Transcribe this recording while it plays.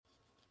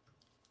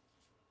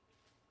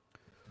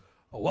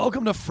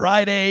Welcome to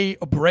Friday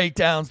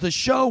Breakdowns, the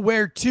show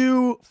where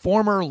two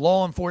former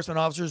law enforcement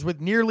officers with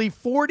nearly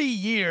 40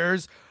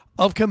 years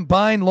of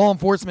combined law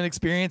enforcement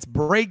experience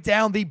break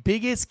down the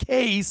biggest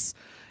case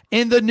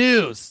in the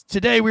news.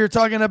 Today we are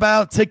talking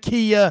about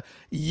Takia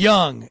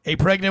Young, a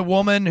pregnant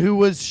woman who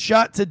was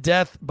shot to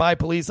death by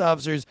police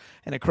officers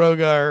in a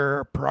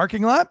Kroger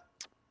parking lot.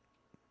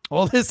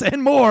 All this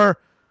and more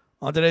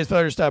on today's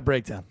Failure Stop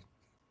Breakdown.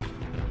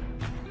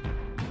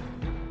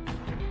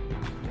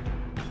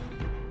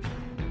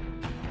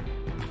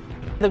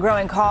 The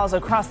growing calls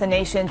across the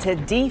nation to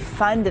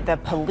defund the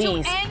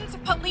police. To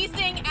end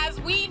policing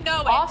as we know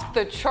it. Off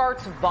the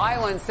charts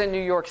violence in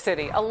New York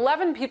City.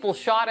 11 people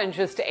shot in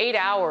just 8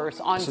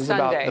 hours on Sunday. This is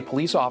about the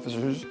police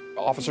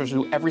officers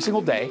who every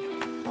single day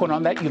put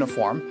on that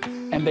uniform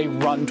and they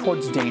run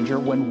towards danger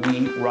when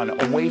we run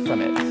away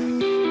from it.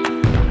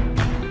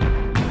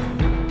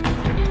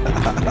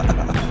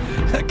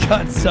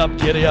 Guns up,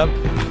 giddy up.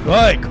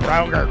 Boy,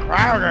 Kroger.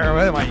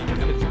 What am I?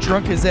 I'm as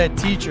drunk as that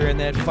teacher in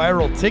that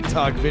viral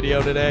TikTok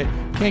video today.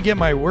 Can't get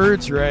my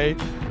words right.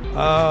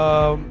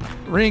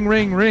 Ring,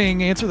 ring,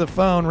 ring. Answer the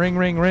phone. Ring,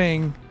 ring,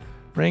 ring.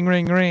 Ring,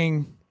 ring,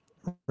 ring.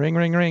 Ring,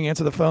 ring, ring.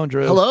 Answer the phone,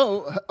 Drew.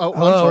 Hello. Oh,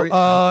 hello.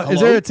 I'm sorry.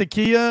 Is there a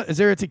Takia? Is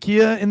there a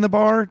Takia in the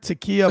bar?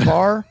 Takia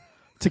bar?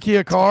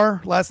 Takia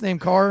Carr? Last name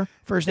Carr?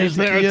 First name Is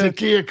there Takia? a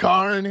Takia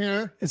Carr in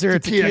here? Is there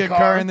a Takia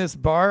Carr in this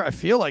bar? I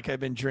feel like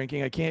I've been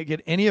drinking. I can't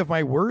get any of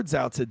my words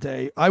out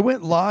today. I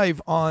went live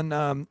on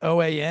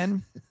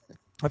OAN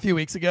a few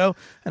weeks ago,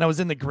 and I was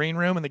in the green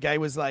room, and the guy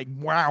was like,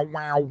 wow,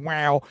 wow,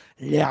 wow,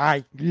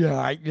 yeah,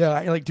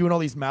 like doing all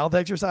these mouth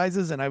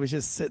exercises, and I was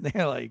just sitting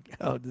there like,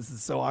 oh, this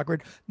is so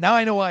awkward. Now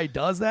I know why he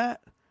does that.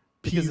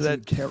 Because of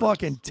that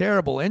fucking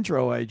terrible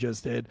intro I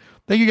just did.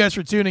 Thank you guys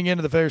for tuning in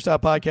to the Failure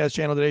Stop Podcast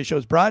channel. Today's show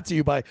is brought to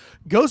you by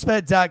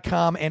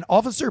GhostBed.com and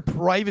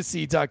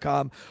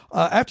OfficerPrivacy.com.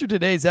 After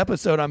today's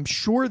episode, I'm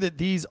sure that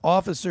these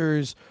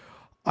officers,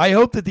 I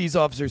hope that these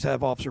officers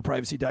have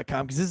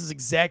OfficerPrivacy.com, because this is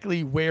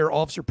exactly where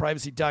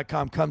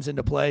OfficerPrivacy.com comes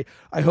into play.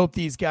 I hope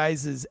these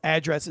guys'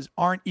 addresses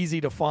aren't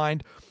easy to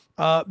find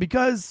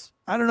because,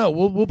 I don't know,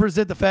 we'll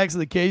present the facts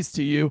of the case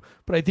to you,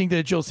 but I think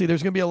that you'll see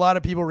there's going to be a lot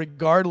of people,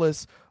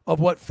 regardless of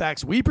what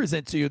facts we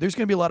present to you, there's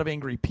going to be a lot of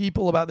angry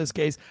people about this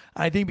case.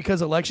 I think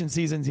because election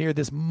season's here,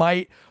 this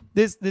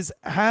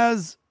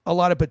has a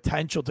lot of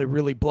potential to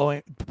really blow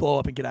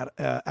up and get out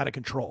of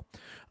control.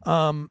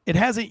 It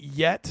hasn't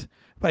yet,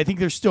 but I think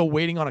they're still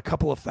waiting on a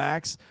couple of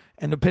facts,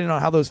 and depending on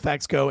how those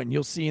facts go, and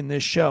you'll see in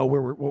this show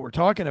what we're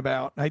talking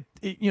about,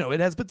 it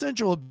has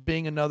potential of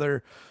being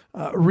another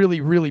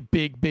really, really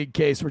big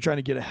case. We're trying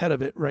to get ahead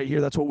of it right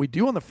here. That's what we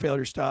do on the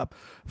Failure Stop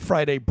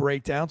Friday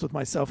Breakdowns with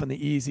myself and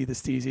the easy, the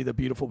steezy, the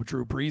beautiful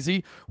Drew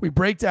Breezy. We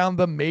break down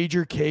the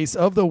major case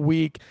of the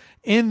week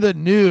in the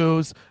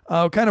news,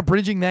 kind of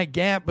bridging that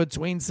gap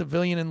between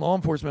civilian and law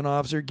enforcement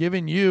officer,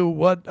 giving you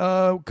what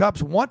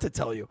cops want to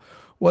tell you,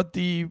 what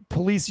the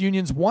police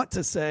unions want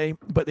to say,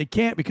 but they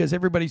can't because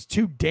everybody's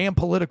too damn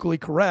politically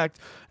correct,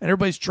 and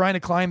everybody's trying to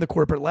climb the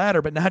corporate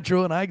ladder, but not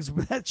Drew and I,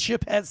 because that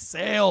ship has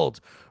sailed.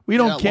 We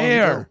don't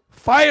care.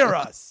 Fire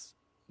us.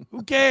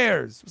 Who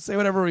cares? We'll say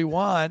whatever we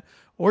want.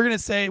 We're going to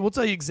say, we'll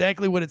tell you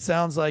exactly what it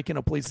sounds like in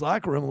a police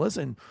locker room.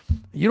 Listen,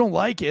 you don't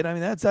like it. I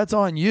mean, that's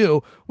on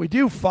you. We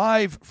do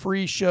 6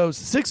 free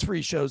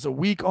shows a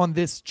week on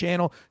this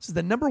channel. This is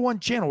the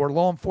 #1 channel where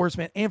law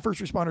enforcement and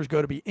first responders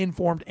go to be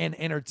informed and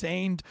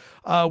entertained.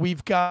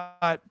 We've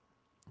got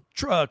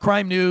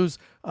crime news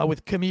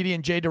with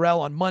comedian Jay Durrell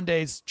on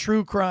Mondays,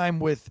 true crime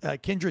with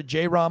Kendra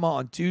J. Rama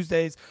on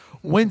Tuesdays.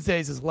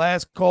 Wednesdays is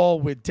Last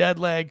Call with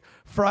Deadleg.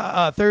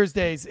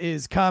 Thursdays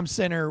is Com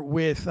Center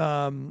with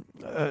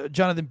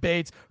Jonathan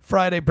Bates.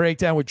 Friday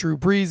Breakdown with Drew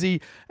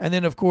Breezy. And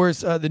then, of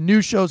course, the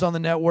new shows on the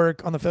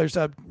network, on the Failure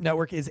Stop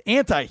Network, is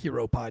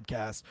Anti-Hero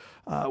Podcast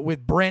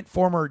with Brent,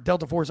 former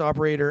Delta Force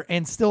operator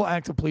and still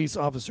active police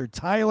officer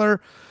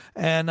Tyler.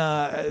 And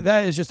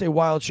that is just a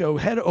wild show.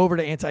 Head over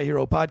to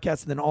Anti-Hero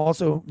Podcast, and then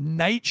also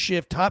Night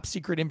Shift Top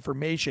Secret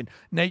Information.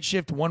 Night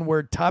Shift, one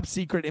word, Top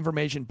Secret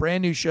Information.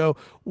 Brand new show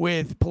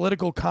with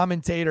political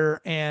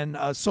commentator and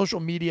social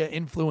media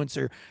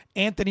influencer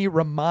Anthony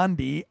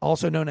Raimondi,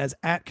 also known as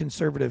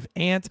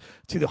 @ConservativeAnt,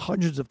 to the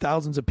hundreds of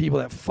thousands of people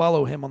that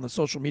follow him on the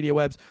social media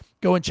webs.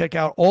 Go and check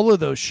out all of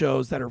those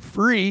shows that are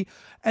free.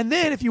 And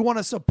then if you want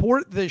to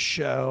support this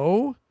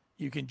show,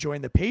 you can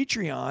join the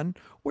Patreon,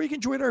 or you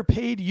can join our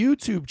paid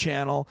YouTube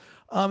channel.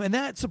 And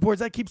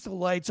that keeps the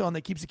lights on,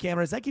 that keeps the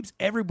cameras, that keeps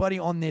everybody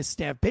on this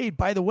staff paid.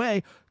 By the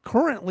way,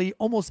 currently,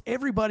 almost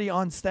everybody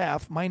on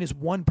staff, minus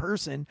one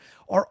person,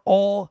 are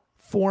all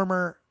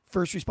former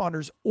first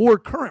responders or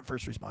current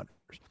first responders.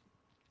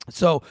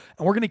 So,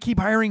 and we're going to keep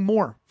hiring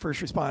more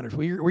first responders.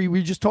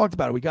 We just talked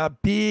about it. We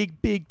got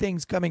big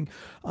things coming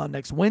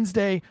next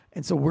Wednesday.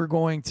 And so we're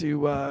going to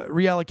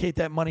reallocate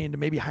that money into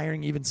maybe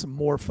hiring even some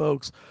more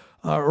folks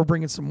or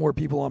bringing some more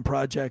people on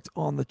project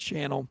on the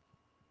channel.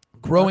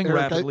 Growing Eric,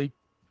 rapidly.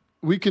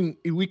 We can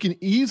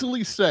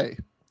easily say,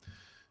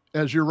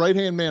 as your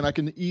right-hand man, I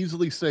can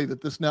easily say that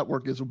this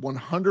network is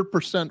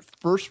 100%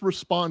 first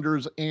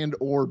responders and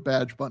or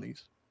badge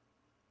bunnies.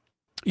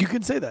 You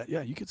can say that.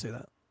 Yeah, you could say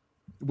that.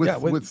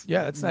 with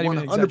it's not even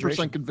an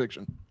 100%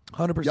 conviction.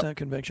 100%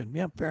 conviction.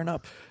 Yeah, fair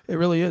enough. It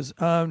really is.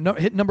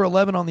 Hit number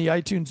 11 on the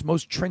iTunes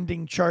most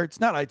trending charts.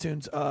 Not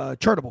iTunes,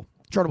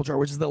 Chartable chart,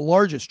 which is the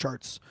largest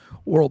charts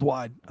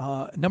worldwide.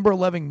 Number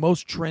 11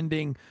 most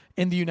trending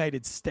in the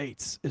United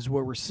States is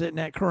where we're sitting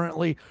at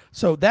currently.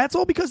 So that's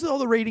all because of all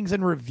the ratings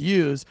and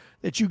reviews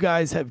that you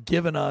guys have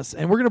given us.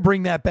 And we're going to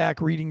bring that back,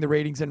 reading the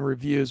ratings and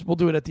reviews. We'll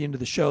do it at the end of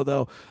the show,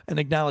 though, and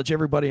acknowledge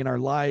everybody in our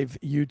live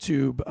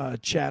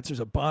YouTube chats. There's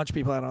a bunch of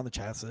people out on the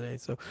chats today.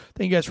 So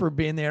thank you guys for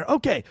being there.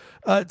 Okay.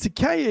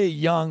 Takaya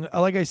Young,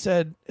 like I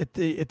said at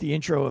the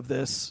intro of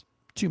this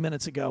 2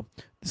 minutes ago,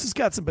 this has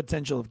got some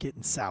potential of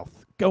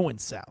going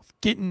south,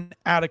 getting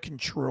out of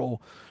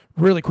control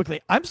really quickly.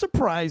 I'm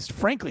surprised,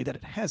 frankly, that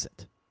it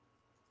hasn't.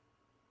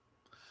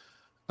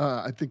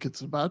 I think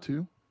it's about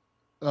to.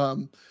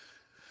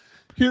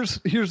 Here's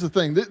the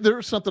thing.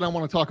 There's something I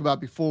want to talk about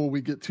before we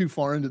get too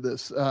far into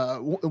this.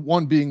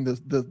 One being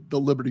the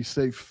Liberty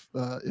Safe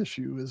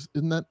issue.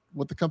 Isn't that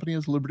what the company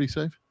is, Liberty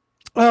Safe?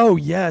 Oh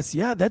yes,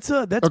 yeah. That's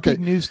okay. Big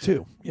news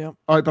too. Yeah.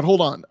 All right, but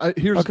hold on.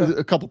 Here's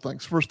a couple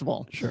things. First of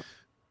all, sure.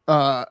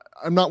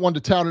 I'm not one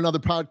to tout another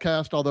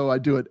podcast, although I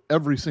do it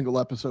every single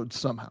episode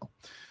somehow.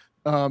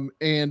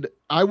 And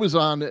I was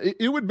on,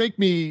 it would make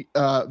me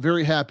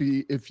very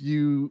happy if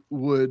you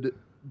would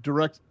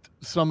direct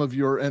some of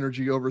your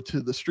energy over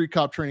to the Street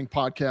Cop Training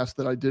podcast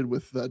that I did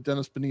with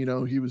Dennis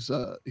Benino. He was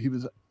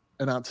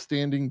an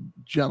outstanding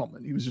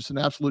gentleman. He was just an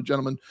absolute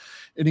gentleman.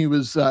 And he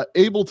was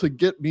able to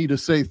get me to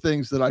say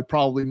things that I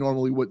probably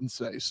normally wouldn't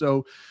say.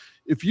 So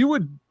if you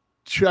would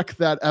check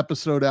that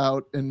episode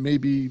out and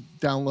maybe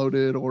download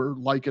it or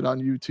like it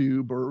on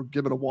YouTube or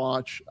give it a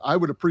watch, I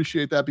would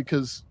appreciate that,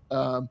 because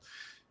I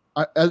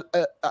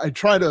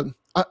try to,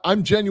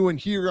 I'm genuine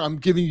here. I'm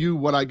giving you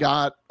what I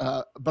got,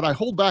 but I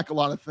hold back a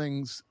lot of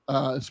things,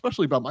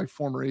 especially about my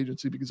former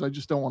agency, because I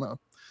just don't want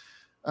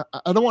to,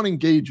 I don't want to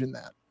engage in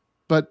that.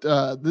 But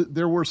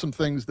there were some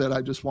things that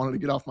I just wanted to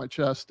get off my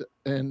chest,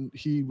 and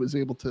he was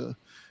able to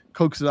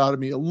coax it out of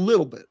me a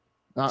little bit.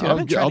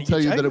 Dude, I'll tell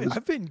you that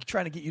I've been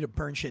trying to get you to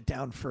burn shit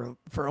down for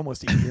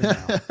almost a year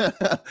now.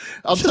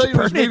 I'll tell you,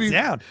 burn it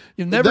down.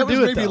 You never that do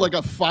was it maybe though. Like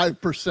a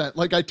 5%.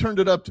 Like I turned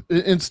it up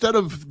instead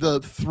of the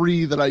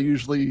 3 that I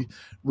usually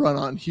run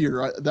on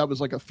here. That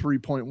was like a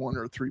 3.1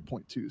 or a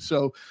 3.2.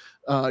 So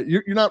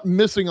you're not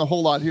missing a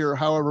whole lot here.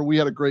 However, we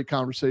had a great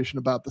conversation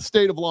about the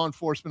state of law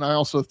enforcement. I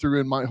also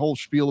threw in my whole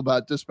spiel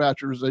about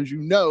dispatchers. As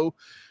you know,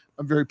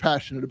 I'm very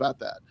passionate about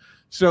that.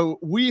 So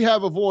we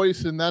have a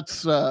voice, and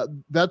that's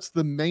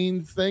the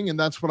main thing, and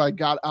that's what I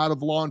got out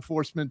of law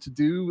enforcement to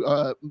do.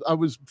 I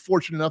was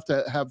fortunate enough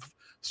to have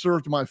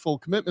served my full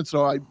commitment,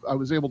 so I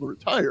was able to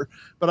retire.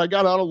 But I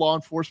got out of law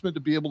enforcement to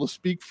be able to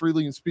speak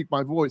freely and speak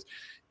my voice.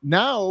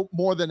 Now,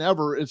 more than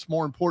ever, it's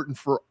more important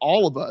for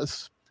all of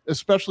us,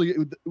 especially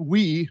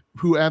we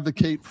who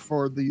advocate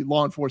for the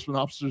law enforcement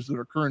officers that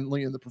are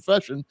currently in the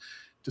profession,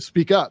 to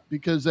speak up,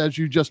 because as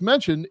you just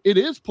mentioned, it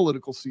is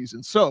political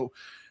season. So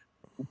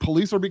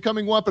police are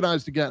becoming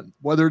weaponized again,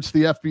 whether it's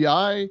the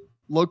FBI,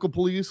 local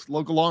police,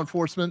 local law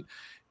enforcement.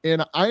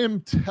 And I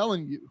am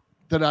telling you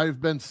that I've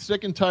been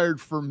sick and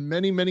tired for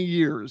many, many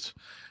years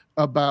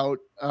about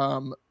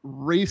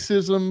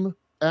racism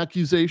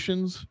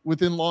accusations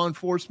within law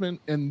enforcement.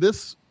 And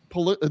this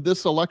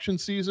election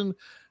season,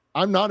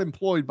 I'm not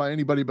employed by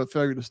anybody but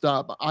Failure to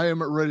Stop. I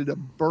am ready to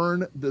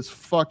burn this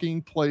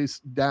fucking place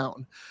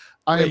down.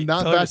 I am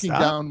not backing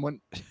down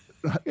when...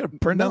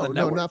 Burn down the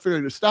network. Not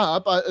Failure to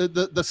Stop.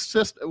 The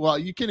system. Well,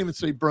 you can't even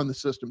say burn the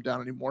system down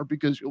anymore,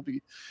 because you'll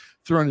be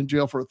thrown in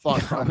jail for a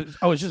thought crime.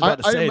 I was just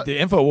about to say the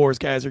InfoWars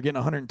guys are getting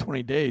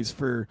 120 days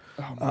for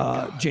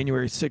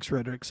January 6th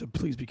rhetoric, so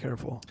please be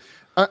careful.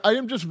 I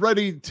am just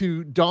ready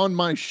to don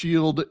my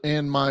shield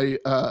and my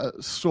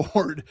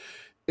sword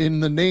in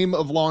the name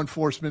of law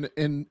enforcement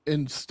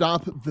and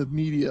stop the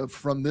media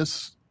from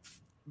this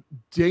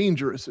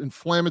dangerous,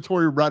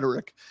 inflammatory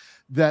rhetoric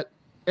that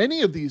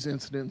any of these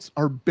incidents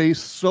are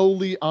based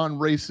solely on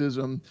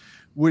racism,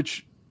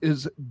 which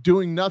is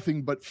doing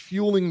nothing but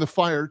fueling the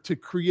fire to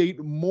create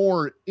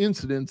more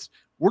incidents.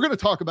 We're going to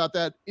talk about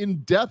that in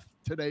depth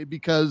today,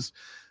 because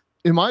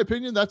in my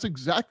opinion, that's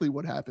exactly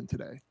what happened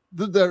today.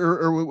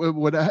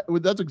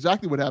 That's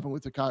exactly what happened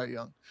with Takaya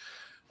Young.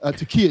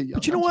 Takia Young.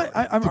 But you know what?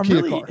 I'm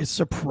really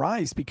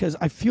surprised, because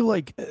I feel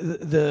like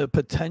the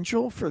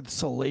potential for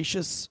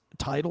salacious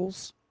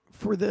titles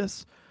for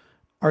this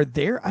are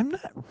there. I'm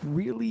not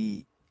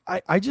really...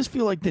 I just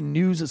feel like the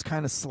news is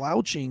kind of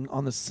slouching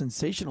on the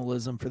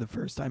sensationalism for the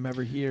first time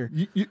ever here.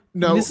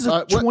 This is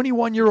a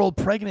 21-year-old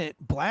pregnant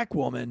black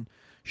woman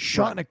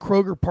shot in a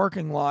Kroger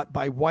parking lot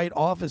by white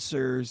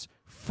officers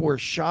for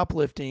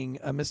shoplifting,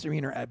 a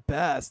misdemeanor at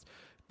best.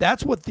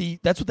 That's what the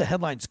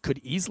headlines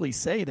could easily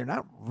say. They're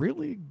not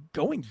really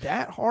going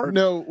that hard.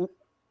 No,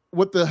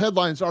 what the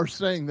headlines are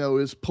saying, though,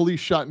 is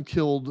police shot and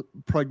killed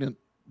pregnant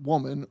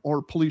woman,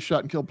 or police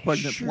shot and killed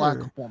pregnant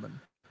black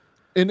woman.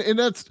 And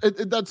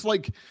that's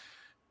like,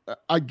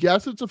 I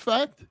guess it's a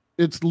fact.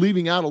 It's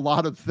leaving out a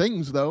lot of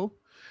things, though.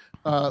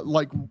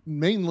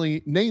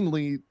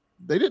 namely,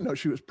 they didn't know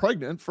she was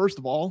pregnant. First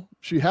of all,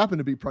 she happened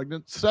to be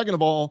pregnant. Second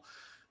of all,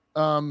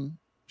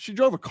 she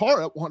drove a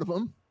car at one of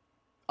them.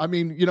 I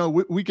mean,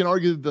 we can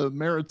argue the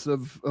merits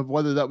of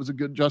whether that was a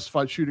good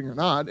justified shooting or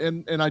not.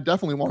 And I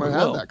definitely want to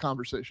have that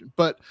conversation,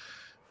 but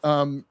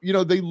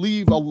they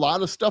leave a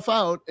lot of stuff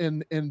out,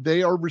 and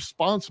they are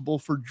responsible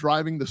for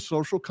driving the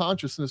social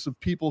consciousness of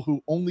people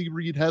who only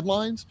read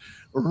headlines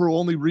or who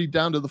only read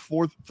down to the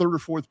third or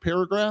fourth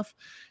paragraph.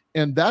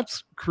 And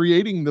that's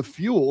creating the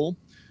fuel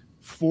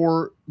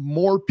for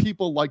more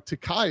people like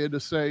Takaya to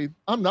say,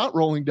 I'm not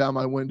rolling down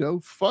my window.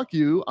 Fuck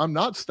you. I'm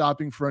not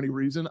stopping for any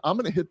reason. I'm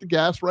going to hit the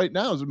gas right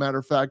now. As a matter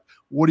of fact,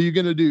 what are you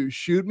going to do?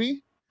 Shoot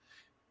me?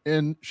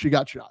 And she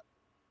got shot.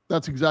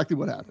 That's exactly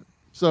what happened.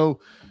 So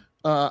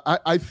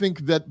I think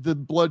that the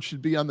blood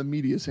should be on the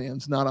media's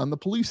hands, not on the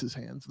police's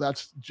hands.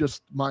 That's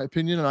just my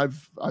opinion. And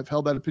I've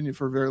held that opinion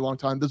for a very long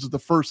time. This is the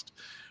first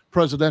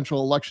presidential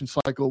election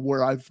cycle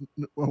where I've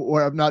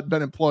not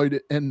been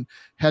employed and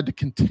had to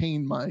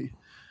contain my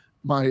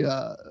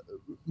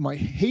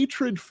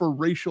hatred for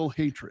racial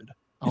hatred.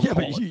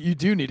 But you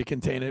do need to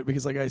contain it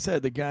because, like I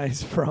said, the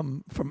guys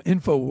from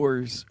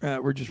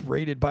InfoWars were just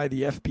raided by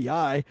the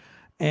FBI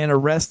and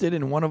arrested,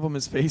 and one of them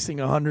is facing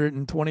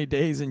 120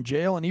 days in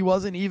jail, and he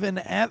wasn't even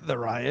at the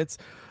riots.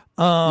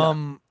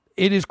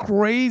 It is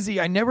crazy.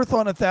 I never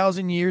thought in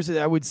 1,000 years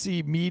that I would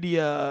see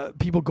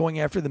people going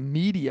after the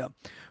media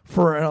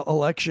for an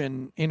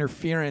election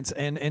interference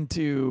and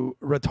to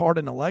retard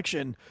an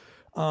election.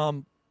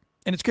 And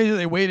it's crazy that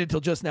they waited till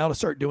just now to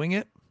start doing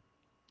it.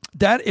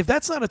 If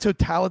that's not a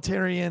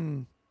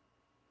totalitarian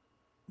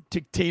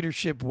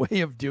dictatorship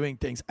way of doing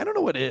things, I don't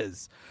know what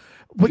is.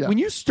 But when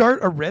you start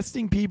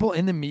arresting people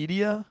in the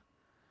media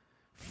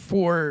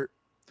for,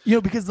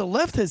 because the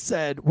left has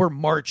said, we're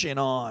marching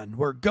on,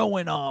 we're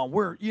going on,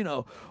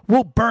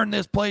 we'll burn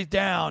this place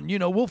down,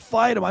 we'll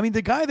fight them. I mean,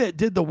 the guy that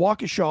did the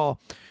Waukesha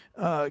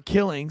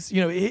killings,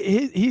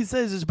 he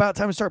says it's about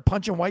time to start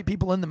punching white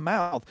people in the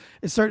mouth.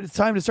 It's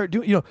time to start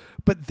doing,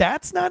 but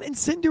that's not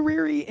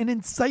incendiary and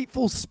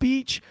insightful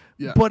speech.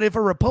 Yeah. But if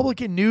a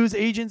Republican news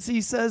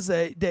agency says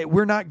that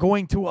we're not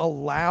going to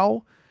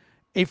allow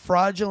a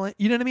fraudulent,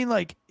 you know what I mean?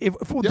 Like if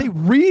what they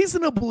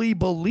reasonably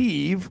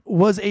believe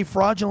was a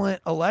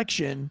fraudulent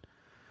election,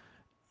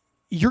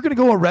 you're going to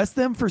go arrest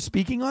them for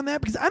speaking on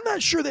that? Because I'm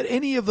not sure that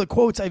any of the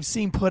quotes I've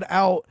seen put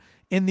out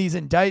in these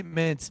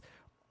indictments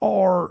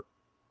are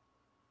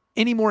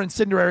any more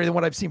incendiary than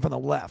what I've seen from the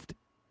left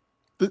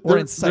or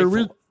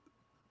insightful.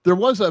 There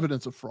was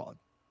evidence of fraud.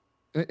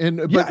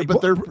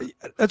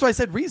 That's why I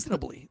said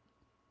reasonably.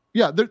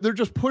 Yeah, they're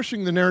just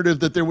pushing the narrative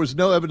that there was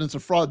no evidence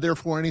of fraud,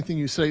 therefore anything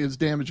you say is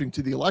damaging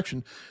to the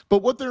election.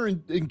 But what they're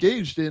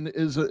engaged in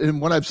is,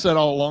 and what I've said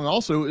all along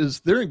also,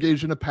 is they're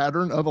engaged in a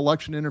pattern of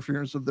election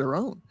interference of their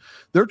own.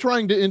 They're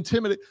trying to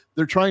intimidate.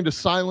 They're trying to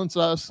silence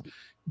us.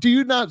 Do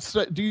you not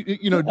say, Rudy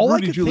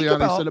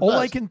Giuliani said it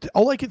best.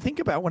 All I could think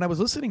about when I was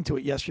listening to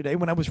it yesterday,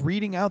 when I was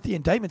reading out the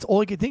indictments, all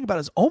I could think about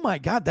is, oh my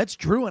God, that's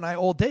Drew and I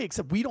all day,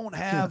 except we don't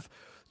have...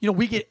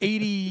 we get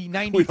 80,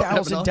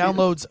 90,000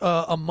 downloads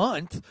a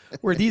month,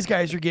 where these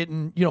guys are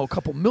getting, a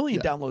couple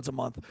million downloads a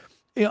month.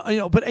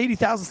 But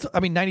 80,000,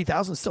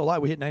 90,000 is still a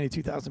lot. We hit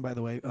 92,000, by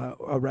the way,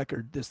 a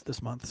record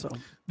this month. So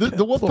the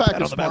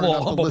Wolfpack is smart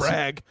enough to listen.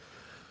 Brag.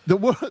 The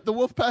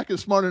Wolfpack is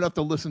smart enough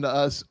to listen to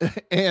us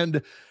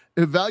and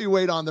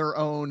evaluate on their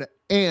own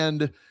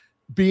and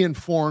be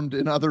informed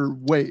in other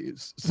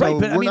ways. So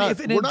right, but if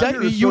an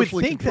indictment, you would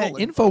think that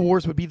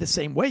InfoWars would be the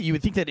same way. You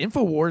would think that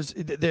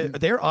InfoWars,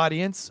 their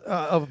audience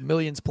of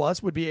millions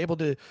plus, would be able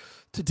to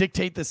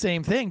dictate the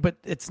same thing, but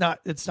it's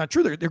not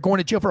true. They're going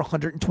to jail for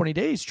 120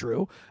 days,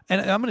 Drew. And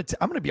I'm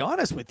gonna be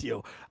honest with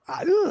you.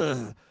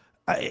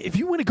 If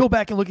you want to go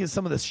back and look at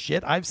some of the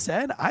shit I've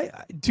said,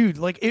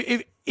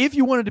 if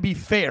you wanted to be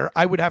fair,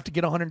 I would have to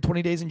get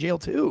 120 days in jail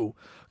too.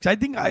 Because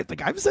I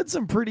think I've said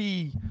some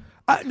pretty.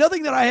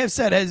 Nothing that I have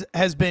said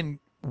has been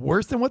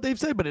worse than what they've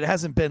said, but it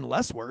hasn't been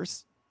less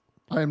worse.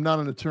 I am not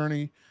an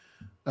attorney,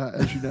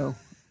 as you know,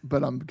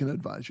 but I'm going to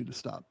advise you to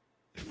stop.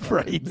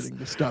 Admitting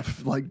the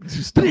stuff but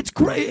it's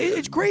great.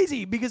 It's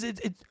crazy because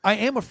I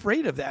am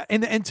afraid of that,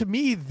 and to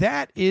me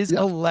that is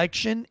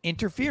election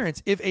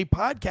interference. If a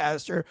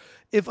podcaster,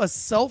 if a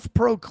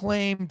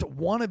self-proclaimed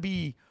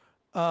wannabe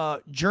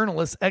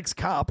journalist,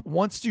 ex-cop,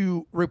 wants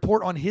to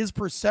report on his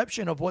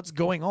perception of what's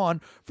going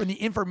on from the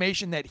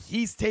information that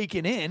he's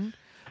taken in,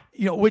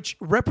 which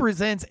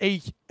represents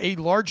a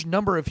large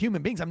number of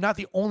human beings. I'm not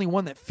the only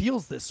one that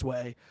feels this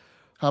way.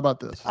 How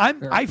about this?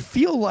 I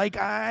feel like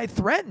I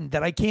threatened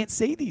that I can't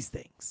say these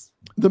things.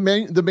 The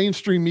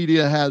mainstream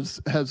media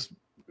has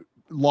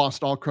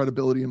lost all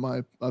credibility in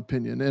my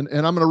opinion, and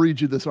I'm going to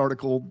read you this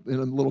article in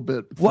a little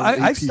bit. Well,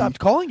 I've stopped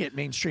calling it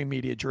mainstream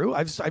media, Drew.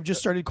 I've just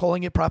started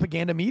calling it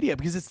propaganda media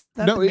because it's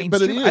not the mainstream.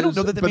 But it is, I don't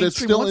know that the mainstream it's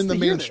still wants in the to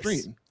hear mainstream.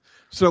 This.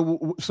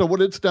 So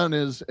what it's done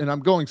is, and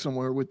I'm going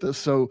somewhere with this.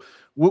 So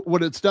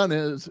what it's done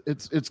is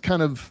it's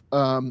kind of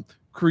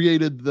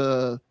created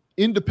the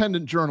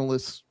independent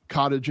journalists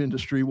cottage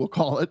industry, we'll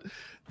call it.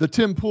 The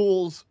Tim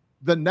Pools,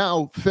 then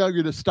now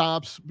failure to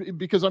stops,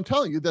 because I'm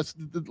telling you, that's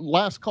the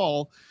last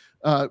call,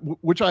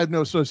 which I have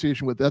no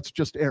association with. That's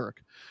just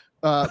Eric.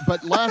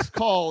 But last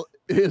call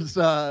is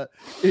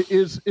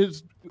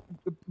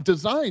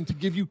designed to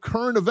give you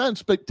current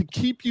events, but to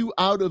keep you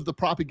out of the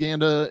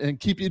propaganda and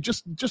keep you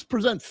just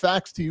present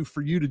facts to you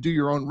for you to do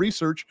your own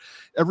research.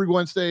 Every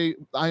Wednesday,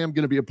 I am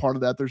going to be a part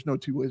of that. There's no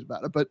two ways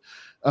about it. But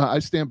I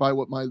stand by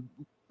what my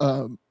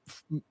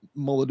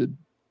mulleted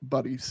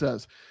buddy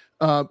says.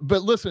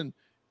 But listen,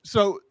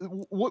 so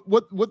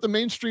what the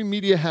mainstream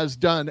media has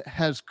done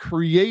has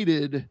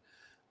created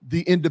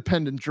the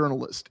independent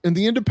journalist, and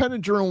the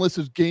independent journalist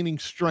is gaining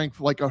strength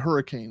like a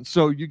hurricane.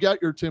 So you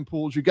got your Tim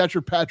Pools, you got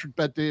your Patrick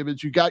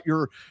Bet-Davids, you got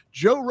your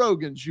Joe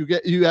Rogans,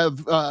 you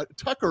have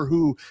Tucker,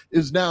 who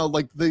is now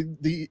like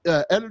the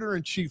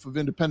editor-in-chief of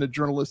independent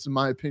journalists, in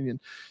my opinion.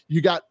 You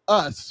got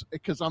us,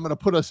 because I'm going to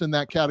put us in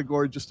that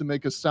category just to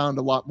make us sound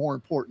a lot more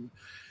important.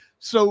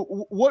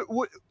 So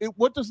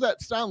what does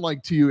that sound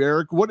like to you,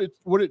 Eric? What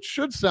it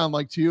should sound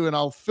like to you, and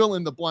I'll fill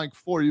in the blank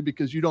for you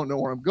because you don't know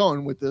where I'm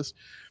going with this.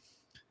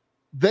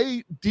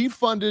 They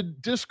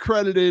defunded,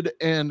 discredited,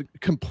 and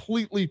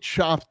completely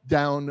chopped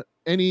down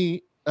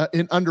any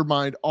and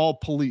undermined all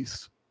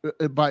police.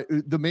 By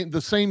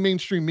the same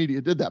mainstream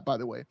media did that, by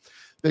the way.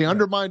 They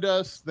undermined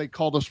us. They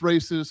called us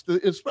racist,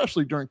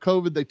 especially during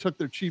COVID. They took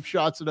their cheap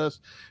shots at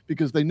us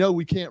because they know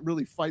we can't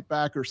really fight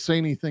back or say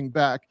anything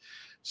back.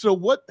 So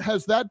what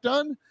has that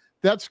done?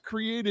 That's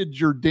created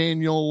your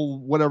Daniel,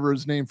 whatever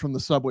his name from the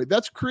subway.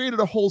 That's created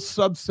a whole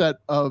subset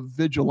of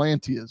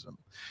vigilantism.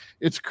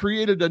 It's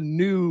created a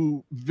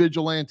new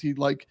vigilante,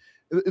 like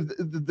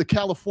the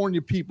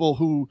California people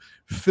who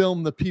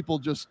film the people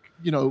just,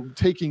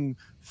 taking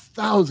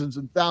thousands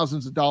and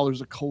thousands of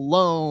dollars of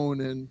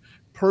cologne and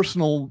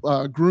personal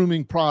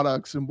grooming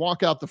products and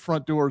walk out the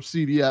front door of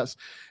CVS.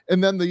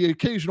 And then the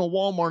occasional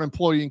Walmart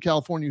employee in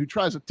California who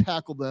tries to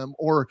tackle them.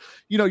 Or,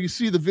 you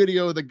see the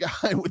video of the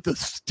guy with the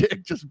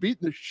stick just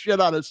beating the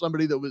shit out of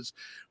somebody that was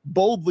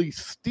boldly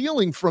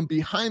stealing from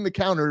behind the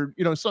counter,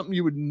 something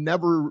you would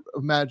never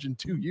imagine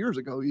 2 years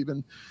ago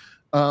even.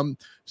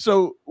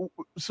 So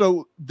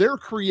they're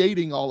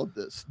creating all of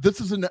this. This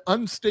is an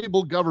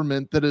unstable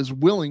government that is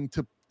willing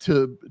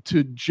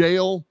to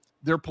jail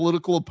their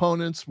political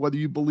opponents, whether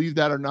you believe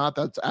that or not.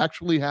 That's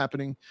actually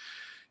happening.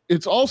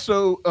 It's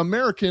also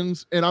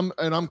Americans, and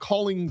I'm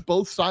calling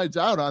both sides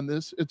out on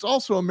this. It's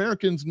also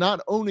Americans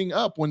not owning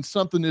up when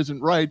something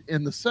isn't right,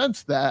 in the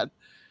sense that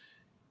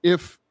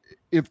if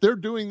they're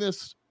doing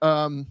this,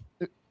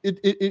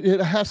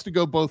 it has to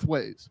go both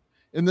ways.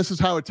 And this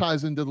is how it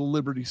ties into the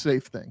Liberty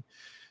Safe thing.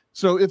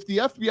 So if the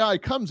FBI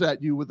comes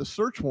at you with a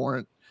search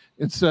warrant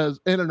and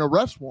an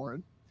arrest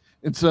warrant,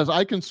 and says,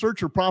 I can search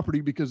your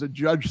property because a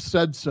judge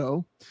said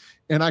so,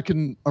 and I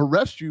can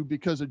arrest you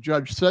because a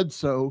judge said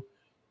so,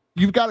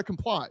 you've got to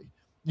comply.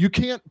 You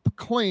can't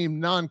claim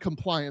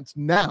non-compliance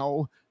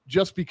now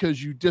just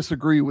because you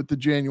disagree with the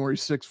January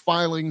 6th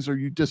filings, or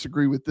you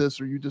disagree with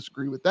this, or you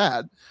disagree with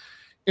that.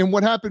 And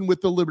what happened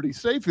with the Liberty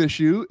Safe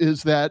issue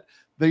is that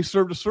they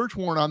served a search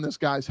warrant on this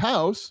guy's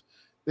house.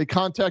 They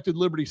contacted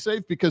Liberty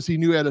Safe because he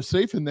knew he had a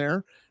safe in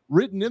there.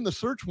 Written in the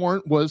search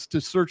warrant was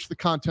to search the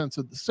contents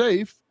of the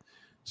safe.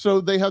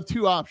 So they have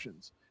two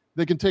options.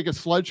 They can take a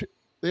sledge.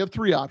 They have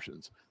three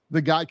options.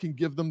 The guy can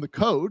give them the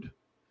code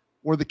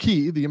or the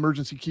key, the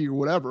emergency key or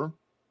whatever.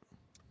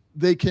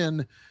 They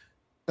can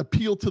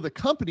appeal to the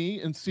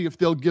company and see if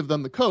they'll give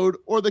them the code,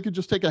 or they could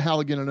just take a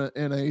Halligan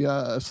and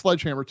a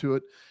sledgehammer to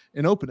it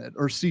and open it,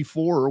 or C4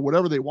 or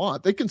whatever they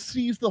want. They can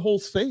seize the whole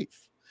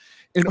safe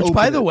and Which,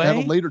 by the way, at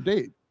a later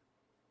date.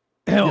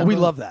 We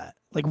love that.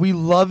 Like, we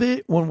love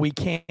it when we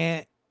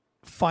can't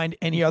find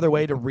any other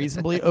way to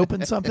reasonably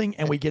open something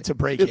and we get to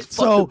break it.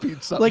 So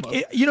like,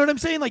 you know what I'm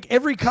saying? Like,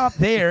 every cop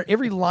there,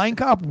 every line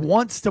cop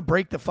wants to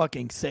break the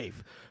fucking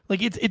safe.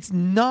 Like, it's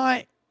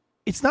not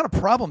a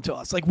problem to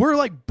us. Like, we're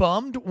like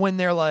bummed when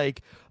they're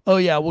like, oh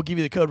yeah, we'll give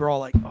you the code. We're all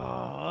like, oh,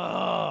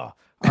 I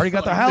already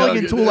got the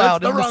Halligan tool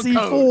out and the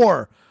C4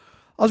 code.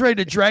 I was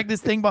ready to drag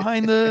this thing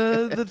behind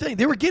the thing.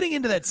 They were getting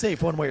into that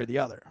safe one way or the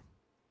other.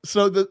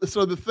 So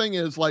the thing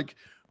is, like,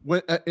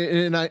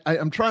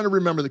 I'm trying to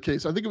remember the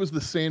case. I think it was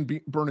the San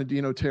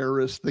Bernardino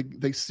terrorists.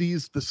 They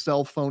seized the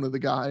cell phone of the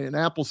guy, and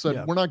Apple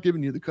said, we're not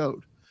giving you the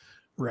code.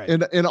 Right.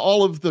 And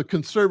all of the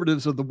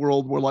conservatives of the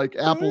world were like,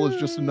 Apple is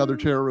just another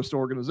terrorist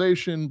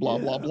organization, blah,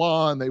 blah,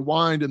 blah. And they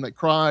whined and they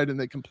cried and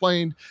they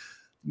complained.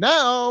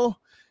 Now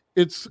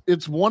it's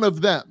one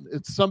of them.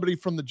 It's somebody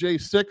from the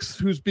J6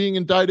 who's being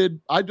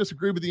indicted. I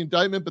disagree with the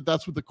indictment, but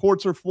that's what the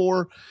courts are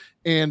for.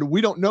 And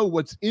we don't know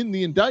what's in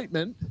the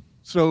indictment.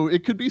 So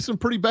it could be some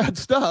pretty bad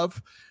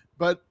stuff,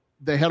 but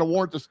they had a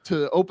warrant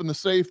to open the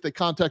safe. They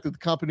contacted the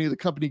company. The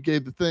company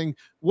gave the thing.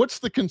 What's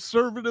the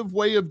conservative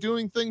way of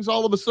doing things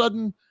all of a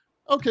sudden?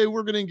 Okay,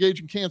 we're going to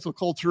engage in cancel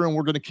culture, and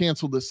we're going to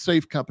cancel this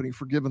safe company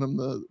for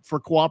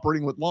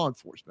cooperating with law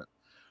enforcement.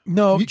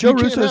 No, You Joe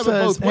can't Russo have it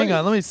says, both hang ways.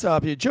 on, let me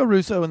stop you. Joe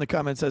Russo in the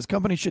comments says,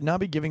 companies should not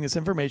be giving this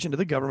information to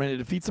the government. It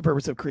defeats the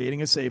purpose of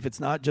creating a safe. It's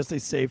not just a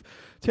safe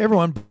to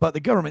everyone, but the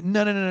government.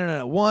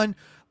 No. One,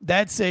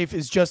 that safe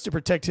is just to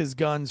protect his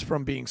guns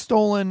from being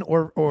stolen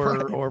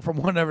or from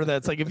whatever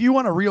that's like. If you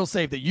want a real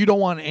safe that you don't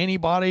want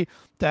anybody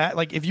that,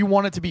 like, if you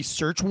want it to be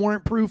search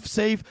warrant proof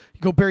safe,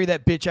 go bury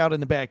that bitch out in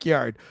the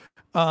backyard.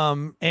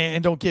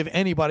 And don't give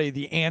anybody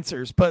the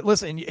answers. But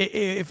listen,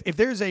 if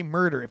there's a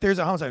murder, if there's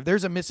a homicide, if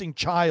there's a missing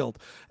child,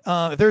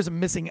 if there's a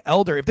missing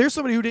elder, if there's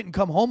somebody who didn't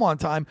come home on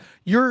time,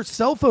 your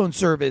cell phone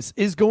service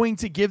is going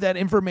to give that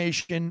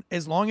information.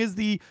 As long as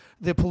the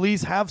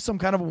police have some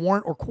kind of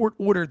warrant or court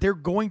order, they're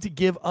going to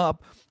give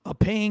up a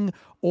ping,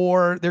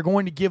 or they're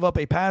going to give up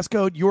a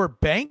passcode. Your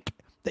bank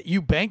that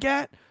you bank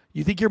at,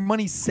 you think your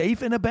money's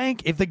safe in a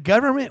bank? If the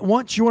government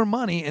wants your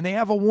money and they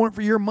have a warrant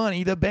for your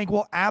money, the bank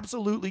will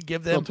absolutely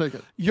give them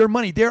your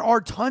money. There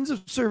are tons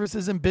of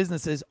services and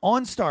businesses.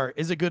 OnStar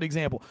is a good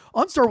example.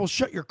 OnStar will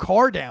shut your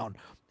car down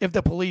if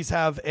the police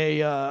have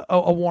a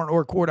warrant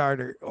or a court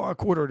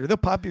order. They'll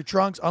pop your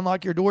trunks,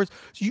 unlock your doors.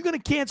 So you're going to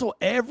cancel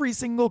every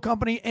single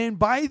company. And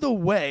by the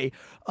way,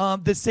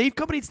 the safe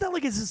company, it's not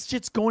like this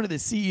shit's going to the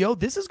CEO.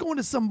 This is going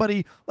to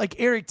somebody like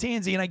Eric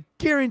Tanzi, and I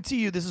guarantee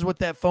you this is what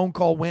that phone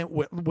call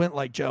went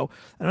like, Joe.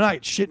 And I'm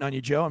not shitting on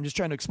you, Joe. I'm just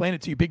trying to explain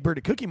it to you, Big Bird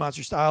to Cookie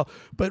Monster style.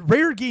 But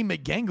Rare Game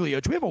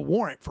McGanglioch, we have a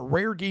warrant for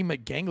Rare Game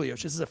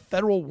McGanglioch. This is a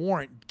federal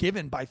warrant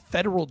given by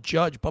federal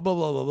judge, blah, blah,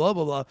 blah, blah, blah,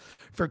 blah, blah,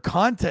 for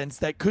contents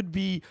that could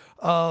be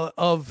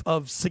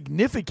of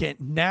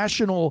significant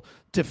national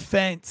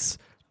defense,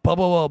 blah,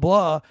 blah, blah,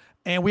 blah.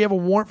 And we have a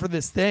warrant for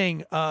this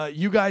thing.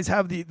 You guys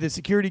have the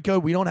security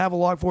code. We don't have a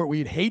log for it.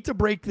 We'd hate to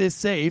break this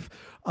safe.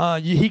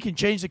 He can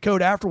change the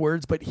code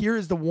afterwards, but here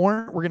is the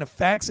warrant. We're going to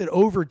fax it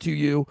over to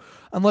you,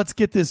 and let's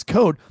get this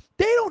code.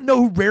 They don't know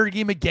who Rare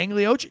Game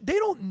McGanglioch. They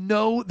don't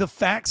know the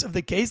facts of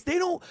the case. They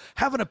don't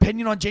have an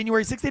opinion on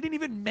January 6th. They didn't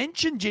even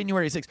mention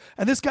January 6th.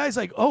 And this guy's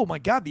like, oh my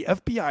God, the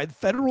FBI, the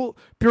Federal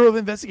Bureau of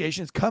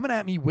Investigation, is coming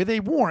at me with a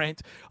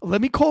warrant. Let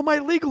me call my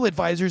legal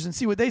advisors and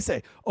see what they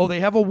say. Oh,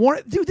 they have a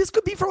warrant? Dude, this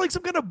could be for like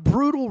some kind of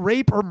brutal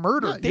rape or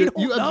murder. Yeah,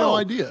 you have no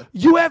idea.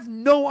 You have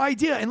no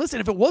idea. And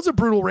listen, if it was a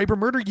brutal rape or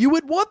murder, you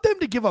would want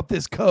them to give up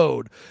this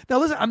code. Now,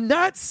 listen, I'm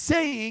not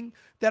saying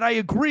that I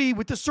agree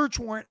with the search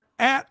warrant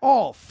at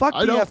all. Fuck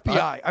the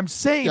FBI. I'm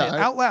saying it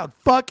out loud.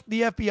 Fuck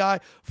the FBI.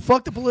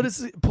 Fuck the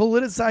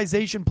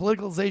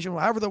politicalization,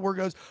 however the word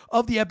goes,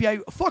 of the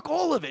FBI. Fuck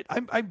all of it.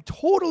 I'm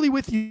totally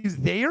with you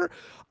there.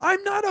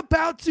 I'm not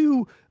about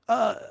to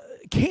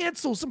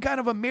cancel some kind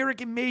of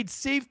American-made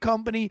safe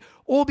company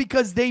all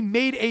because they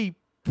made a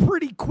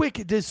pretty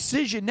quick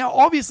decision. Now,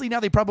 obviously, now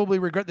they probably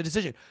regret the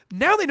decision.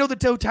 Now they know the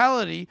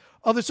totality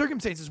of the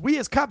circumstances. We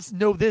as cops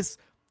know this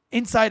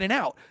inside and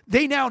out.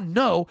 They now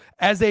know,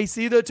 as they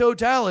see the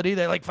totality,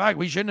 they're like, fuck,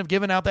 we shouldn't have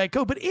given out that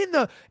code. But in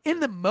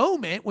the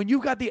moment, when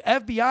you've got the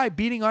FBI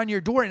beating on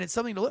your door and it's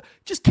something to look,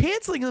 just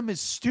canceling them is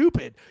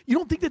stupid. You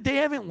don't think that they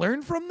haven't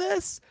learned from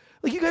this?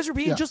 Like, you guys are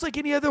being just like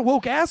any other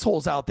woke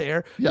assholes out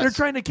there. They're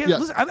trying to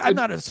cancel. Listen, I'm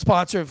not a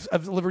sponsor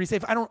of Liberty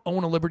Safe. I don't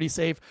own a Liberty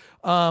Safe.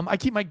 I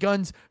keep my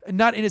guns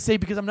not in a safe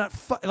because I'm not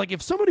like,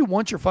 if somebody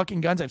wants your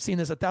fucking guns, I've seen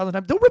this 1,000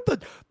 times. They'll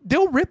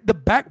rip the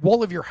back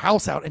wall of your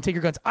house out and take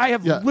your guns. I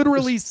have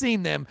literally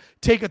seen them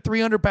take a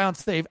 300-pound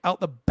safe out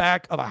the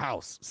back of a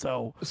house.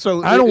 So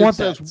I don't want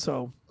that.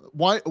 So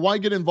why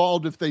get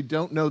involved if they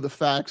don't know the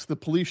facts? The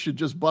police should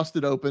just bust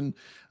it open.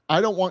 I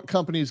don't want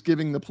companies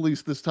giving the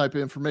police this type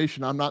of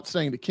information. I'm not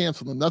saying to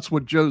cancel them. That's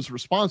what Joe's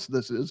response to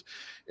this is.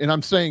 And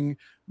I'm saying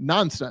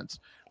nonsense.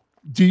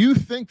 Do you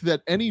think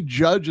that any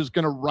judge is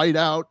going to write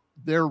out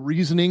their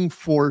reasoning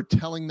for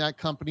telling that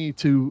company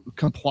to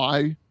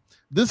comply?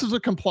 This is a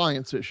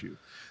compliance issue.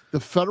 The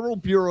Federal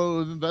Bureau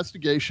of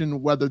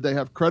Investigation, whether they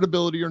have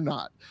credibility or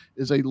not,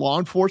 is a law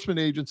enforcement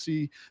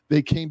agency.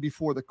 They came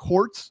before the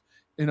courts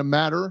in a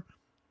matter,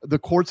 the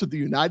courts of the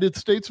United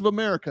States of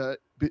America,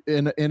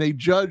 and a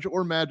judge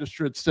or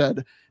magistrate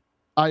said,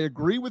 I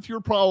agree with your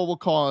probable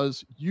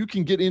cause. You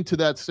can get into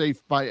that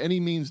safe by any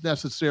means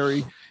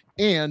necessary.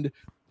 And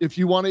if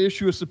you want to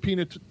issue a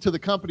subpoena to the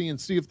company and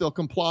see if they'll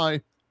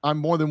comply, I'm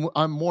more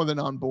than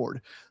on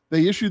board.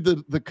 They issued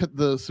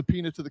the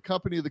subpoena to the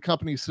company. The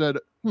company said,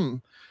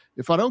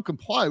 if I don't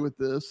comply with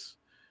this,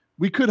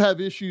 we could have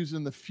issues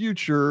in the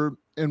future.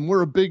 And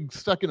we're a big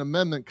Second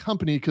Amendment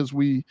company because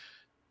we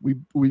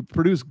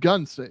produce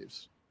gun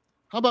safes.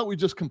 How about we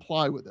just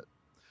comply with it?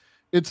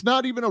 It's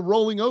not even a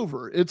rolling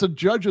over. It's a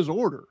judge's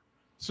order.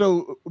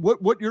 So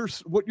what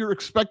you're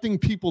expecting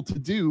people to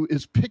do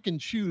is pick and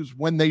choose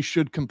when they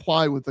should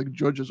comply with the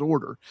judge's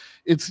order.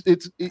 The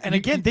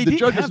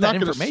judge is not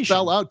going to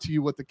spell out to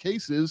you what the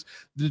case is.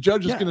 The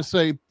judge is going to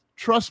say,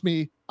 trust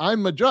me,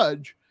 I'm a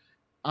judge.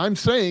 I'm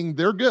saying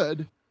they're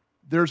good.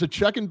 There's a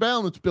check and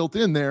balance built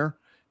in there.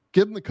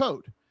 Give them the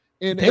code.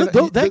 And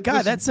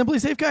that Simply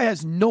Safe guy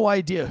has no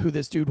idea who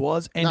this dude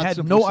was and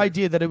had no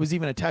idea that it was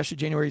even attached to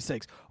January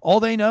 6th. All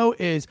they know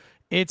is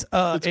it's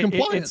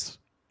compliance.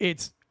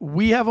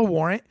 We have a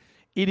warrant.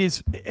 it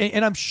is,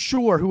 and I'm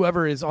sure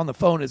whoever is on the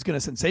phone is going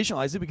to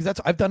sensationalize it, because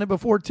I've done it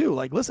before too.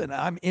 Like, listen,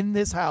 I'm in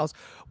this house.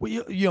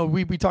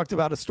 We talked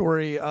about a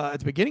story at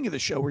the beginning of the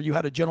show where you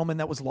had a gentleman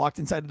that was locked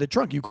inside of the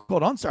trunk. You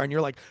called OnStar and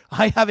you're like,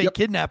 I have a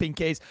kidnapping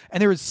case,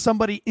 and there was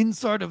somebody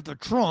inside of the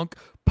trunk.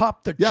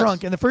 Popped the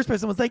trunk, and the first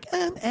person was like,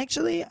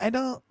 actually, I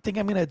don't think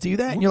I'm gonna do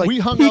that. And you're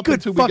like, he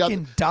could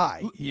fucking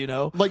die,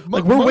 Like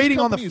we're waiting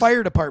on the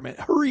fire department.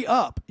 Hurry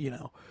up,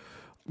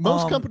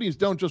 Most companies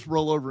don't just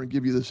roll over and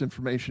give you this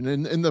information.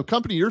 And the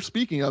company you're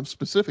speaking of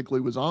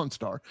specifically was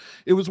OnStar.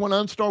 It was when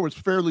OnStar was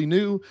fairly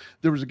new.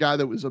 There was a guy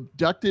that was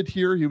abducted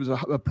here. He was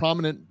a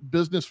prominent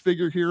business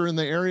figure here in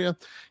the area.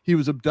 He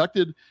was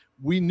abducted.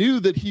 We knew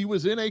that he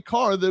was in a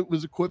car that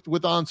was equipped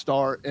with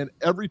OnStar. And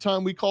every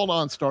time we called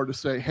OnStar to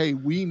say, hey,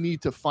 we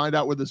need to find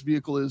out where this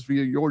vehicle is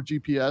via your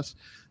GPS,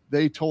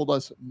 they told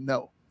us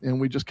no. And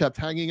we just kept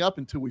hanging up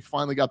until we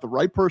finally got the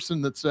right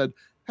person that said,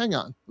 hang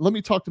on, let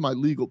me talk to my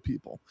legal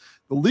people.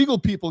 The legal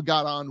people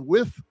got on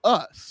with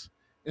us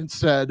and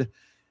said,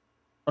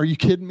 are you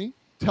kidding me?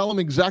 Tell them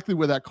exactly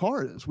where that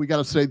car is. We got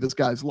to save this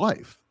guy's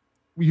life.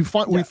 We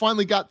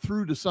finally got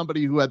through to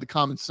somebody who had the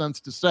common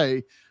sense to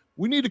say,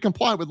 we need to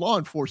comply with law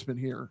enforcement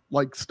here.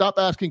 Like, stop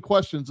asking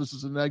questions. This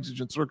is an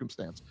exigent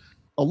circumstance.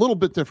 A little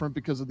bit different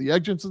because of the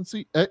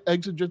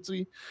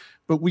exigency,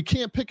 but we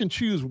can't pick and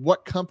choose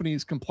what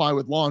companies comply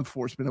with law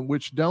enforcement and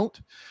which don't,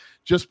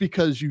 just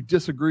because you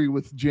disagree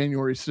with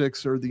January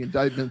 6th or the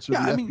indictments or the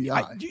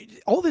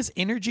FBI. All this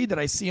energy that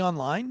I see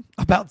online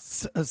about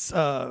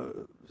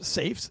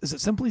safes, is it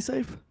Simply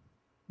Safe?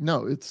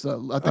 No, it's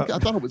I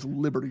thought it was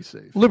Liberty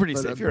Safe. Liberty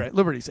Safe, you're right.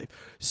 Liberty Safe.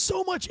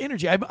 So much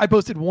energy. I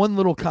posted one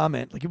little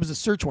comment, like it was a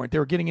search warrant. They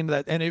were getting into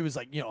that, and it was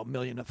like, a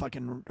million of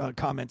fucking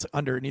comments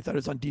underneath. It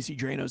was on DC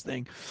Drano's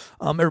thing.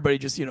 Everybody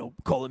just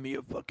calling me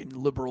a fucking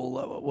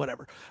liberal,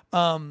 whatever.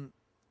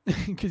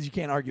 Because you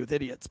can't argue with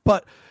idiots.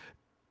 But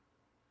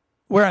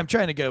where I'm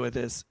trying to go with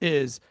this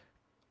is,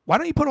 why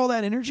don't you put all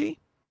that energy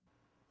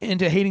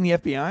into hating the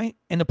FBI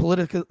and the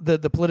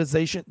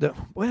politicization?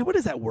 What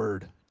is that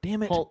word?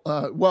 Damn it.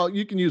 Well,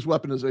 you can use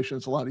weaponization.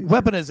 It's a lot easier.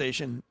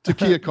 Weaponization. To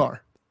key a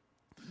car.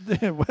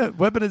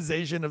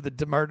 Weaponization of the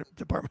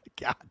department.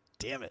 God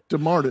damn it.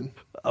 DeMartin.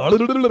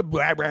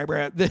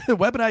 The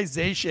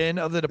weaponization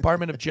of the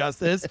Department of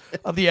Justice,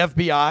 of the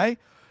FBI.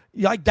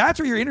 Like, that's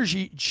where your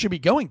energy should be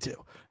going to.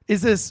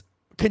 Is this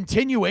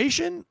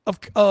continuation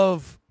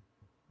of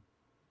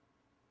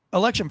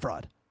election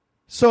fraud?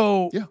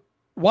 So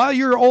while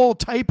you're all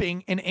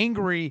typing and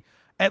angry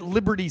at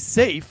Liberty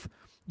Safe,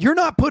 you're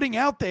not putting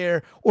out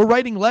there or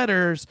writing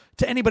letters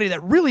to anybody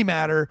that really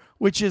matter,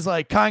 which is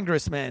like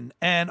congressmen.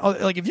 And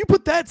like, if you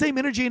put that same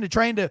energy into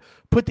trying to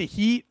put the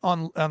heat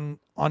on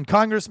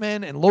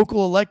congressmen and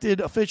local elected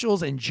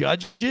officials and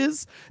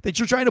judges that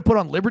you're trying to put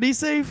on Liberty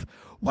Safe,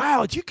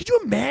 wow, could you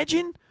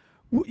imagine,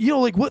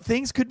 like what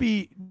things could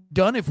be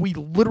done if we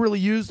literally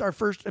used our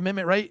First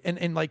Amendment right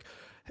and like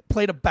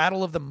played a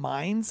battle of the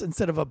minds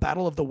instead of a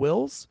battle of the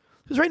wills?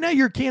 Because right now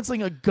you're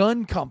canceling a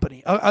gun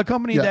company, a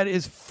company that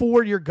is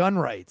for your gun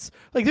rights.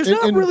 Like, there's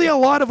not really a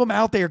lot of them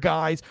out there,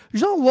 guys.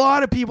 There's not a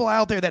lot of people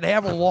out there that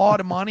have a lot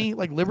of money,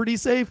 like Liberty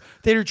Safe,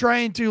 that are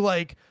trying to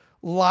like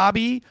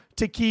lobby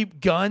to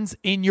keep guns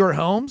in your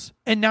homes,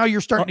 and now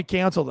you're starting to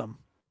cancel them.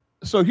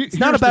 So it's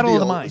not a battle of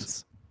the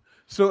minds.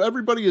 So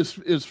everybody is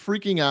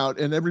freaking out,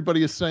 and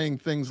everybody is saying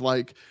things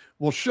like,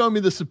 "Well, show me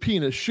the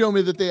subpoena. Show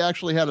me that they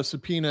actually had a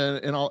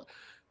subpoena," and all.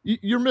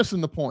 You're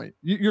missing the point.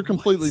 You're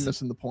completely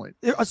missing the point.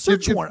 A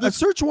search warrant. A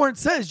search warrant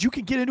says you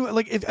can get into it.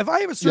 Like, if I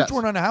have a search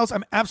warrant on a house,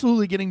 I'm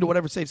absolutely getting to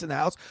whatever safe's in the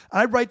house.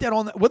 And I write that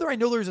on whether I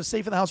know there's a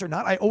safe in the house or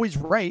not. I always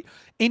write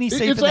any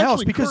safe in the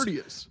house, because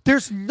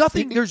there's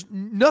nothing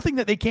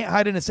that they can't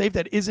hide in a safe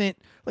that isn't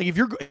like, if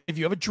you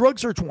have a drug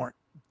search warrant,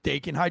 they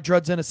can hide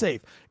drugs in a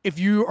safe. If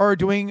you are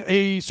doing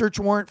a search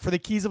warrant for the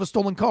keys of a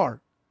stolen car,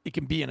 it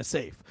can be in a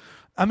safe.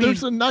 I mean,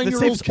 there's a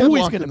 9-year-old kid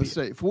locked in the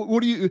safe.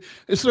 What do you?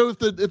 So if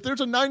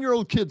there's a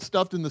 9-year-old kid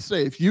stuffed in the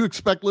safe, you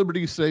expect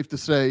Liberty Safe to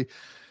say,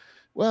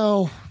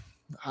 "Well,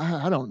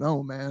 I don't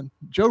know, man.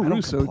 Joe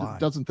Russo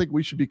doesn't think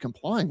we should be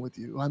complying with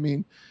you." I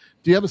mean,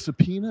 do you have a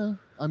subpoena?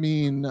 I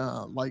mean,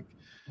 like,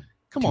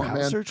 come on,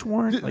 man. Search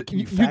warrant? Like, can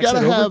you fax it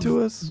over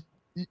to us?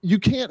 You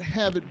can't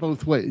have it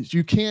both ways.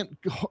 You can't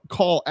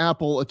call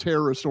Apple a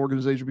terrorist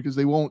organization because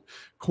they won't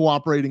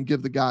cooperate and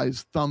give the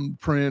guy's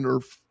thumbprint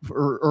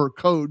or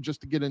code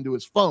just to get into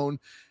his phone,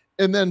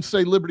 and then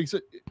say Liberty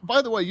said,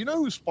 by the way, you know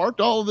who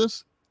sparked all of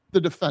this?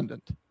 The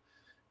defendant.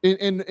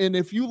 And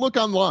if you look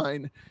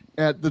online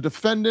at the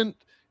defendant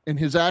and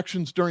his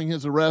actions during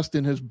his arrest,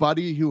 and his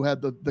buddy who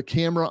had the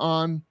camera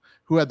on,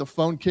 who had the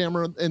phone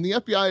camera, and the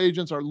FBI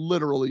agents are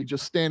literally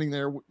just standing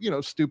there,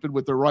 stupid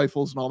with their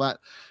rifles and all that.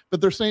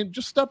 But they're saying,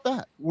 just step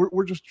back.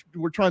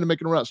 We're trying to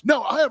make an arrest.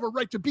 No, I have a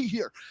right to be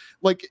here.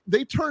 Like,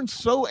 they turn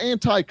so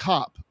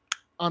anti-cop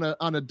on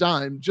a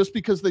dime just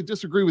because they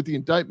disagree with the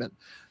indictment.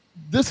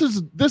 This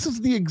is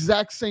the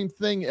exact same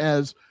thing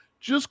as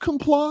just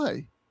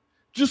comply.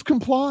 Just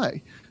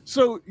comply.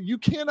 So you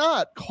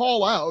cannot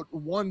call out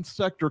one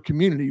sector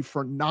community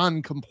for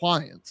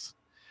non-compliance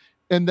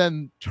and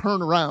then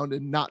turn around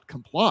and not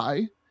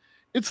comply,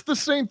 it's the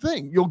same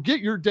thing. You'll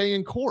get your day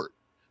in court.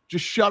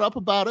 Just shut up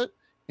about it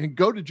and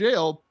go to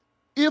jail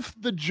if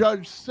the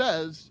judge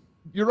says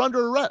you're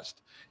under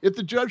arrest. If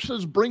the judge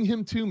says, bring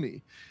him to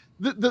me.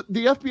 The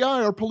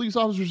FBI are police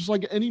officers just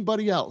like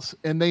anybody else,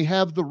 and they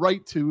have the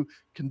right to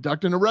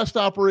conduct an arrest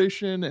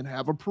operation and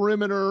have a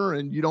perimeter,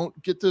 and you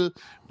don't get to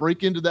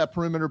break into that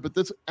perimeter. But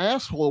this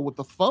asshole with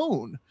the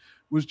phone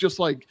was just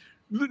like,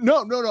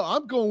 no,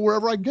 I'm going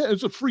wherever I can get.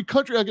 It's a free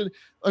country.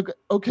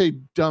 Okay,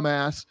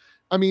 dumbass.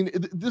 I mean,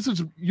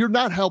 you're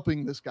not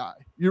helping this guy.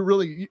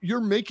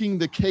 You're making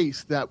the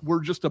case that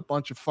we're just a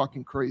bunch of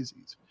fucking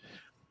crazies.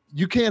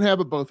 You can't have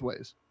it both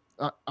ways.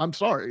 I'm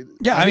sorry.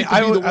 Yeah,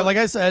 I mean, like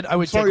I said, I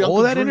would take all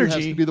of that energy.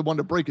 Has to be the one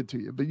to break it to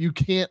you, but you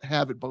can't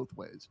have it both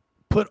ways.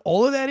 Put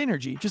all of that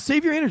energy, just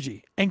save your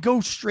energy and go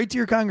straight to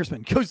your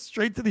congressman. Go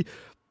straight to the,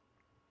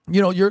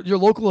 your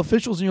local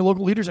officials and your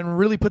local leaders and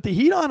really put the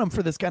heat on them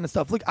for this kind of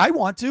stuff. Look, I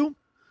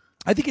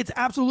think it's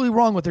absolutely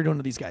wrong what they're doing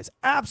to these guys.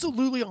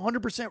 Absolutely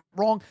 100%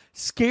 wrong.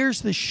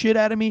 Scares the shit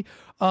out of me.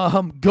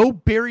 Go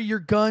bury your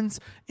guns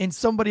in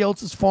somebody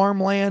else's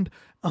farmland.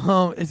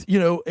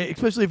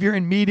 Especially if you're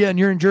in media and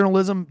you're in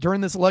journalism during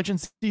this election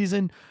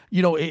season,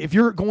 if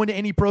you're going to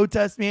any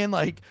protest, man,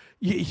 like,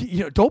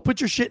 don't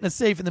put your shit in a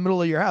safe in the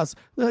middle of your house,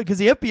 because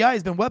the FBI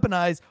has been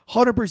weaponized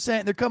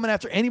 100%. They're coming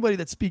after anybody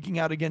that's speaking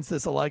out against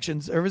this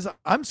election.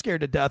 I'm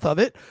scared to death of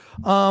it.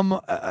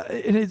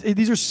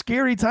 These are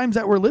scary times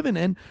that we're living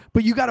in,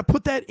 but you got to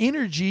put that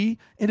energy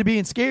into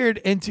being scared,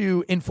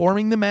 into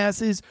informing the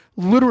masses.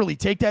 Literally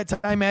take that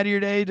time out of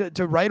your day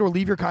to write or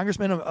leave your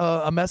congressman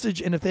a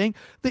message in a thing.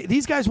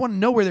 These guys want to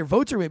know where their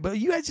votes are, but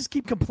you guys just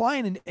keep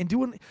complying and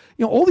doing,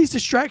 all these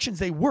distractions.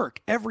 They work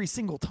every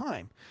single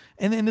time.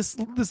 And then this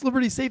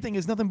Liberty Safe thing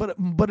is nothing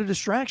but a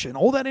distraction.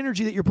 All that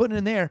energy that you're putting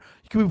in there,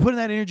 you could be putting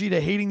that energy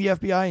to hating the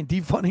FBI and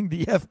defunding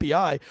the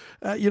FBI,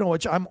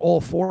 which I'm all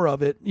for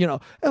of it.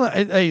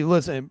 And hey,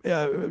 listen,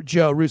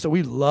 Joe Russo,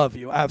 we love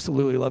you.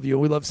 Absolutely love you.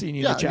 We love seeing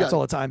you in the chats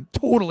all the time.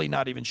 Totally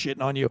not even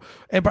shitting on you.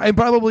 And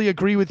probably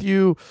agree with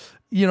you,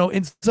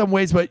 in some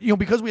ways, but,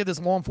 because we have this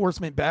law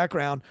enforcement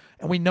background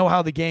and we know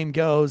how the game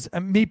goes.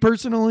 And me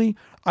personally,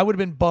 I would have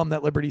been bummed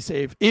that Liberty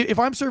Safe, if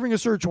I'm serving a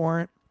search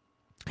warrant.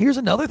 Here's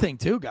another thing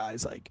too,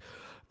 guys. Like,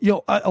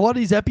 a lot of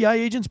these FBI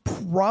agents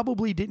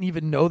probably didn't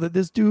even know that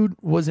this dude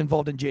was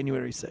involved in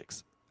January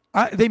 6th.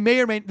 They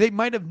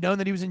might have known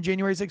that he was in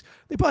January 6th.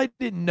 They probably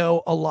didn't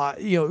know a lot.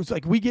 It's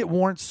like we get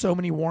so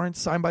many warrants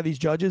signed by these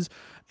judges,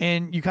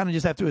 and you kind of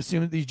just have to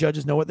assume that these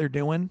judges know what they're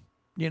doing.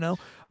 You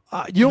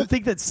don't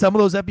think that some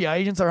of those FBI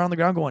agents are on the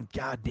ground going,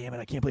 God damn it,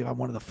 I can't believe I'm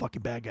one of the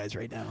fucking bad guys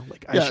right now.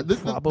 Like, I should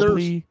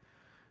probably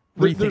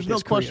rethink there's no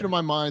this question career. in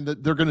my mind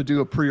that they're going to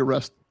do a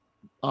pre-arrest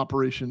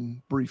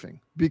operation briefing,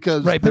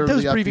 because right, but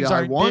those the briefings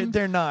FBI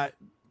they're not.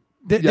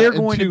 They're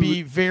going to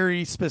be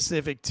very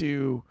specific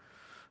to,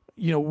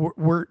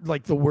 we're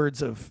like the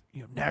words of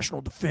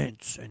national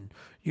defense and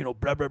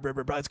blah blah blah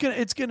blah blah.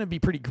 It's gonna be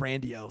pretty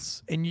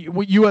grandiose, and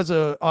you as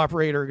a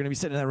operator are going to be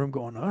sitting in that room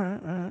going, all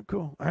right,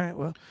 cool, all right,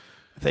 well.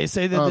 If they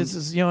say that this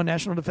is, a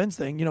national defense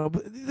thing,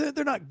 but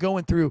they're not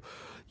going through,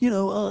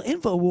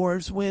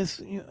 InfoWars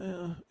with,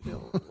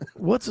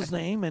 what's his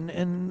name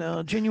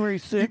and January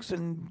 6th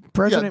and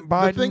President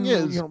Biden. The thing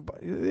is,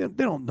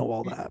 they don't know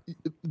all that.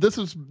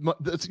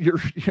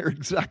 You're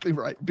exactly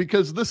right,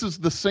 because this is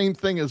the same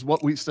thing as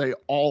what we say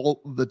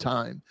all the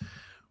time.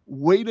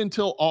 Wait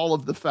until all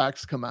of the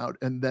facts come out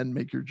and then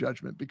make your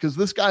judgment, because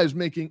this guy is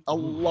making a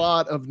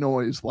lot of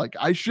noise. Like,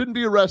 I shouldn't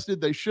be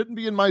arrested. They shouldn't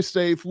be in my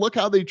safe. Look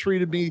how they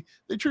treated me.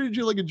 They treated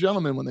you like a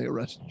gentleman when they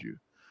arrested you.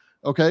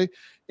 Okay.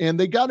 And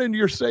they got into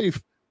your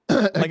safe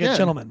like again, a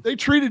gentleman. They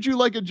treated you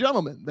like a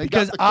gentleman.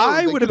 Because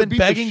I would have been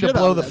begging to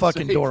blow the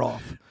fucking door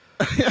off.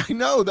 I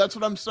know. That's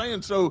what I'm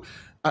saying. So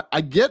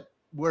I get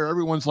where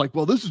everyone's like,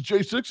 well, this is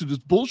J6 and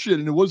it's bullshit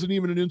and it wasn't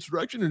even an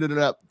insurrection.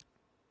 And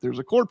there's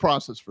a court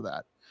process for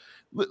that.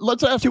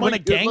 Let's ask. When a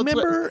gang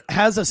member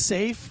has a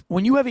safe,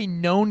 when you have a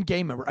known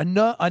gang member,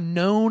 a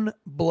known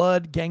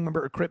blood gang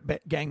member or Crip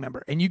gang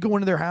member, and you go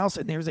into their house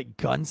and there's a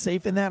gun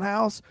safe in that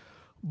house,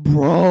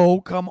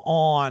 bro, come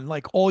on.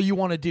 Like, all you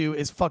want to do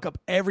is fuck up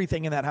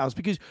everything in that house,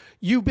 because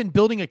you've been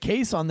building a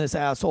case on this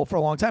asshole for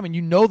a long time, and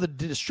you know the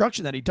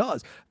destruction that he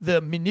does, the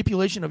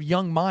manipulation of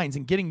young minds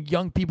and getting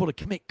young people to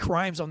commit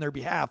crimes on their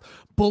behalf,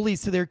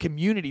 bullies to their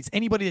communities.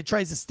 Anybody that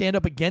tries to stand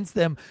up against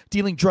them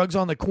dealing drugs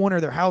on the corner,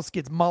 their house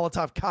gets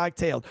Molotov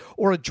cocktailed,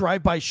 or a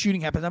drive-by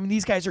shooting happens. I mean,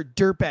 these guys are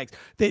dirtbags.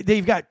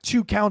 They've got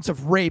 2 counts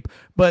of rape,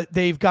 but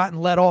they've gotten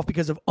let off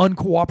because of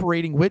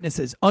uncooperating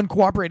witnesses.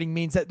 Uncooperating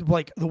means that,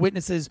 like, the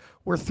witnesses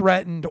were were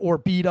threatened or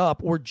beat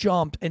up or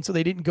jumped, and so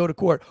they didn't go to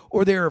court,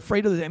 or they're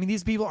afraid of it. I mean,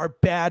 these people are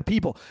bad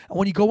people. And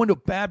when you go into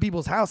bad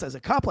people's house as a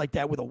cop like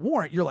that with a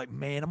warrant, you're like,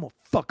 man, I'm going to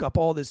fuck up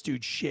all this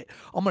dude's shit.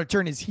 I'm going to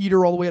turn his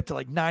heater all the way up to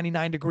like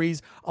 99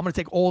 degrees. I'm going to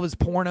take all of his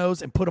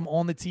pornos and put them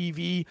on the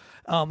TV.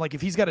 Like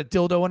if he's got a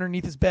dildo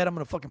underneath his bed, I'm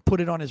going to fucking put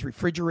it on his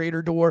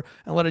refrigerator door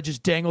and let it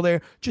just dangle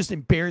there. Just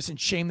embarrass and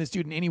shame this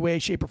dude in any way,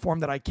 shape, or form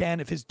that I can.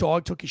 If his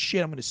dog took his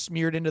shit, I'm going to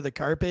smear it into the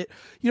carpet.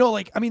 You know,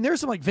 like, I mean,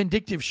 there's some like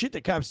vindictive shit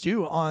that cops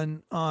do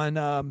on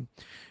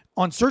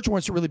search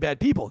warrants to really bad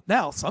people.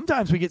 Now,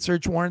 sometimes we get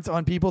search warrants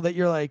on people that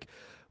you're like,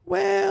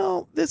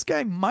 well, this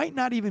guy might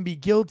not even be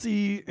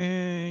guilty.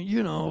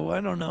 You know,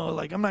 I don't know.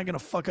 Like, I'm not going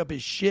to fuck up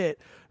his shit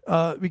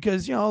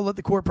because, you know, I'll let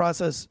the court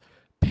process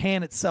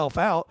pan itself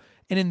out.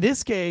 And in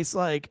this case,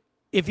 like,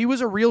 if he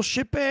was a real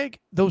shitbag,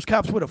 those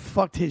cops would have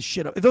fucked his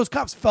shit up. If those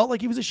cops felt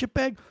like he was a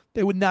shitbag,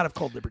 they would not have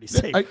called Liberty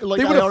safe. They would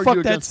have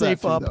fucked that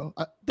safe up.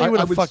 They would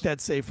have fucked that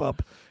safe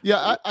up.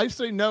 Yeah, I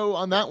say no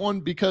on that one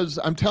because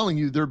I'm telling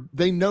you,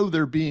 they know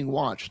they're being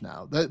watched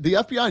now. The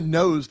FBI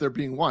knows they're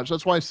being watched.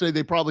 That's why I say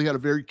they probably had a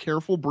very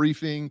careful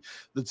briefing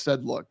that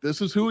said, look,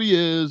 this is who he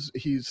is.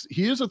 He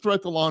is a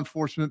threat to law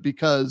enforcement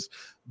because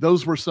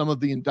those were some of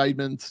the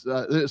indictments,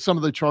 some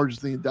of the charges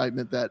of the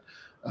indictment that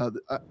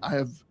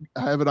I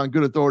have it on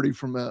good authority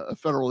from a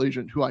federal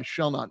agent who I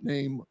shall not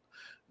name.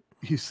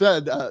 He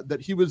said that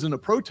he was a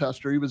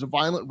protester. He was a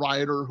violent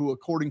rioter who,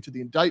 according to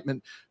the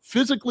indictment,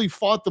 physically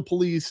fought the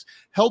police,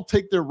 helped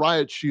take their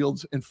riot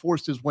shields, and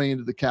forced his way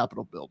into the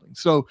Capitol building.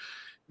 So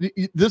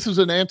this is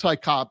an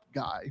anti-cop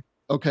guy.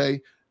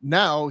 Okay.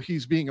 Now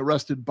he's being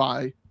arrested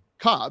by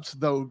cops,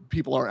 though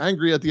people are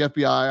angry at the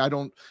FBI. I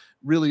don't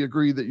really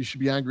agree that you should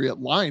be angry at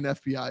lying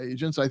FBI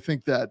agents. I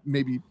think that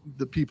maybe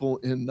the people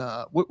in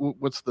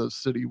what's the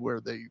city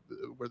where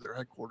their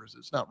headquarters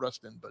is, not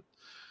Reston, but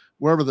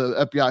wherever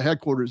the FBI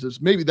headquarters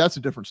is, maybe that's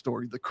a different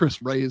story, the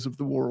Chris Rays of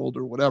the world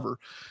or whatever.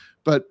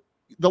 But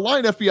the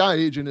lying FBI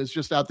agent is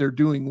just out there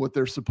doing what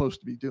they're supposed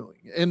to be doing.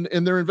 And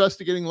they're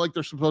investigating like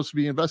they're supposed to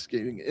be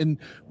investigating. And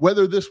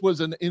whether this was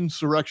an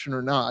insurrection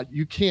or not,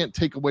 you can't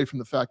take away from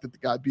the fact that the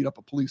guy beat up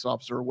a police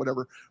officer or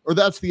whatever, or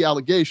that's the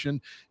allegation.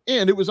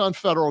 And it was on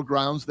federal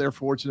grounds.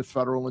 Therefore, it's a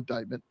federal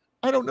indictment.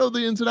 I don't know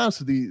the ins and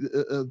outs of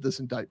this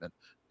indictment.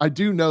 I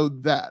do know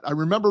that. I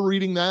remember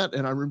reading that,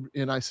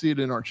 and I see it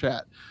in our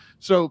chat.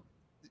 So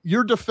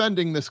you're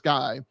defending this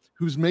guy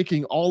who's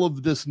making all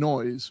of this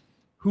noise,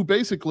 who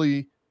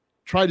basically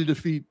try to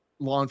defeat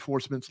law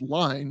enforcement's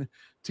line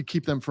to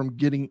keep them from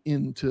getting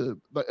into.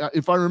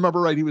 If I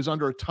remember right, he was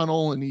under a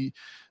tunnel and he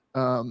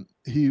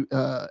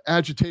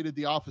agitated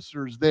the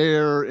officers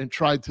there and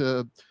tried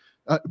to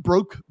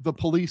broke the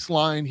police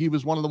line. He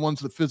was one of the ones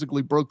that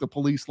physically broke the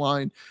police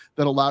line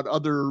that allowed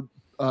other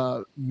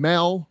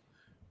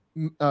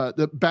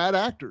the bad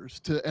actors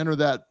to enter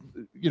that.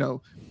 You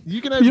know,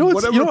 you can have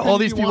whatever all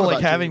these people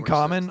like have in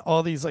common,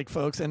 all these like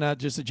folks, and not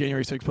just the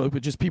January 6th folks,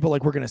 but just people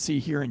like we're going to see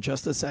here in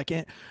just a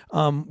second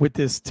with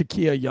this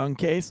Takia Young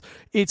case.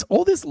 It's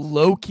all this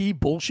low key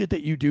bullshit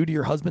that you do to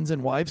your husbands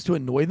and wives to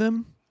annoy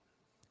them,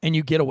 and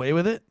you get away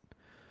with it.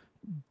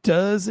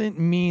 Doesn't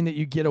mean that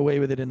you get away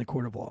with it in the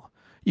court of law.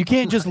 You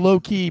can't just low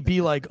key be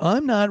like,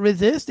 I'm not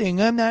resisting.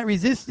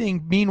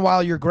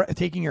 Meanwhile, you're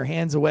taking your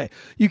hands away.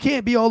 You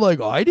can't be all like,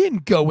 oh, I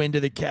didn't go into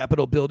the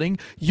Capitol building.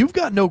 You've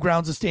got no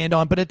grounds to stand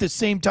on, but at the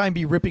same time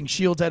be ripping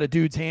shields out of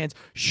dudes' hands,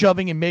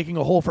 shoving and making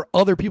a hole for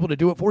other people to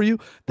do it for you.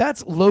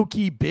 That's low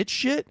key bitch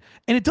shit.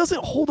 And it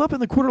doesn't hold up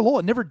in the court of law.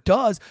 It never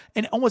does.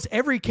 And almost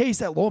every case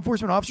that law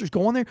enforcement officers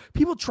go on there,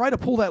 people try to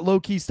pull that low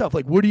key stuff.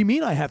 Like, what do you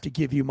mean I have to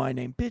give you my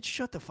name? Bitch,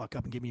 shut the fuck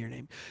up and give me your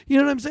name. You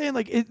know what I'm saying?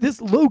 Like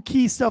this low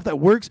key stuff that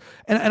works.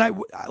 And I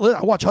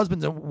watch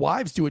husbands and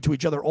wives do it to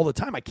each other all the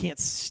time. I can't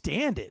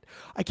stand it.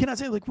 I cannot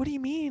say, like, what do you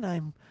mean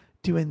I'm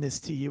doing this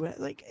to you?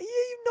 Like,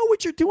 you know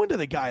what you're doing to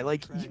the guy.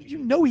 Like, you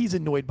know he's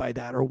annoyed by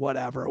that or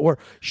whatever. Or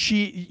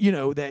she, you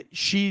know, that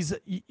she's,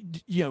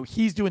 you know,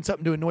 he's doing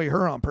something to annoy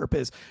her on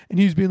purpose. And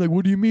he's being like,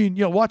 what do you mean?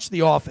 You know, watch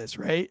The Office,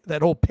 right?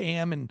 That whole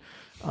Pam and,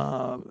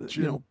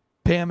 you know,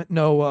 Pam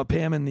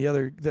and the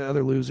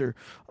other loser.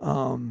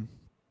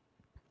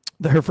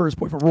 Her first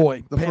boyfriend,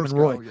 Roy, Pam and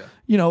Roy. Yeah.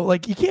 You know,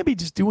 like you can't be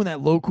just doing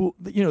that low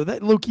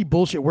key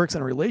bullshit works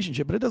in a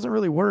relationship, but it doesn't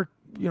really work,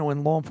 you know,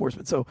 in law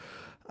enforcement. So,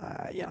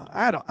 you know,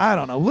 I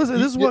don't know. Listen,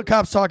 this is what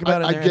cops talk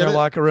about in their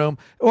locker room.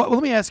 Well,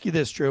 let me ask you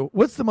this, Drew.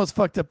 What's the most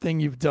fucked up thing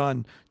you've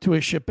done to a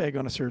shitbag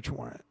on a search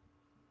warrant?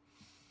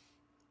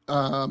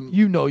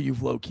 You know,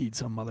 you've low keyed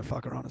some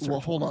motherfucker on a search warrant. Well,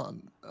 hold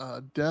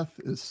on. Death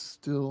is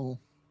still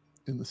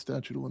in the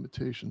statute of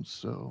limitations,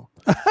 so.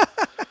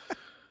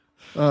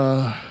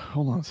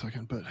 Hold on a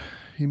second, but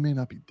he may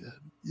not be dead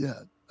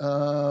yet.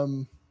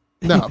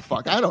 No,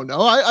 fuck, I don't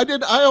know.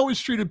 I always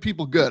treated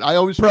people good. I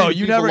always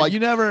you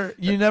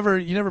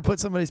never put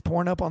somebody's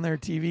porn up on their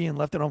TV and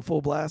left it on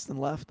full blast and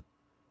left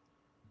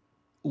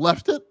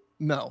it?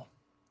 No.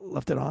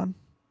 Left it on?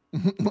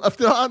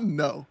 Left it on?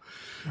 No.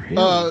 Really?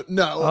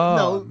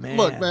 No. Man.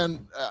 Look,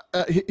 man,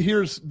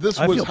 this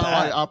was how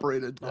I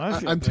operated.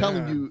 I'm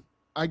telling you,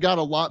 I got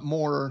a lot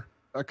more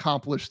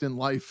accomplished in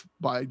life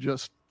by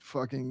just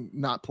fucking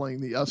not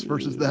playing the us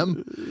versus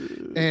them,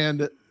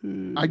 and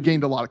I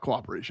gained a lot of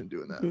cooperation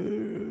doing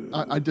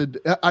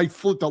that. I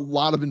flipped a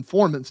lot of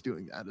informants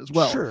doing that as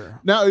well. Sure.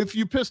 Now, if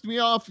you pissed me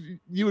off,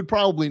 you would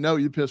probably know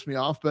you pissed me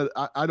off, but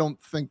I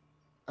don't think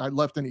I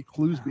left any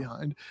clues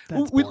behind.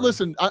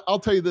 Listen, I'll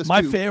tell you this.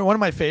 One of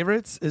my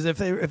favorites is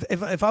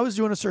if I was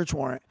doing a search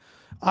warrant,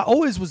 I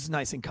always was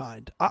nice and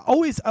kind. I've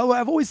always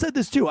said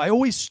this too. I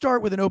always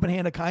start with an open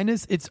hand of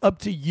kindness. It's up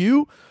to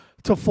you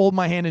to fold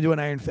my hand into an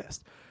iron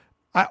fist.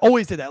 I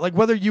always did that. Like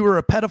whether you were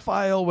a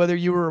pedophile, whether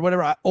you were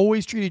whatever, I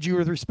always treated you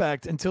with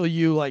respect until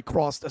you like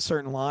crossed a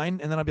certain line.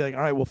 And then I'd be like,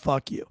 all right, well,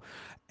 fuck you.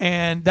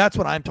 And that's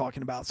what I'm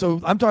talking about.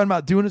 So I'm talking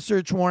about doing a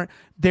search warrant.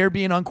 They're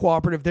being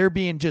uncooperative. They're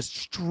being just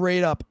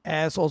straight up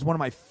assholes. One of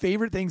my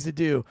favorite things to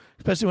do,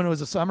 especially when it was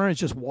the summer, is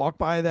just walk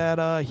by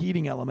that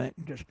heating element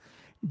and just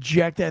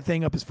jack that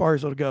thing up as far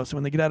as it'll go. So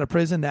when they get out of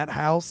prison, that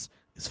house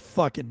is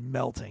fucking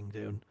melting,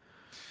 dude.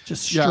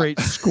 Just straight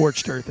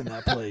scorched earth in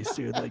that place,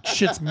 dude. Like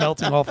shit's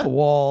melting off the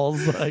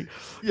walls. Like,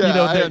 you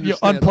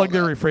unplug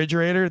their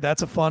refrigerator.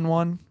 That's a fun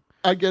one.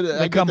 I get it.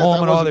 They come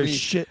home and all their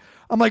shit.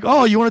 I'm like,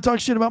 oh, you want to talk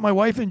shit about my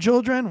wife and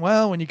children?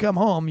 Well, when you come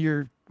home,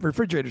 your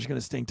refrigerator's going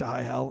to stink to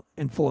high hell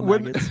and full of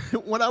maggots.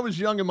 When I was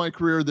young in my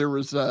career, there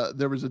was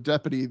a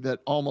deputy that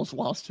almost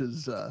lost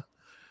his.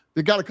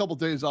 They got a couple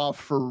days off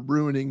for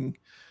ruining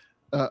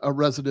a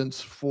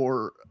residence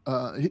for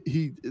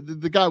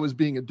the guy was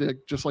being a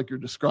dick, just like you're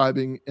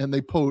describing, and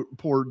they poured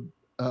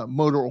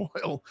motor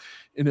oil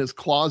in his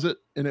closet,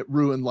 and it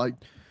ruined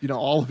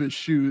all of his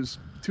shoes.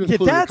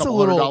 That's a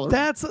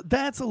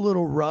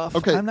little rough.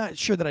 Okay. I'm not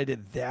sure that I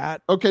did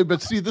that. Okay,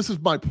 but see, this is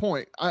my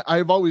point.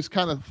 I've always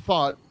kind of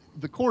thought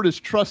the court is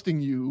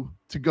trusting you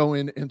to go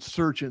in and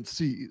search and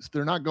seize.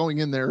 They're not going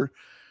in there.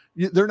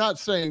 They're not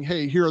saying,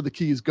 hey, here are the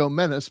keys, go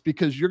menace,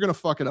 because you're going to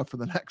fuck it up for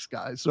the next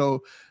guy.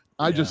 So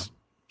I just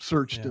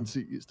searched and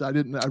seized. I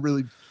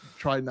really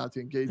tried not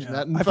to engage in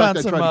that. In fact,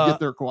 I tried to get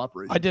their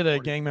cooperation. I did a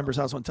gang member's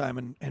house one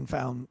time and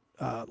found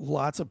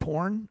lots of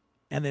porn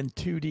and then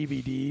 2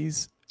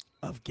 DVDs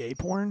of gay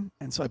porn.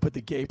 And so I put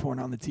the gay porn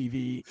on the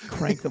TV,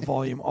 cranked the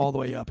volume all the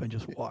way up, and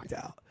just walked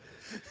out.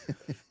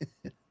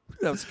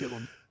 That was a good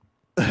one.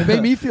 It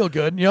made me feel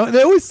good. You know,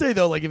 they always say,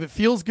 though, like, if it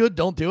feels good,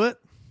 don't do it.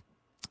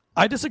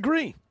 I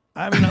disagree.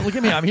 I mean, look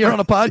at me. I'm here on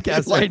a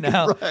podcast right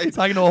now,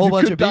 talking to a whole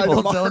bunch of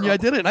people, telling you I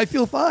did it, and I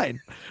feel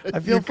fine. I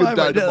feel fine.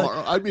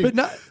 Tomorrow. I mean, but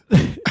not.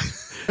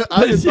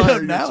 Now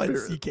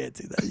you can't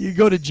do that. You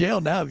go to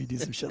jail now if you do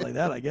some shit like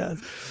that, I guess.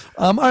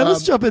 All right,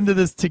 let's jump into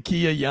this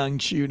Takia Young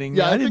shooting.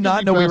 Yeah, I did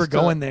not know we were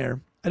going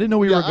there. I didn't know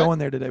we were going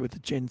there today with the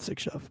Jan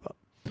 6 stuff.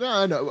 No,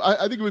 I know.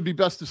 I think it would be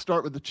best to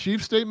start with the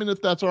chief statement, if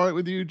that's all right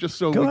with you, just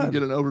so we can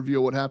get an overview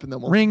of what happened.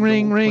 Then we'll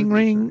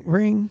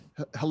ring.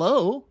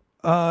 Hello.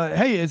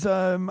 Hey,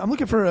 I'm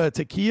looking for a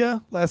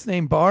Takia, last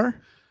name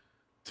Bar.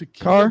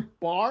 Takia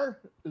Bar?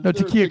 No,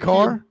 Takia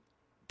Car.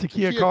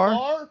 Takia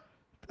Car.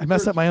 I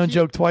messed up my own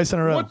joke twice in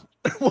a row.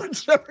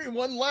 What's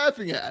everyone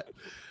laughing at?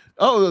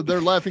 Oh,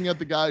 they're laughing at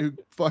the guy who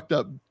fucked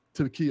up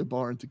Takia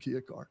Bar and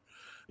Takia Car.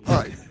 All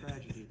right.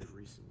 Tragedy that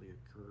recently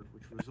occurred,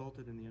 which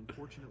resulted in the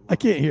unfortunate. I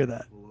can't hear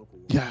that.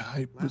 Yeah,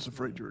 I was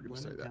afraid you were going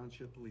to say that.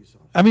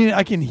 I mean,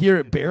 I can hear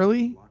it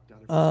barely.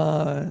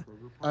 I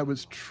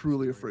was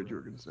truly afraid you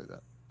were going to say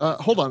that.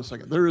 Hold on a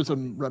second. There is a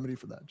remedy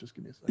for that. Just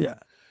give me a second.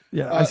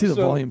 Yeah. I see the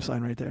volume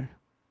sign right there.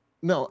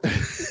 No.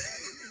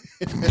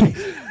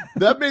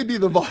 That may be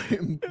the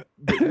volume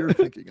that you're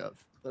thinking of.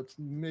 That's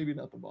maybe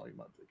not the volume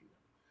I'm thinking of.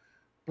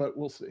 But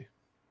we'll see.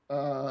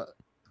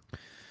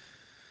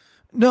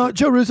 No,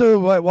 Joe Russo,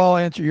 while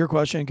I answer your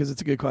question, because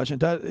it's a good question,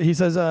 he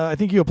says, I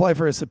think you apply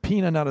for a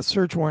subpoena, not a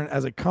search warrant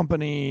as a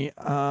company.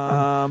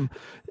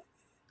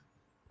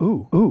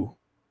 Ooh.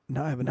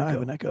 Now I have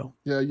an echo.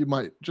 Yeah, you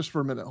might. Just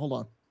for a minute. Hold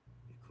on.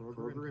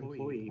 Kroger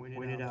employee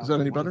pointed out. Is that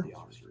any better?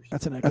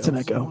 That's an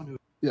echo.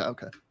 Yeah,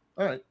 okay.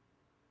 All right.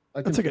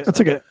 That's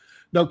okay.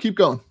 No, keep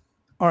going.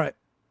 All right.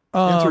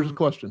 Answer his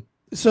question.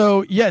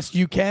 So, yes,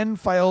 you can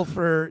file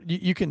for,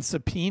 you can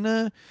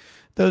subpoena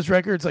those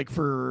records like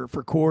for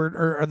court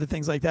or other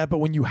things like that. But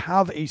when you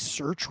have a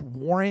search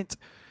warrant,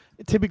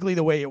 typically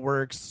the way it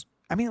works,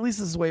 I mean, at least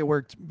this is the way it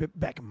worked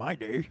back in my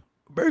day.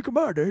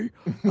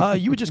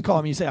 You would just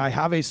call me and say, I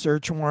have a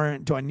search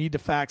warrant. Do I need to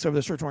fax over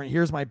the search warrant?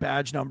 Here's my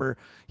badge number.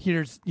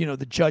 Here's,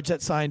 the judge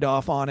that signed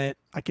off on it.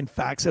 I can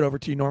fax it over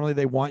to you. Normally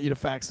they want you to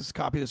fax this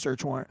copy of the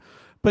search warrant.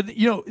 But,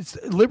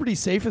 it's Liberty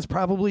Safe has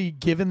probably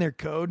given their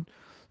code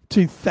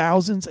to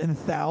thousands and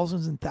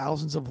thousands and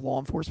thousands of law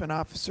enforcement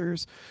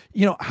officers.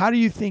 How do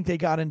you think they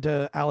got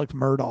into Alec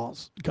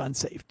Murdaugh's gun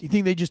safe? Do you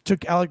think they just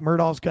took Alec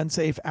Murdaugh's gun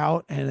safe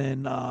out and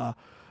then,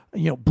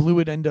 blew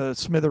it into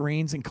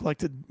smithereens and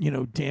collected,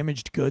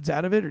 damaged goods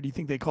out of it? Or do you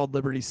think they called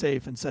Liberty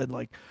Safe and said,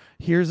 like,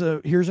 here's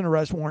an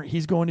arrest warrant.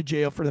 He's going to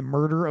jail for the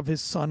murder of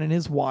his son and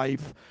his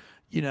wife.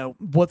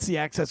 What's the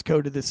access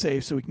code to this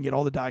safe so we can get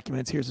all the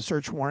documents? Here's a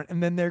search warrant.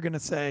 And then they're going to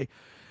say,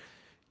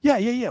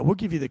 Yeah. We'll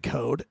give you the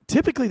code.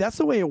 Typically, that's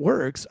the way it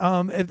works.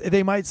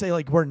 They might say,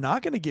 like, we're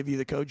not going to give you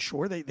the code.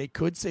 Sure, they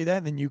could say that,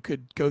 and then you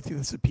could go through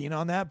the subpoena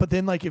on that. But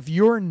then, like, if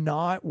you're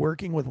not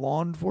working with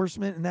law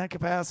enforcement in that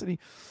capacity,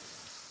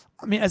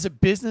 I mean, as a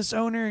business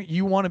owner,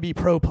 you want to be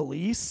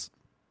pro-police.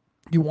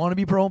 You want to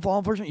be pro-law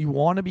enforcement. You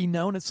want to be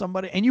known as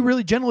somebody, and you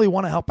really generally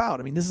want to help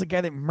out. I mean, this is a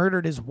guy that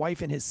murdered his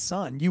wife and his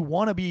son. You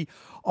want to be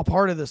a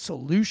part of the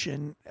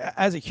solution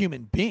as a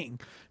human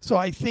being. So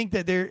I think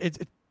that it's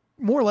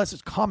more or less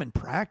it's common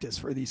practice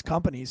for these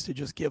companies to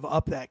just give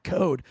up that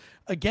code.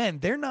 Again,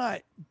 they don't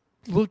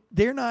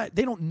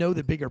know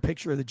the bigger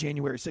picture of the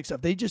January 6th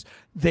stuff.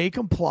 They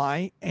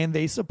comply and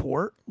they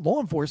support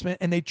law enforcement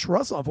and they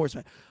trust law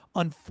enforcement.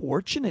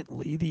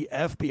 Unfortunately, the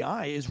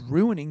FBI is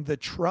ruining the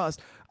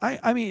trust.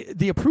 I mean,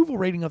 the approval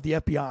rating of the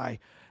FBI,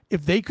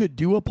 if they could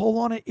do a poll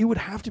on it, it would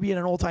have to be at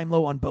an all-time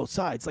low on both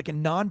sides, like a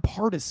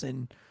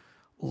nonpartisan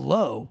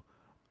low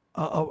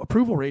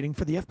approval rating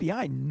for the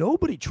FBI.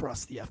 Nobody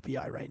trusts the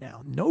FBI right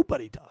now.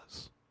 Nobody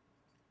does.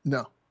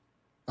 No,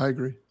 I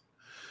agree.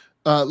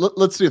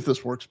 Let's see if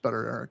this works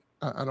better, Eric.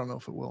 I don't know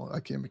if it will. I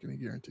can't make any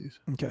guarantees.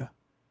 Okay.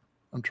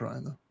 I'm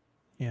trying though.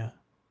 Yeah.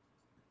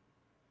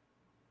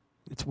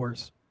 It's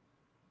worse.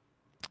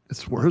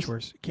 It's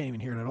worse. You can't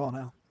even hear it at all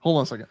now. Hold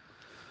on a second.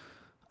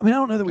 I mean, I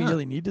don't know that we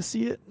really need to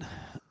see it.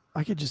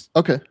 I could just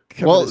okay.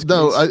 Well,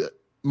 no.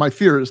 My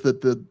fear is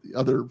that the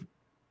other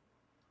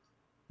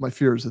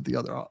videos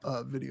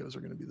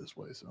are going to be this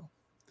way. So.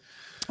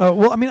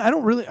 Well, I mean, I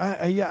don't really.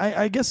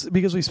 I guess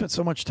because we spent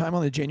so much time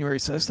on the January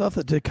 6th stuff,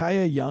 the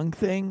Takaya Young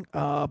thing.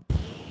 I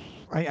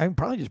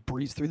probably just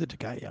breeze through the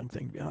Takaya Young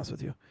thing. To be honest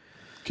with you.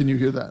 Can you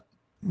hear that?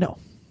 No.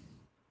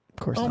 Of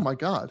course not. Oh my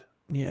God.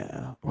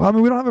 Yeah. Well, I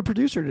mean, we don't have a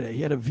producer today.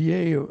 He had a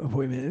VA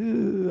appointment.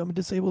 Ooh, I'm a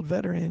disabled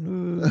veteran.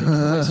 Ooh, thank you for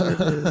my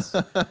service.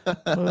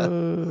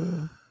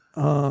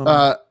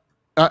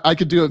 I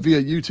could do it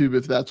via YouTube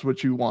if that's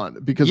what you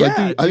want, because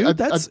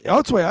that's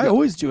the way I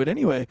always do it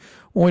anyway.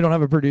 When we don't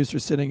have a producer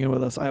sitting in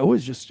with us, I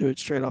always just do it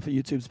straight off of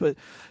YouTube's. But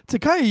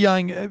Takaya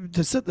Young,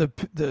 to set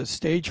the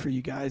stage for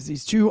you guys,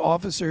 these two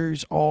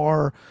officers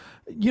are,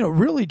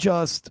 really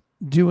just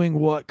doing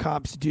what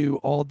cops do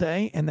all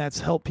day, and that's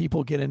help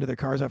people get into their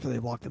cars after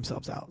they've locked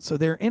themselves out. So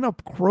they're in a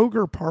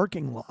Kroger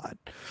parking lot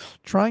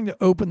trying to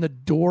open the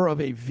door of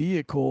a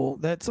vehicle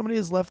that somebody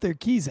has left their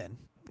keys in.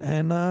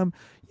 And,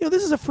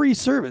 this is a free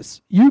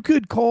service. You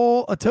could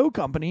call a tow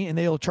company and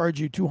they'll charge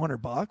you $200,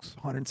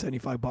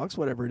 $175,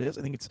 whatever it is.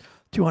 I think it's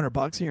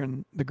 $200 here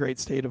in the great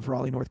state of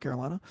Raleigh, North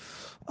Carolina.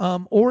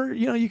 Or,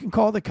 you can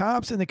call the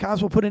cops and the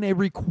cops will put in a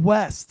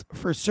request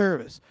for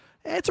service.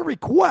 It's a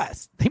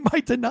request. They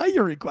might deny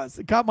your request.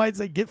 The cop might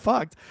say, get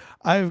fucked.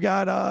 I've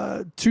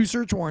got 2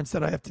 search warrants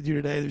that I have to do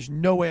today. There's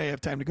no way I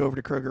have time to go over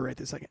to Kroger right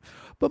this second.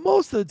 But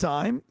most of the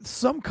time,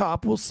 some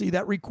cop will see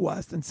that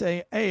request and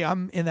say, hey,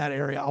 I'm in that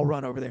area. I'll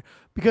run over there.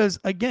 Because,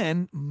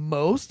 again,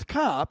 most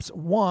cops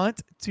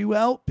want to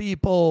help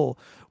people.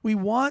 We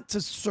want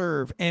to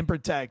serve and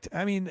protect.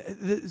 I mean,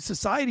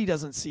 society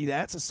doesn't see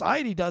that.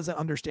 Society doesn't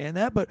understand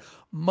that. But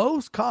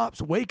most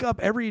cops wake up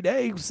every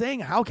day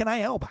saying, how can I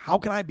help? How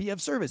can I be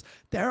of service?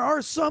 There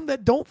are some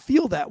that don't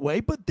feel that way,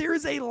 but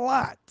there's a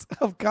lot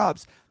of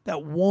cops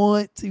that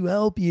want to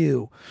help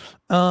you.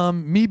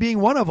 Me being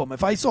one of them.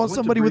 If I saw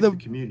somebody with a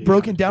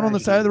broken down on the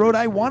side of the road,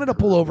 I wanted to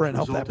pull over and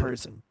help that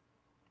person.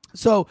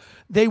 So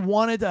they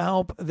wanted to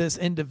help this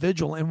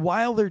individual. And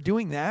while they're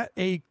doing that,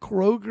 a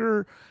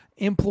Kroger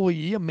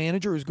employee, a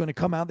manager, is going to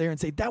come out there and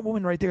say, that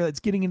woman right there that's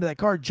getting into that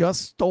car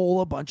just stole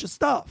a bunch of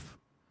stuff.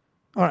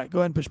 All right, go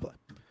ahead and push play.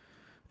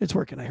 It's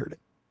working. I heard it.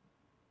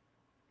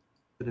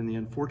 In the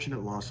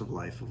unfortunate loss of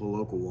life of a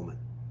local woman.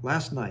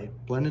 Last night,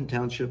 Blendon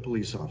Township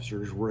police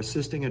officers were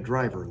assisting a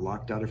driver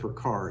locked out of her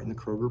car in the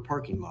Kroger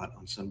parking lot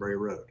on Sunbury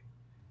Road.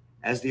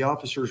 As the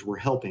officers were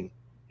helping,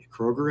 a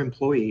Kroger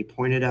employee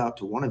pointed out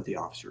to one of the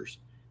officers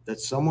that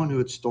someone who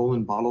had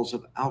stolen bottles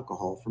of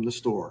alcohol from the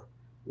store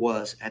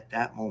was at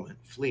that moment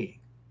fleeing.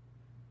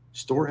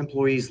 Store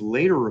employees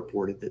later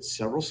reported that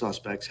several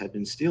suspects had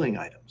been stealing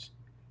items,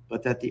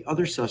 but that the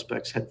other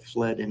suspects had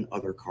fled in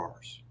other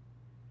cars.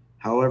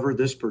 However,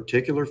 this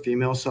particular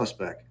female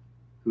suspect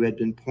who had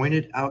been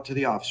pointed out to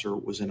the officer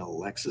was in a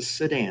Lexus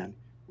sedan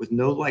with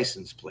no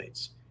license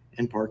plates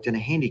and parked in a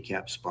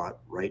handicap spot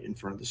right in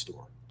front of the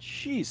store.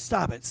 Jeez,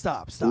 stop it.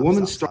 Stop.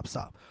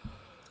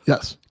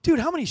 Yes. Dude,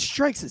 how many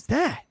strikes is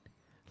that?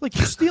 Like,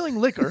 you're stealing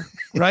liquor,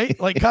 right?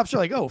 Like, cops are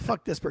like, oh,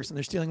 fuck this person.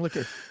 They're stealing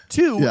liquor.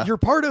 2, you're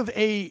part of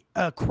a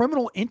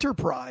criminal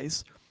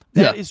enterprise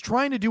that is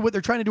trying to do what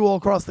they're trying to do all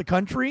across the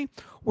country,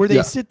 where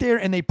they sit there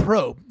and they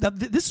probe. Now,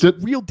 this is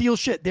real deal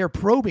shit. They're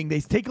probing.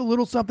 They take a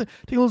little something,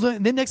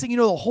 and then next thing you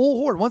know, the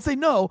whole horde, once they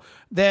know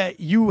that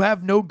you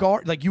have no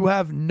guard, like you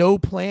have no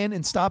plan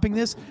in stopping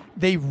this,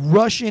 they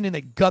rush in and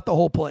they gut the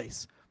whole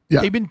place.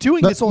 Yeah. They've been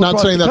doing this all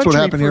across the country. Not saying that's what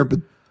happened here,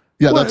 but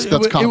that's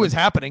common. It was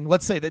happening.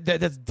 Let's say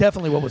that's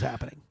definitely what was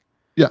happening.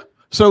 Yeah.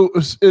 So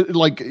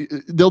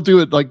they'll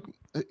do it like,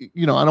 I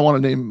don't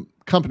want to name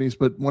companies,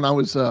 but when I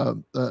was a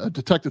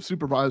detective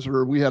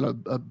supervisor, we had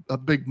a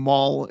big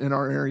mall in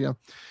our area,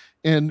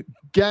 and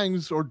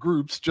gangs or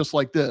groups just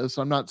like this,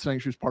 I'm not saying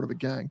she was part of a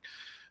gang,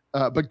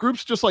 but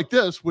groups just like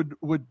this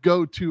would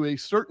go to a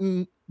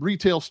certain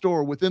retail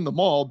store within the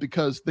mall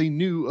because they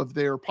knew of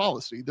their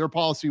policy. Their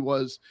policy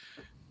was,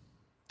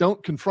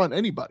 don't confront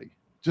anybody.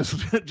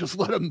 Just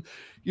let them,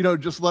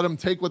 just let them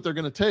take what they're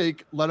going to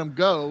take, let them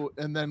go,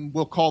 and then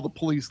we'll call the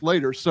police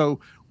later.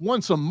 So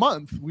once a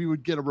month, we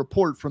would get a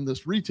report from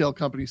this retail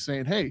company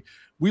saying, hey,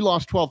 we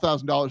lost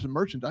 $12,000 in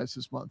merchandise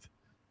this month.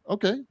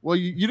 Okay, well,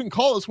 you didn't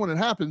call us when it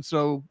happened,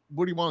 so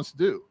what do you want us to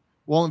do?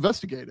 Well,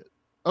 investigate it.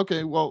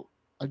 Okay, well,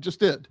 I just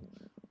did.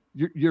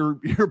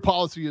 Your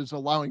policy is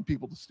allowing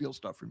people to steal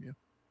stuff from you.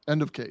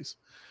 End of case.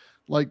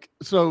 Like,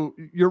 so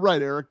you're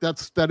right, Eric.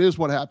 That is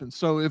what happens.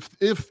 So if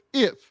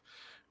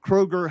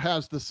Kroger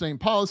has the same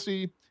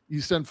policy,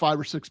 you send 5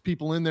 or 6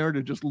 people in there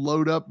to just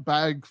load up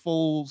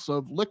bagfuls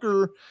of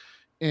liquor.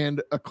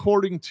 And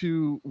according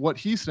to what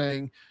he's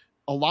saying,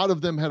 a lot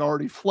of them had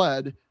already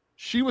fled.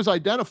 She was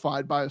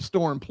identified by a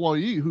store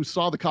employee who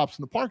saw the cops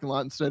in the parking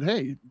lot and said,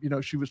 hey,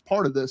 she was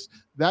part of this.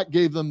 That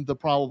gave them the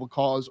probable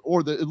cause,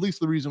 or at least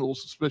the reasonable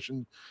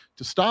suspicion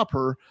to stop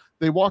her.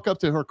 They walk up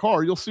to her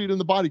car. You'll see it in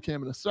the body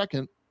cam in a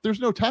second.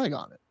 There's no tag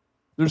on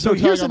it. So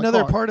here's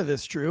another part of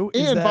this, Drew.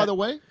 And by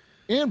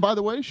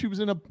the way, she was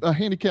in a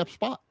handicapped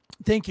spot.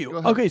 Thank you.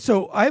 Okay,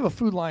 so I have a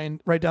Food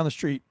Lion right down the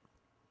street.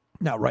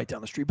 Not right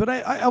down the street, but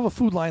I have a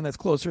Food Lion that's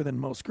closer than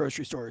most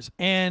grocery stores.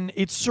 And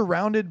it's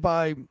surrounded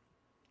by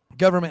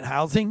government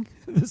housing.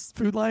 This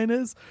Food Lion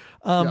is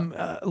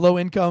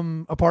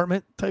low-income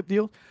apartment type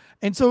deal.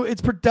 And so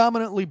it's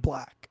predominantly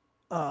black.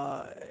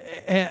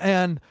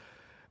 And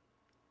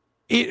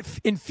it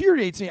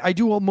infuriates me. I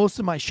do most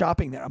of my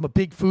shopping there. I'm a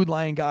big Food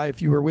Lion guy.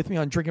 If you were with me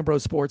on Drinking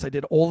Bros Sports, I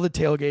did all the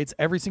tailgates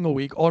every single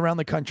week all around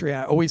the country.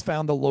 I always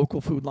found the local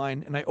Food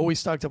Lion, and I always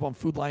stocked up on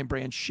Food Lion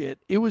brand shit.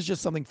 It was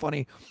just something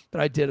funny that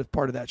I did as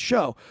part of that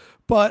show.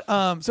 But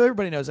so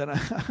everybody knows that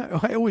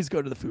I always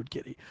go to the Food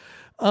Kitty.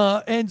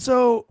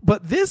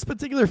 But this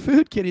particular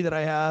Food Kitty that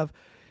I have,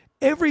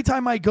 every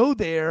time I go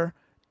there,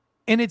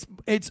 and it's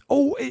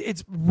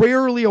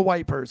rarely a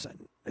white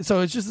person.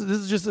 So this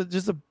is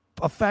just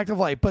a fact of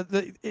life. But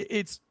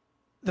it's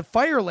the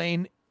fire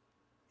lane.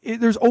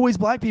 There's always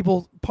black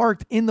people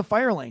parked in the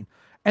fire lane,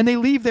 and they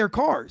leave their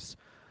cars.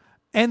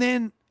 And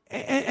then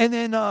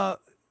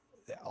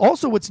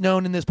also what's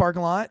known in this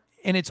parking lot,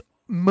 and it's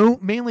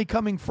mainly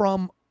coming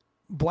from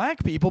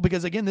black people,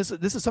 because again, this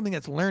is something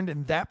that's learned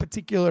in that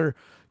particular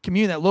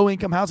community, that low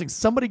income housing.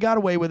 Somebody got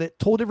away with it,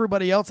 told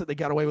everybody else that they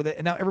got away with it,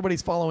 and now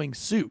everybody's following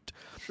suit.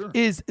 Sure.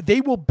 Is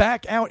they will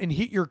back out and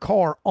hit your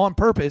car on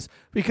purpose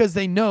because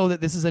they know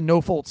that this is a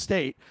no fault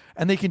state,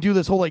 and they can do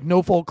this whole like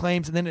no fault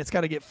claims, and then it's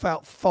got to get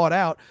fought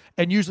out,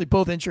 and usually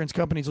both insurance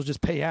companies will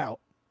just pay out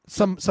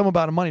some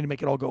amount of money to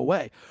make it all go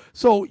away.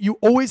 So you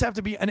always have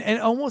to be, and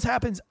it almost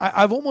happens.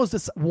 I've almost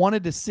just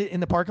wanted to sit in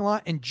the parking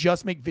lot and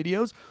just make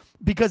videos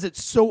because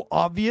it's so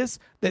obvious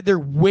that they're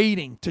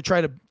waiting to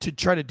try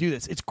to do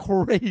this. It's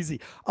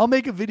crazy. I'll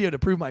make a video to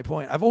prove my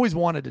point. I've always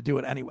wanted to do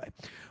it anyway.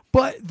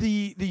 But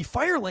the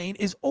fire lane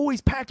is always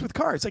packed with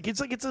cars.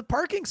 It's a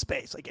parking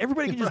space. Like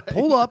everybody can just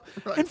pull up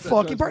and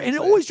fucking park. And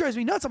it always drives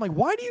me nuts. I'm like,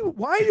 why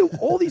do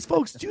all these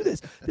folks do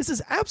this? This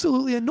is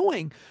absolutely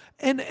annoying.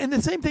 And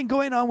the same thing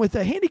going on with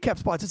the handicap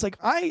spots. It's like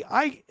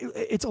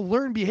it's a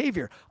learned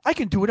behavior. I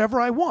can do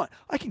whatever I want.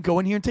 I can go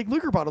in here and take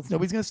liquor bottles.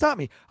 Nobody's gonna stop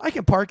me. I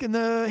can park in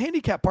the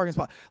handicap parking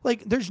spot.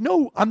 Like it's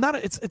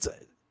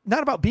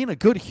not about being a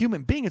good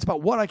human being. It's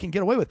about what I can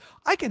get away with.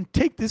 I can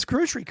take this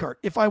grocery cart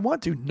if I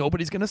want to.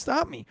 Nobody's going to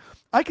stop me.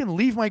 I can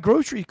leave my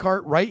grocery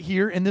cart right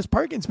here in this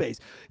parking space.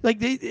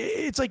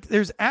 It's like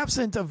there's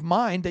absent of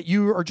mind that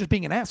you are just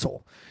being an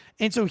asshole.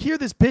 And so here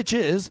this bitch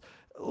is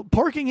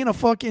parking in a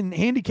fucking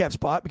handicap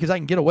spot because I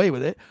can get away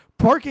with it,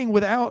 parking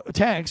without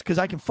tags because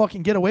I can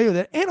fucking get away with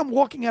it, and I'm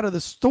walking out of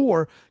the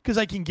store because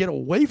I can get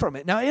away from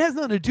it. Now, it has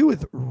nothing to do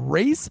with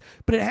race,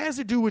 but it has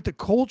to do with the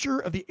culture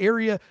of the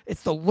area.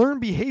 It's the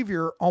learned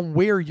behavior on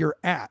where you're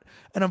at.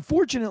 And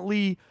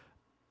unfortunately,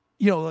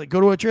 like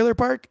go to a trailer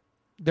park,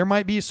 there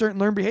might be certain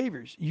learned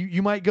behaviors.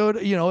 You might go to,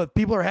 if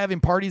people are having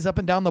parties up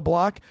and down the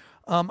block,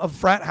 of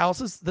frat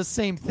houses, the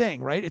same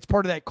thing, right? It's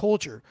part of that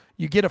culture.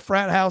 You get a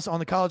frat house on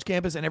the college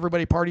campus and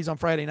everybody parties on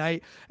Friday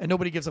night and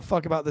nobody gives a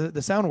fuck about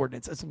the sound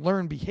ordinance. It's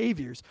learned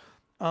behaviors.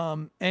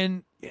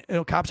 And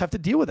cops have to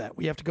deal with that.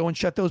 We have to go and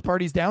shut those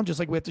parties down, just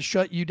like we have to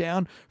shut you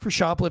down for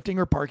shoplifting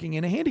or parking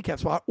in a handicap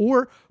spot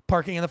or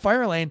parking in the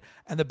fire lane.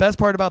 And the best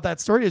part about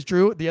that story is,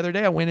 Drew, the other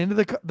day I went into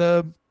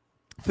the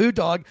Food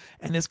Dog,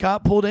 and this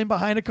cop pulled in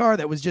behind a car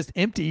that was just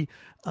empty,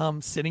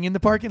 sitting in the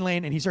parking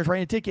lane, and he starts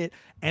writing a ticket,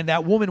 and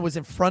that woman was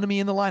in front of me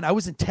in the line. I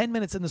was in 10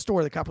 minutes in the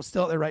store. The cop was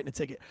still out there writing a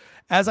ticket.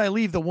 As I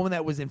leave, the woman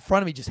that was in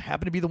front of me just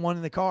happened to be the one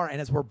in the car, and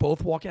as we're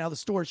both walking out of the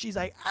store, she's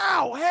like,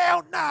 "Oh,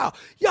 hell no.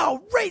 Y'all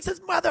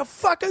racist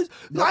motherfuckers.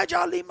 Why'd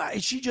y'all leave my..."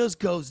 And she just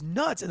goes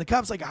nuts, and the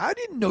cop's like, "I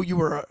didn't know you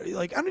were,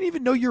 I didn't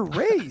even know your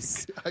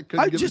race."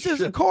 I just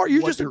as a car,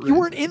 you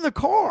weren't in the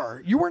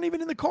car. You weren't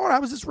even in the car. I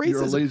was just racist.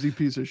 You're a lazy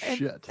piece of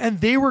shit. And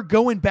they were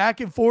going back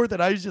and forth,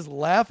 and I was just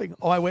laughing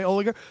all my way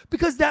over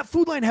because because that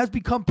food line has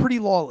become pretty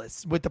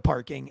lawless with the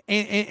parking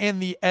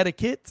and the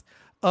etiquette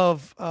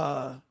of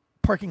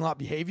parking lot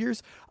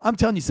behaviors. I'm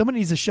telling you, somebody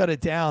needs to shut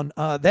it down.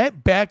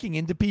 That backing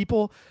into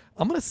people,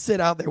 I'm going to sit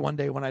out there one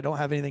day when I don't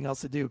have anything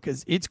else to do,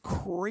 because it's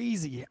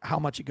crazy how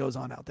much it goes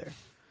on out there.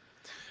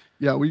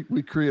 Yeah,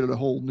 we created a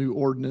whole new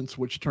ordinance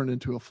which turned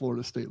into a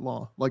Florida state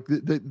law. Like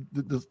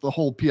the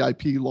whole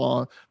PIP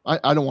law.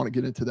 I don't want to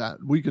get into that.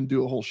 We can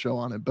do a whole show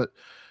on it, but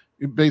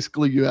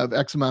basically you have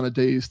X amount of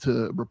days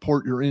to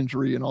report your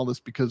injury and all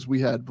this, because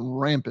we had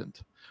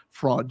rampant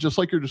fraud, just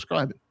like you're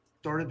describing.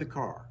 Started the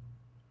car.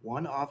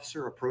 One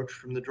officer approached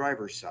from the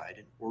driver's side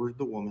and ordered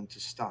the woman to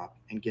stop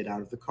and get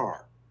out of the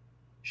car.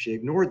 She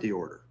ignored the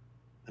order.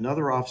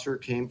 Another officer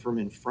came from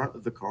in front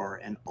of the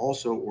car and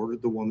also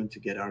ordered the woman to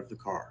get out of the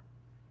car.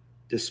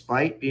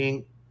 Despite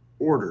being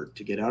ordered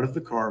to get out of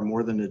the car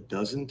more than a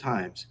dozen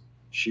times,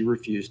 she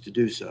refused to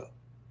do so.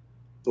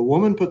 The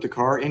woman put the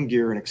car in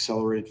gear and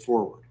accelerated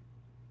forward.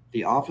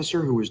 The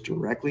officer, who was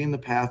directly in the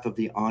path of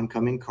the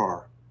oncoming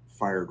car,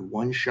 fired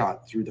one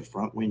shot through the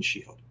front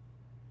windshield.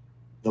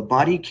 The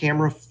body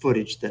camera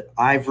footage that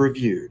I've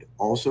reviewed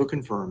also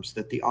confirms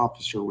that the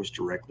officer was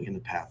directly in the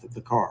path of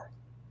the car.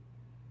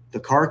 The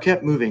car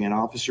kept moving and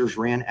officers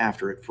ran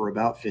after it for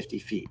about 50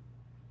 feet.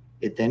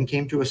 It then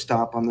came to a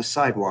stop on the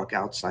sidewalk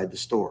outside the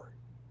store.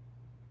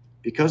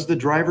 Because the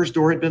driver's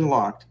door had been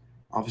locked,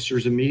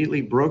 officers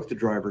immediately broke the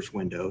driver's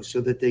window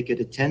so that they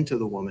could attend to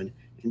the woman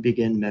and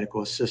begin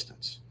medical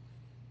assistance.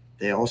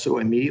 They also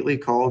immediately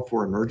called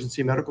for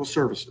emergency medical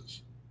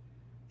services.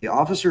 The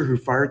officer who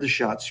fired the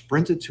shot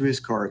sprinted to his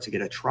car to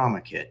get a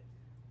trauma kit,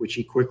 which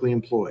he quickly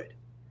employed.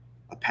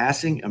 A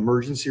passing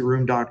emergency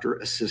room doctor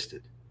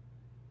assisted.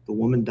 The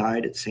woman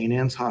died at St.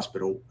 Anne's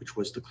Hospital, which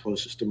was the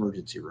closest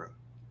emergency room.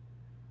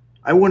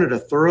 I wanted a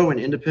thorough and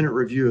independent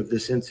review of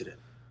this incident.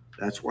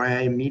 That's why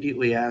I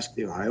immediately asked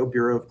the Ohio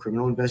Bureau of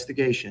Criminal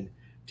Investigation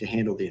to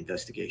handle the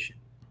investigation.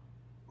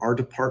 Our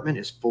department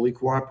is fully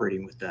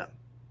cooperating with them.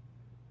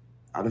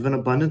 Out of an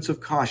abundance of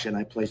caution,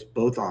 I placed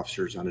both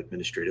officers on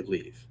administrative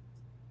leave.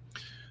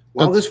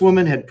 While this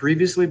woman had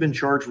previously been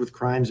charged with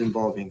crimes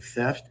involving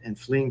theft and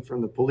fleeing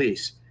from the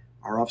police,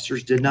 our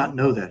officers did not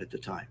know that at the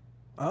time.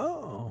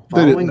 Oh.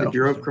 Following the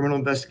Bureau of Criminal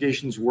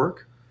Investigation's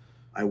work,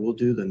 I will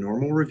do the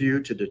normal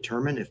review to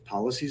determine if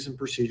policies and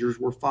procedures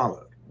were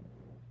followed.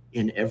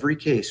 In every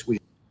case, we...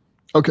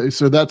 Okay,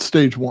 so that's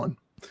stage one.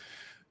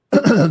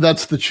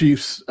 That's the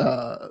chief's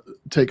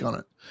take on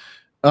it.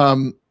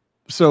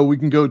 So we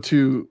can go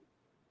to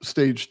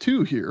stage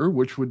two here,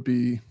 which would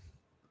be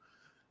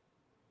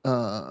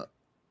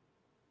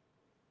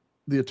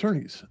the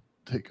attorney's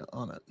take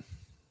on it.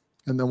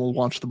 And then we'll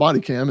watch the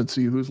body cam and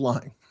see who's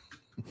lying.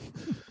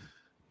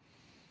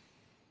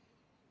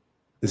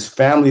 This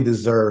family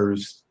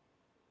deserves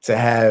to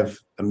have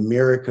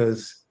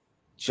America's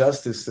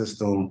justice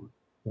system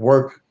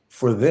work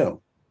for them.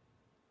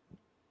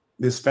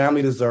 This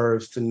family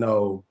deserves to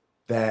know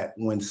that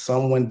when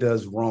someone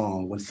does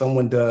wrong, when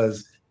someone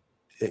does,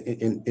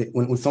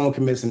 when someone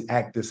commits an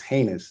act this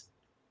heinous,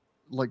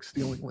 like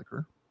stealing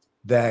liquor,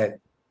 that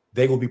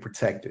they will be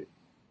protected.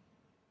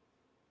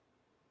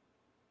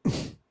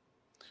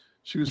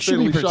 She was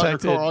fatally shot in her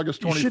car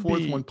August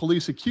 24th when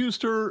police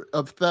accused her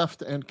of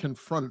theft and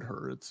confronted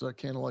her. It's a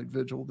candlelight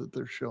vigil that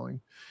they're showing.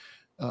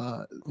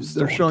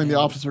 They're showing the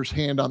officer's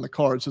hand on the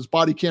car. It says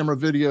body camera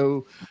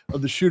video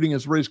of the shooting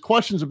has raised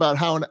questions about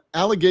how an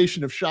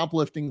allegation of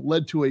shoplifting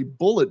led to a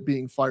bullet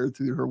being fired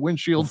through her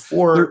windshield.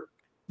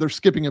 They're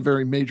skipping a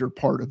very major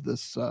part of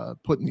this,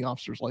 putting the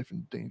officer's life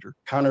in danger.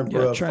 Connor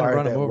Brugg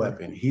fired that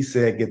weapon. He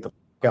said, "Get the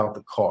fuck out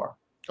the car."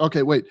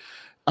 Okay, wait.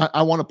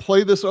 I want to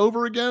play this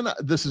over again.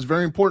 This is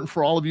very important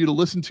for all of you to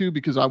listen to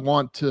because I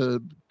want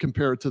to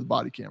compare it to the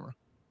body camera.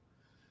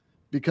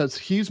 Because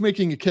he's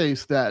making a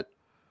case that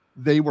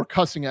they were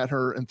cussing at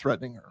her and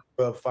threatening her.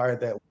 Brugg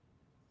fired that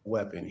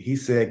weapon. He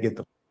said, "Get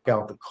the fuck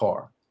out the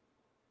car."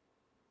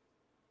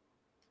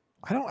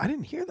 I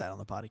didn't hear that on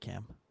the body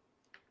cam.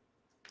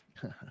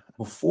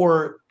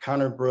 Before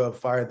Connor Brugg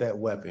fired that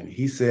weapon,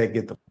 he said,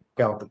 "Get the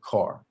fuck out the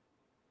car."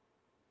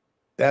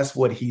 That's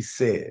what he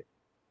said.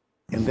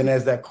 And then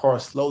as that car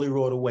slowly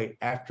rolled away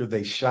after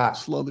they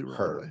shot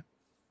her,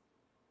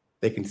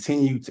 they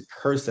continued to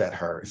curse at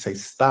her and say,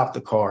 "Stop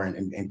the car,"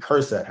 and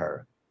curse at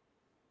her.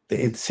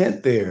 The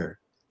intent there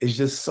is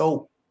just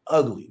so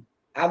ugly.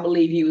 I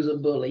believe he was a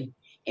bully,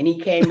 and he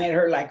came at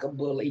her like a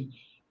bully,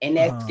 and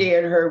that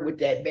scared her with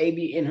that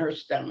baby in her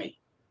stomach.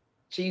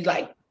 She's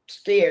like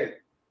scared.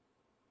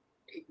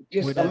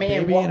 Just with a that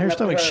man baby in her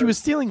stomach. She was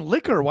stealing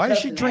liquor. Why is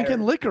she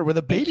drinking liquor with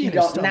a baby in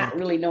her stomach? Not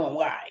really knowing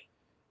why.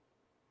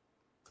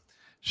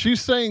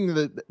 She's saying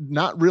that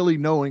not really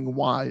knowing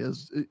why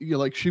is,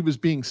 like she was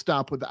being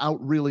stopped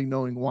without really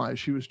knowing why.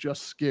 She was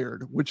just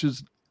scared, which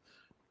is,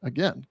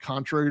 again,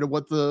 contrary to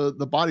what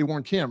the body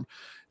worn cam.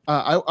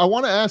 I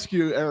want to ask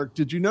you, Eric,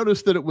 did you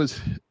notice that it was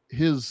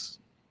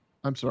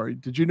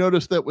did you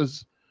notice that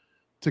was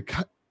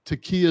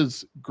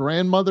Takia's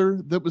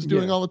grandmother that was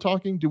doing all the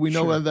talking? Do we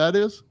know who that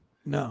is?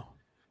 No.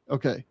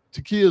 Okay.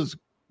 Takia's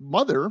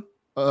mother,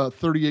 a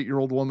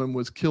 38-year-old woman,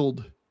 was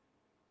killed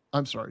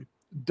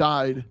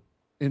died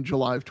in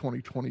July of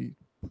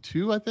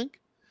 2022, I think.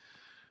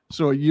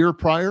 So a year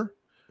prior.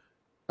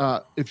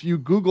 If you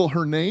Google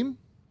her name,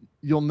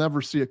 you'll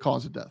never see a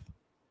cause of death.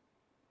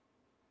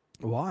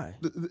 Why?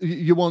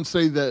 You won't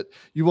say that.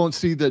 You won't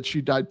see that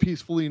she died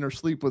peacefully in her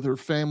sleep with her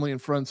family and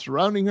friends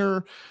surrounding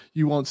her.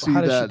 You won't see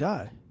How that. did she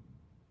die?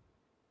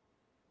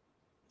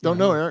 Don't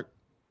know, Eric.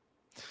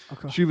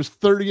 Okay. She was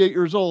 38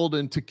 years old,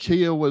 and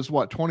Takia was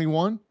what,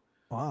 21?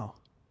 Wow.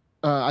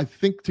 I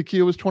think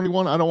Takia was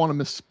 21. I don't want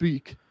to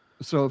misspeak,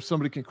 so if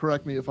somebody can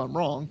correct me if I'm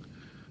wrong.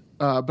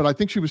 But I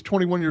think she was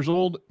 21 years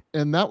old,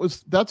 and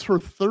that's her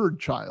third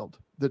child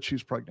that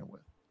she's pregnant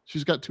with.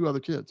 She's got 2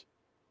 other kids.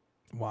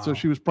 Wow. So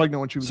she was pregnant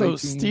when she was 18.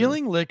 So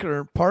stealing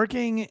liquor,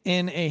 parking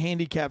in a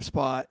handicap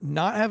spot,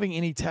 not having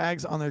any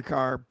tags on their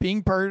car,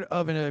 being part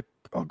of an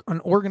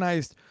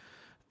organized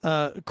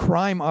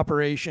crime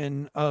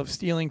operation of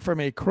stealing from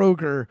a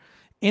Kroger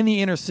in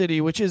the inner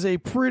city, which is a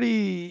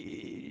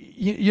pretty,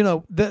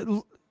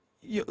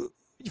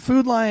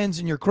 Food Lions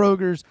and your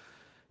Krogers,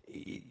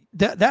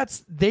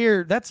 that's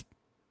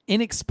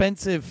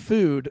inexpensive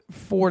food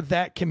for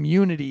that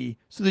community,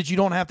 so that you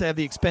don't have to have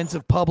the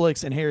expensive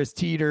Publix and Harris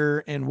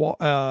Teeter and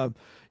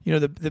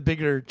the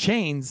bigger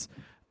chains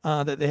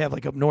that they have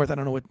like up north. I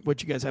don't know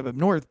what you guys have up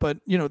north, but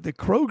the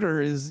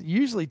Kroger is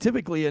usually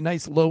typically a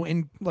nice low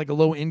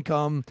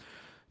income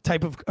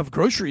type of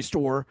grocery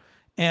store.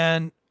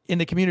 And in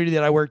the community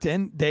that I worked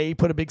in, they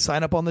put a big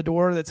sign up on the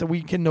door that said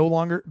we can no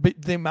longer,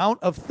 the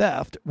amount of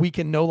theft, we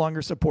can no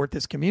longer support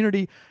this community.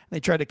 And they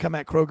tried to come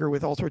at Kroger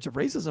with all sorts of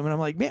racism. And I'm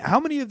like, man, how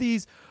many of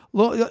these,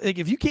 like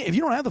if you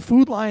don't have the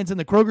Food Lions and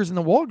the Krogers and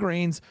the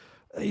Walgreens,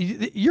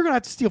 you're going to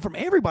have to steal from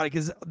everybody,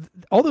 because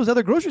all those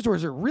other grocery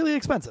stores are really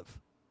expensive.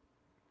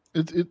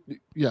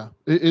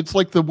 It's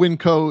like the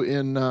Winco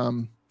in,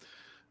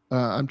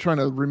 I'm trying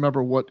to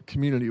remember what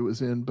community it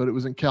was in, but it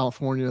was in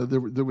California.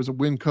 There was a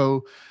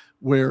Winco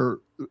where,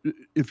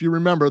 if you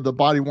remember, the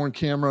body-worn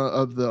camera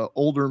of the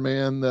older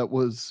man that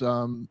was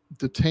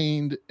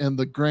detained, and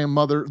the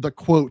grandmother, the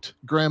quote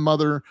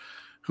grandmother,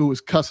 who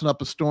was cussing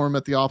up a storm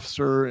at the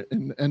officer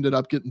and ended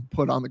up getting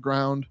put on the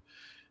ground,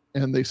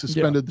 and they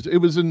suspended. It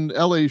was in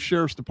LA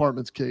Sheriff's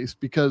Department's case,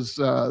 because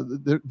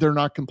they're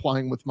not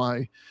complying with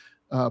my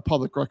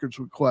public records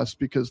request,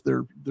 because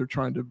they're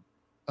trying to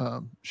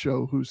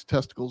show whose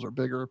testicles are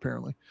bigger,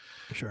 apparently.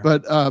 Sure.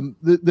 But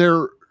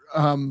they're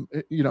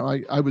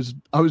I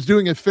was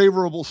doing a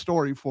favorable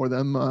story for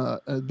them,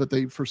 but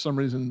they, for some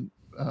reason,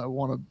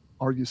 want to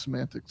argue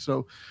semantics.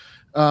 So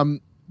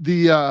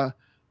the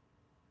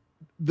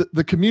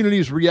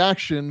community's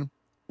reaction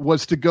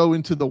was to go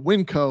into the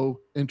Winco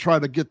and try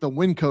to get the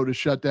Winco to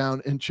shut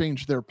down and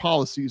change their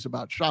policies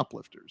about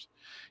shoplifters.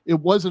 It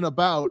wasn't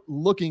about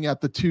looking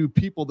at the 2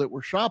 people that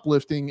were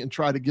shoplifting and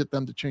try to get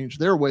them to change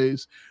their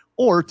ways,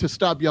 or to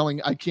stop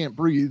yelling, "I can't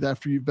breathe,"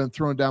 after you've been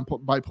thrown down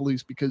by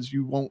police because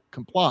you won't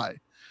comply.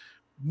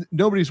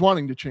 Nobody's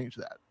wanting to change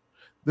that.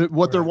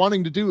 What they're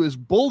wanting to do is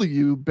bully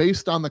you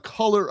based on the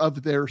color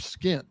of their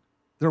skin.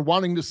 They're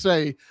wanting to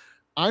say,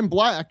 "I'm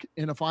black,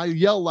 and if I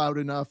yell loud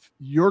enough,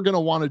 you're going to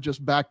want to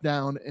just back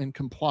down and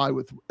comply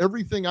with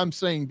everything I'm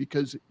saying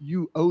because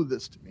you owe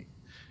this to me."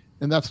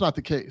 And that's not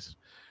the case.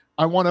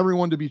 I want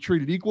everyone to be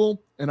treated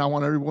equal, and I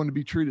want everyone to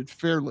be treated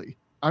fairly.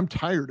 I'm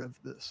tired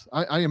of this.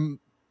 I am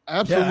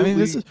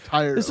absolutely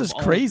tired. This is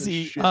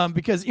crazy,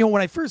 because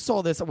when I first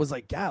saw this, I was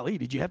like, golly,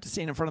 did you have to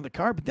stand in front of the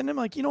car? But then I'm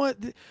like, you know what,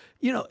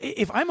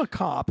 if I'm a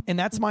cop and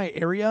that's my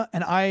area,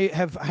 and I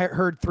have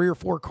heard 3 or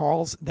 4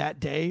 calls that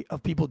day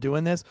of people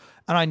doing this,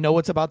 and I know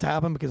what's about to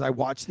happen because I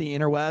watch the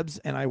interwebs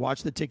and I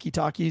watch the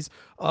tiki-talkies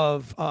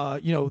of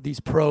these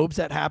probes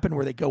that happen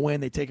where they go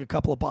in, they take a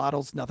couple of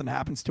bottles, nothing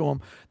happens to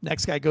them.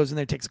 Next guy goes in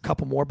there, takes a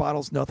couple more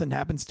bottles, nothing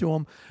happens to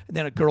him. And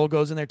then a girl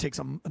goes in there, takes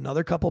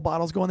another couple of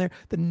bottles, go in there.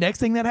 The next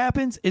thing that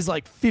happens is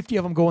like 50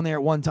 of them go in there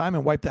at one time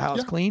and wipe the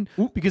house clean,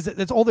 because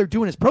that's all they're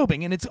doing is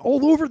probing, and it's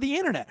all over the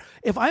internet.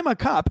 If I'm a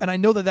cop and I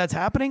know that that's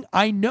happening,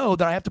 I know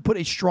that I have to put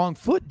a strong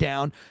foot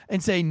down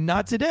and say,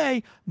 not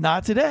today,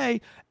 not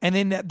today. And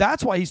then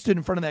that's why he stood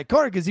in front of that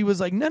car, because he was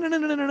like, no.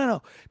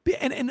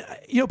 And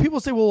people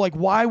say, well, like,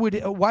 why would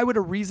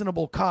a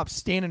reasonable cop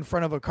stand in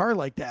front of a car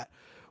like that?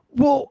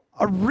 Well,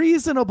 a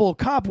reasonable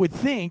cop would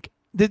think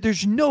that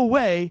there's no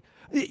way,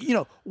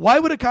 why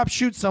would a cop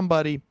shoot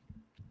somebody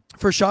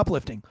for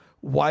shoplifting?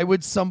 Why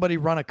would somebody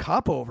run a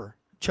cop over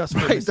just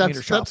for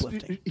misdemeanor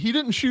shoplifting? He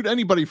didn't shoot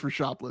anybody for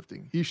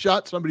shoplifting. He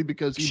shot somebody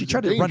because he was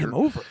tried in to run danger. him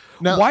over.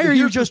 Now, why are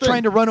you just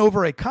trying to run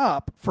over a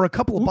cop for a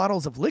couple of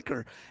bottles of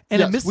liquor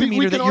and a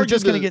misdemeanor that you're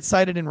just going to get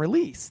cited and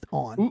released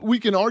on? We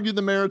can argue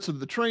the merits of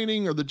the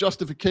training or the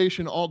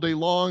justification all day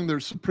long.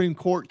 There's Supreme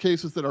Court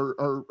cases that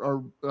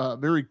are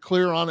very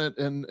clear on it,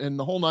 and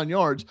the whole 9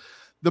 yards.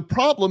 The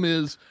problem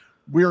is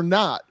we're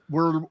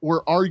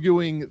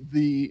arguing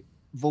the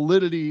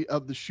validity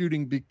of the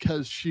shooting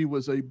because she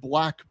was a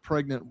black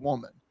pregnant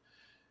woman.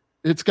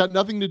 It's got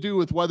nothing to do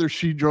with whether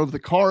she drove the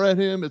car at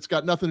him. It's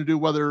got nothing to do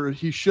whether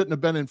he shouldn't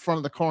have been in front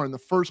of the car in the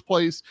first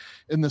place.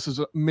 And this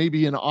is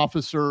maybe an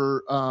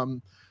officer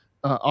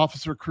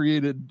officer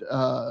created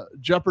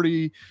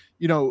jeopardy.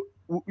 You know,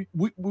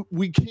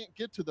 we can't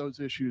get to those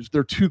issues.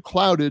 They're too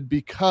clouded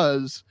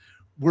because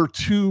we're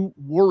too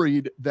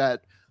worried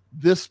that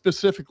this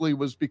specifically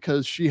was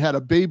because she had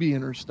a baby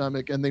in her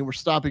stomach and they were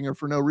stopping her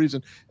for no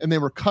reason and they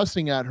were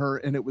cussing at her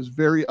and it was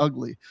very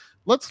ugly.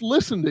 Let's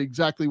listen to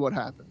exactly what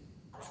happened.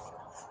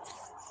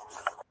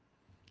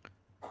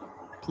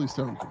 Please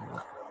tell me.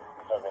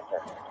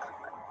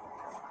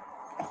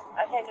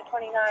 Attention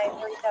 29,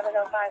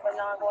 3705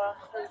 Onagwa,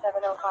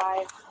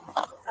 3705.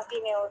 A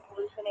female is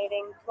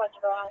hallucinating.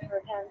 Fletcherville House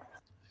for 10.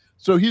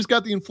 So he's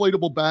got the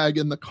inflatable bag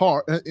in the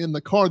car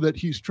that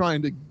he's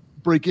trying to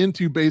break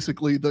into.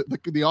 Basically,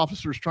 the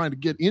officer's trying to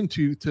get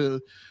into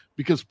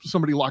because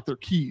somebody locked their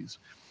keys.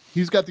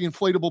 He's got the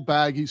inflatable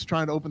bag. He's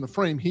trying to open the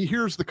frame. He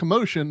hears the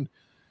commotion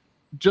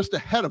just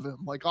ahead of him,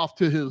 like off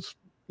to his,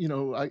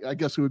 I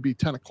guess it would be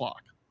 10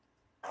 o'clock.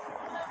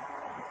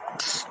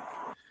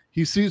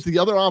 He sees the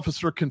other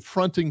officer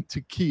confronting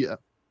Takia.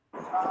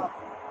 Out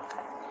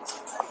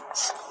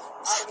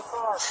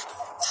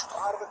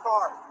of the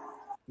car.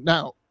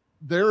 Now,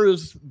 there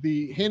is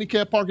the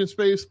handicap parking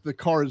space. The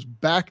car is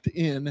backed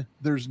in.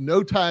 There's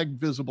no tag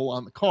visible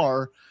on the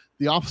car.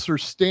 The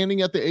officer's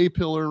standing at the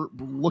A-pillar,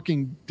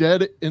 looking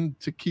dead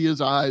into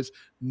Kia's eyes,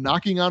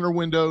 knocking on her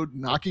window,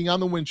 knocking on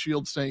the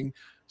windshield, saying,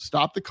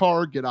 "Stop the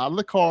car, get out of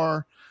the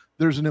car."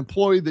 There's an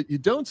employee that you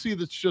don't see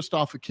that's just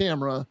off the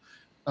camera,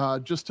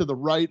 just to the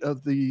right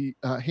of the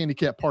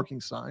handicap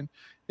parking sign.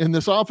 And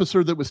this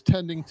officer that was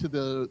tending to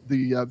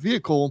the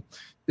vehicle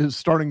is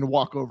starting to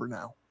walk over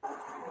now.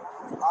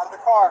 Out of the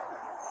car.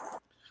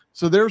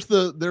 So there's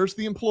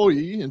the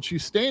employee, and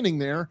she's standing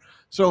there.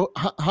 So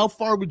how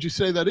far would you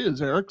say that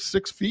is, Eric?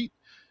 6 feet?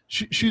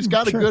 She's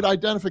got a good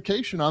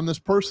identification on this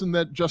person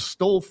that just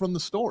stole from the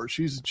store.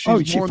 She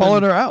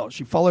followed her out.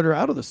 She followed her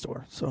out of the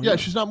store. So yeah,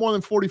 she's not more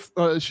than 40.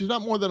 She's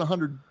not more than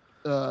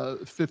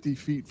 150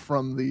 feet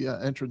from the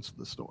entrance of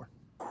the store.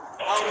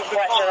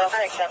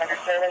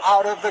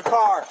 Out of the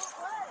car.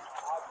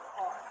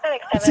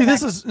 See,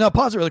 now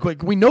pause it really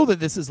quick. We know that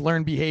this is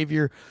learned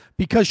behavior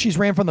because she's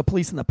ran from the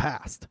police in the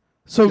past.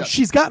 So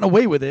she's gotten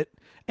away with it,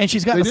 and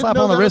she's gotten a slap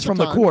on the wrist from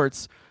the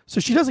courts. So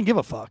she doesn't give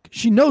a fuck.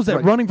 She knows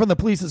that running from the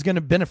police is going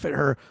to benefit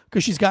her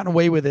because she's gotten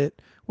away with it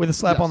with a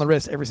slap on the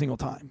wrist every single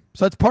time.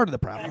 So that's part of the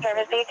problem.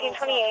 Service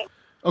 1828.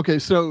 Okay,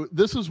 so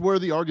this is where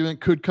the argument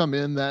could come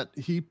in that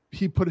he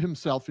put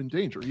himself in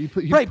danger.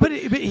 But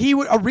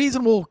a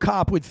reasonable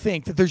cop would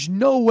think that there's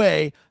no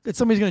way that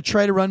somebody's going to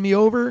try to run me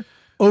over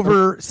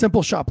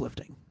simple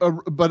shoplifting.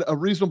 But a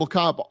reasonable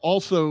cop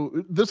also,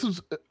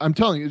 I'm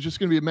telling you, it's just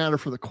going to be a matter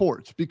for the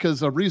courts,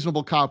 because a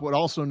reasonable cop would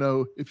also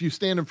know if you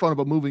stand in front of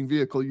a moving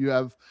vehicle, you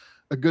have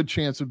a good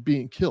chance of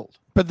being killed.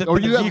 But the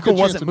vehicle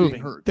wasn't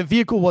moving. The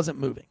vehicle wasn't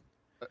moving.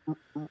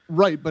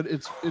 Right, but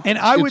it's and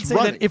I would say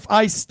running. that if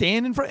I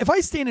stand in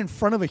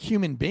front of a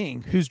human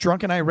being who's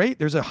drunk and irate,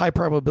 there's a high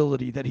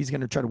probability that he's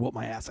going to try to whoop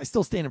my ass. I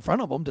still stand in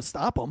front of him to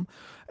stop him.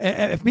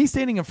 And if me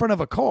standing in front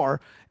of a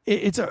car,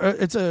 it's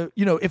a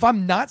if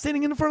I'm not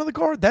standing in front of the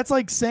car, that's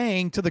like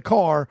saying to the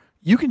car,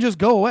 you can just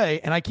go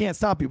away and I can't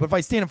stop you. But if I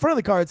stand in front of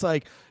the car, it's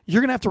like,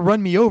 you're going to have to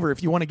run me over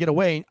if you want to get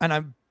away, and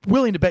I'm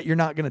willing to bet you're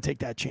not going to take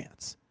that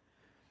chance.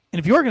 And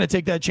if you are going to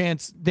take that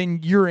chance, then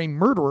you're a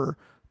murderer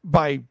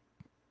by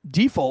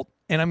default,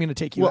 and I'm going to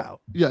take you out.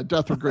 Yeah,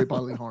 death or great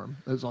bodily harm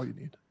is all you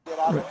need. Get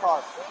out of the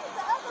car.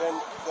 Then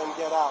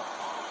get out.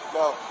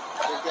 No,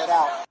 then get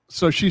out.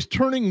 So she's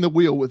turning the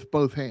wheel with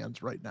both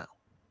hands right now.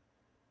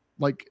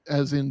 Like,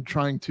 as in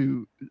trying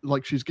to,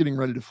 like she's getting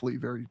ready to flee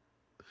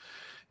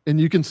and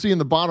you can see in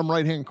the bottom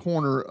right-hand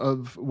corner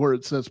of where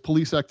it says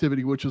police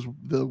activity, which is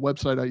the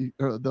website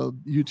the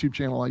YouTube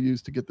channel I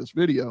use to get this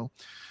video,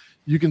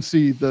 you can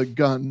see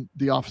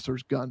the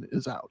officer's gun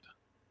is out.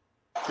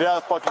 Get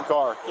out of the fucking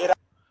car. Get out.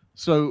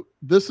 So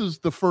this is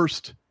the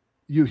first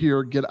you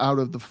hear, "Get out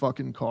of the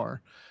fucking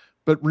car."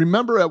 But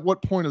remember at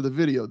what point of the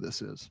video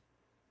this is.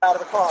 Out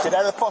of the car. Get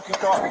out of the fucking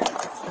car. Get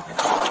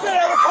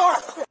out of the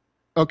car.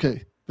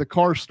 Okay, the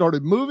car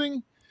started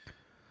moving.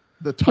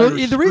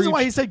 The reason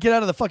why he said get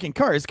out of the fucking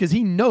car is because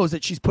he knows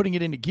that she's putting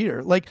it into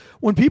gear. Like,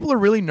 when people are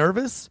really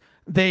nervous,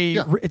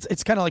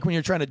 it's kind of like when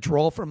you're trying to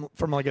draw from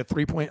like a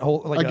 3-point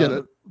hole, like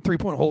a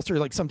 3-point holster.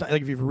 Like, sometimes,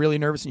 like if you're really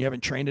nervous and you haven't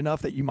trained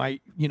enough, that you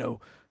might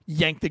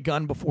yank the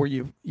gun before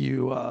you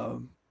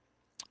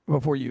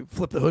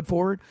flip the hood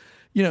forward.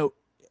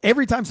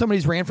 Every time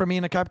somebody's ran from me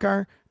in a cop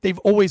car, they've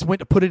always went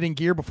to put it in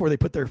gear before they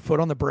put their foot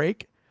on the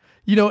brake.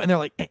 And they're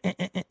like,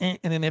 and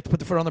then they have to put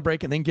the foot on the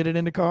brake and then get it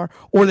in the car,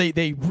 or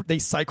they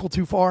cycle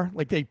too far,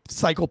 like they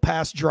cycle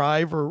past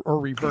drive or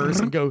reverse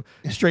and go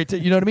straight to,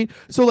 you know what I mean?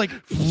 So like,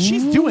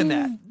 she's doing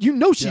that,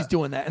 she's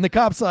doing that, and the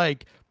cop's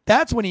like,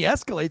 that's when he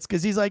escalates,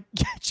 because he's like,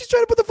 she's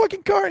trying to put the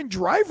fucking car in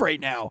drive right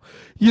now.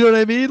 You know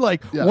what I mean?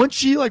 Like, once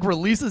she like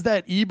releases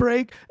that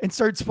e-brake and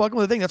starts fucking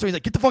with the thing, that's why he's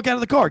like, get the fuck out of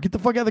the car,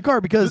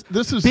 because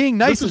being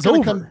nice is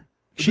over.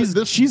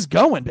 She's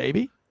going,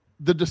 baby.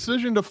 The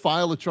decision to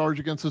file a charge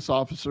against this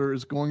officer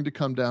is going to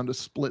come down to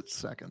split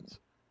seconds.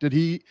 Did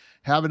he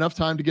have enough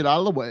time to get out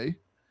of the way?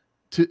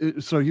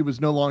 so he was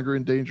no longer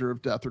in danger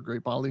of death or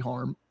great bodily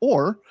harm,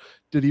 or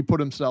did he put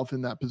himself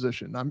in that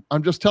position?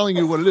 I'm just telling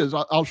you what it is.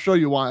 I'll show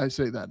you why I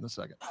say that in a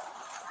second.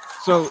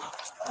 So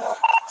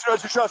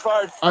Shots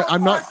fired.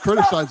 I'm not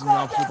criticizing the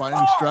officer by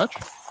any stretch.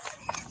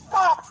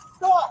 Stop!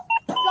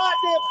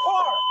 Goddamn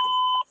car!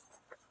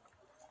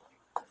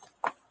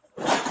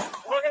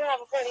 We're gonna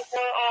have a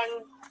 34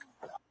 on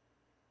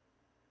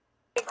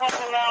the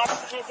couple now.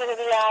 She's gonna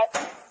be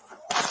at.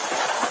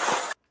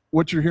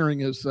 What you're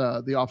hearing is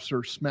the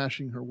officer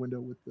smashing her window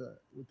with the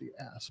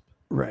asp.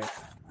 Right.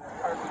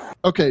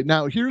 Okay,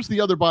 now here's the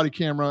other body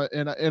camera,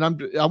 and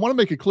I want to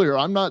make it clear.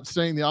 I'm not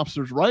saying the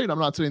officer's right. I'm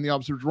not saying the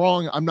officer's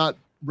wrong. I'm not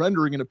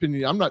rendering an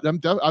opinion. I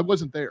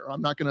wasn't there.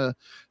 I'm not going to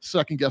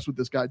second guess what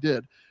this guy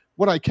did.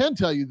 What I can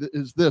tell you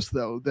is this,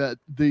 though, that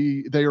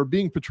they are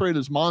being portrayed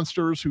as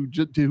monsters who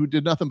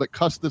did nothing but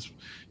cuss this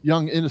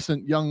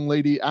innocent young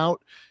lady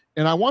out.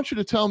 And I want you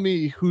to tell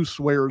me who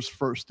swears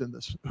first in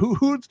this.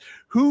 Who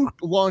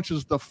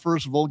launches the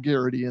first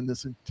vulgarity in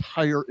this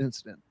entire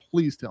incident?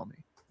 Please tell me.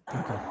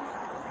 Okay.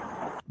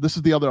 This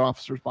is the other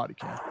officer's body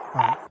cam. All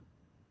right.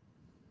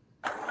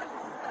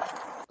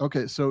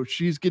 Okay, so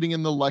she's getting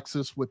in the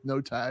Lexus with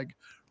no tag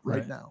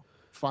right now.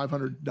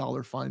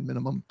 $500 fine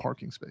minimum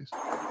parking space.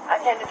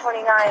 10 to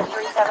 29,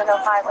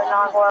 3705 in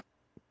Nagua.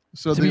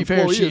 So to the be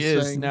fair, employee she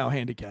is saying, now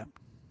handicapped.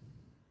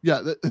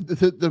 Yeah,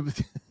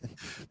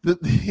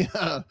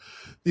 the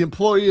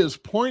employee is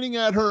pointing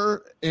at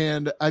her,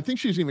 and I think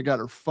she's even got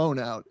her phone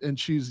out, and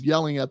she's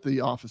yelling at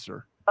the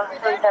officer.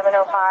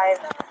 3705.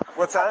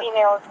 What's that?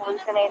 Female is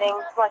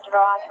hallucinating. Much of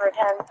ask for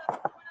attend.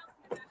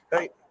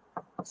 Hey,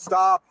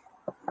 stop.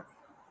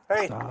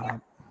 Hey,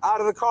 Stop.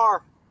 Out of the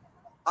car.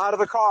 Out of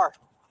the car.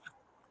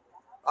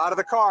 Out of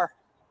the car.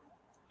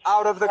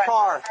 Out of the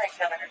car.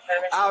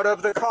 Out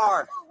of the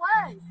car.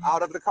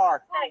 Out of the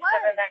car.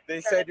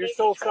 They said you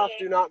stole stuff,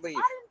 do not leave.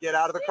 Get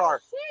out of the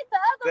car.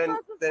 Then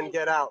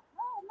get out.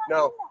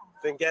 No,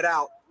 then get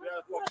out.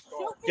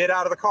 Get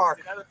out of the car.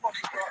 Get out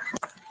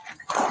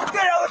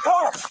of the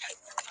car.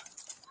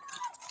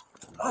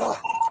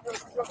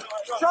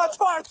 Shots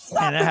fired.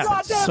 Stop Man, that the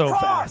happened goddamn so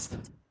car. fast.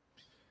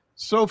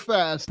 So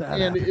fast. That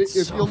And happened if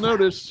so you'll fast.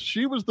 notice,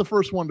 she was the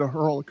first one to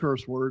hurl a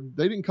curse word.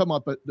 They didn't come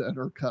up at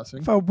her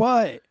cussing. For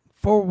what?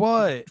 For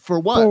what? For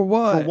what? For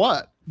what? For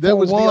what? That For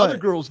was what? the other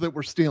girls that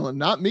were stealing,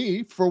 not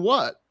me. For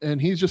what?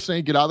 And he's just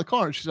saying, get out of the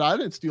car. And she said, I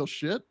didn't steal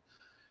shit.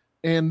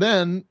 And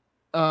then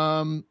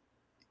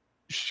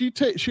she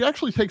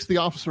actually takes the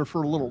officer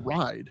for a little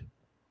ride.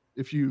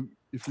 If you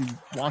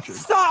watch it.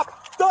 Stop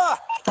the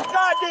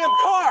goddamn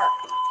car.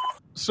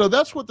 So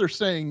that's what they're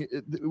saying.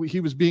 He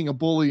was being a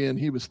bully and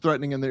he was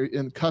threatening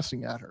and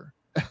cussing at her.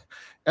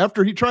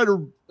 After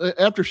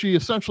she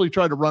essentially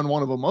tried to run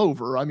one of them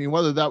over. I mean,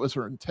 whether that was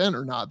her intent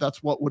or not,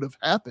 that's what would have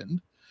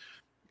happened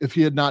if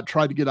he had not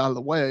tried to get out of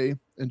the way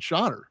and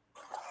shot her.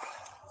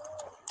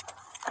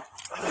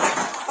 We're going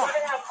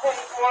to have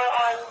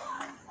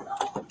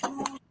 34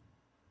 on.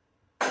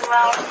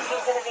 Well,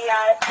 she's going to be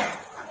at.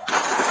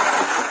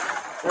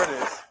 There it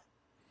is.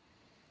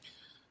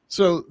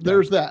 So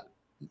there's that.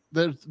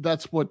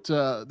 That's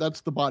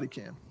the body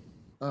cam.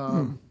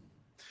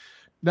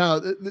 Now,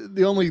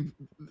 the only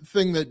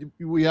thing that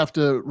we have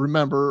to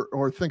remember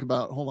or think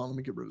about, hold on, let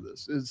me get rid of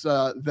this, is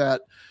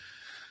that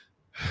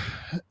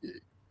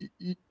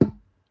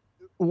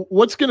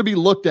what's going to be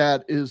looked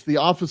at is the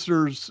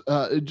officers,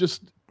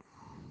 just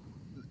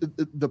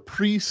the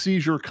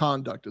pre-seizure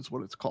conduct is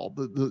what it's called.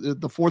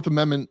 The Fourth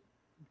Amendment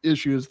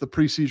issue is the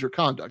pre-seizure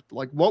conduct,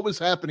 like what was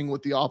happening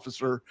with the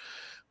officer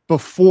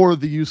before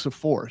the use of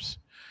force.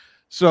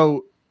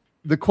 So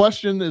the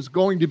question is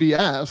going to be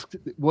asked,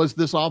 was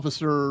this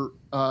officer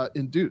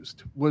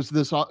induced?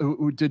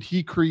 Did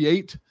he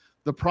create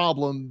the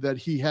problem that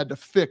he had to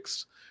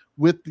fix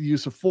with the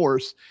use of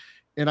force?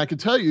 And I can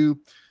tell you,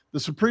 the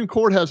Supreme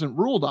Court hasn't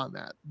ruled on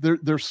that.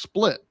 They're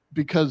split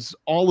because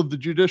all of the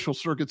judicial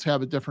circuits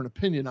have a different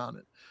opinion on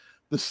it.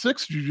 The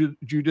Sixth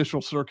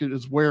Judicial Circuit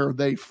is where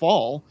they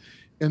fall.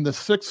 And the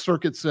Sixth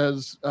Circuit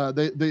says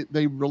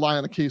they rely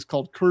on a case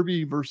called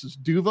Kirby versus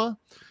Duva,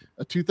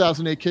 a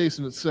 2008 case,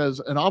 and it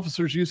says an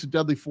officer's use of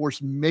deadly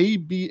force may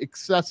be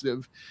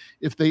excessive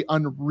if they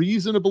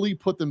unreasonably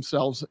put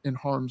themselves in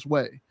harm's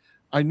way.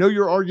 I know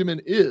your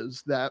argument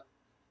is that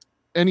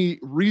any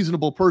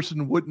reasonable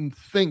person wouldn't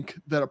think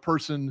that a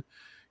person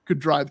could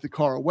drive the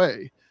car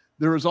away.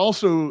 There is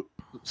also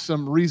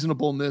some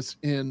reasonableness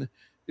in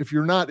if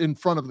you're not in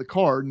front of the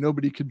car,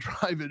 nobody could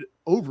drive it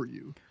over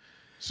you.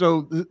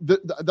 So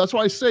that's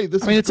why I say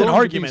this. I mean, it's an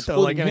argument though.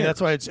 Like, I mean, hairs.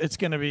 that's why it's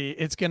gonna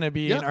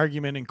be an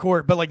argument in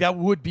court. But like, that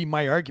would be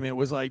my argument.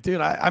 Was like,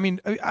 dude, I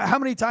mean, how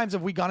many times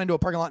have we gone into a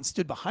parking lot and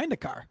stood behind a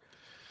car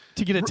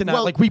to get it to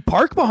not like we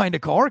park behind a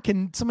car?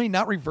 Can somebody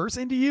not reverse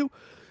into you?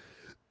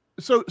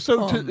 So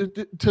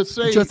to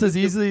say just as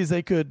easily as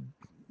they could,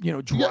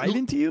 drive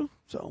into you.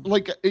 So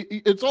like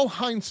it's all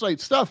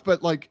hindsight stuff,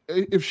 but like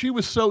if she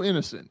was so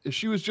innocent, if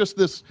she was just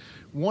this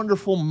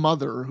wonderful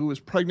mother who was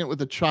pregnant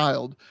with a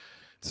child,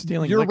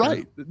 Stealing You're liquor.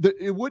 right.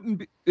 It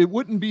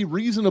wouldn't be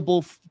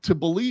reasonable to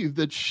believe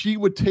that she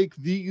would take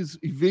these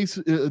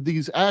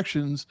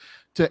actions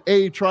to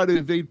A, try to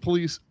evade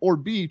police, or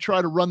B,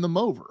 try to run them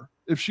over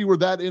if she were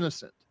that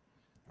innocent.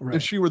 Right.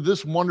 If she were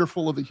this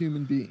wonderful of a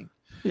human being.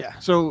 Yeah.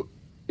 So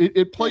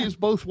it plays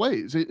both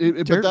ways.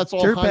 But that's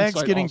all dirt hindsight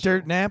bags getting also.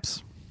 dirt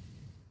naps.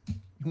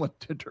 What,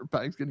 dirt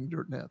bags getting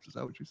dirt naps? Is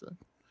that what you said?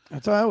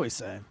 That's what I always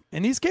say.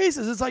 In these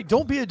cases, it's like,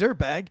 don't be a dirt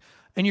bag,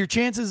 and your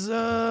chances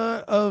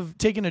of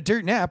taking a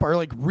dirt nap are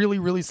like really,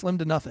 really slim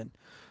to nothing.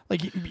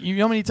 Like, you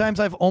know how many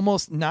times I've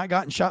almost not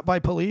gotten shot by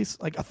police?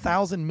 Like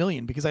 1,000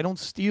 million, because I don't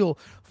steal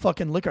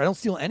fucking liquor. I don't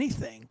steal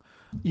anything.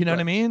 You know what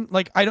I mean?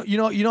 Like, I don't. You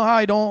know how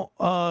I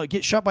don't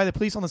get shot by the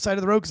police on the side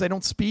of the road? Because I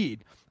don't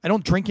speed. I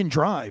don't drink and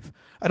drive.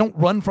 I don't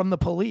run from the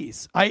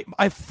police.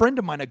 A friend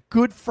of mine, a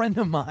good friend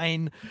of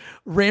mine,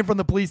 ran from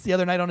the police the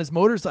other night on his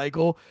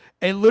motorcycle,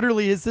 and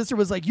literally his sister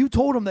was like, "You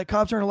told him that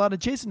cops aren't allowed to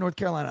chase in North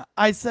Carolina."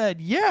 I said,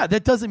 "Yeah,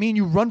 that doesn't mean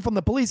you run from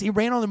the police." He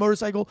ran on the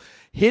motorcycle,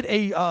 hit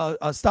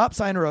a stop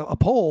sign or a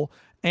pole,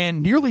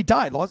 and nearly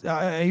died.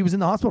 He was in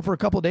the hospital for a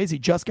couple of days. He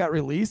just got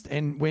released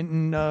and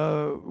went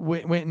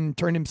and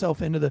turned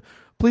himself into the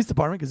police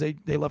department because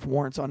they left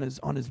warrants on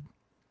his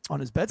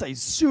bedside.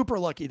 He's super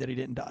lucky that he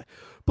didn't die.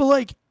 But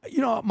like,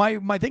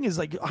 my thing is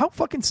like, how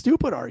fucking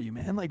stupid are you,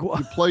 man? Like, what?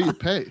 You play, you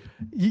pay.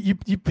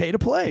 you pay to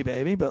play,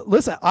 baby. But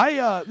listen,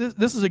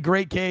 this is a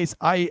great case.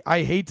 I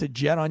hate to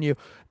jet on you.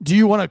 Do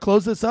you want to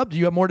close this up? Do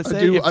you have more to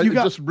say?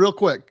 Just real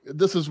quick.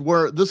 This is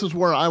where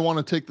I want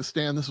to take the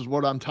stand. This is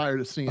what I'm tired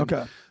of seeing.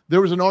 Okay. There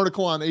was an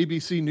article on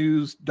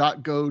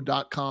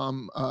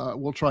abcnews.go.com.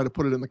 We'll try to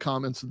put it in the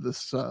comments of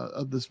this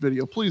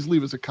video. Please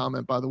leave us a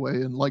comment, by the way,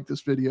 and like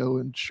this video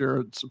and share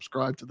it,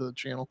 subscribe to the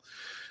channel.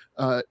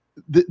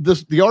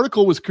 The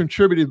article was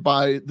contributed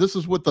by, this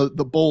is what the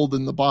bold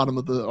in the bottom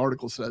of the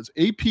article says.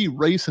 AP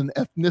race and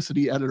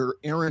ethnicity editor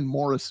Aaron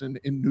Morrison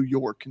in New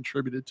York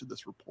contributed to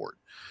this report.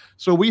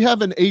 So we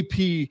have an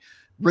AP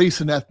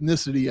race and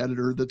ethnicity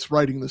editor that's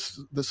writing this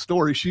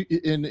story. She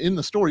in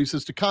the story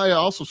says Takaya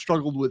also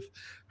struggled with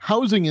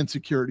housing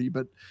insecurity,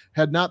 but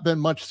had not been in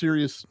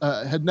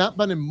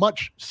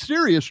much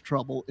serious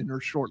trouble in her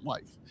short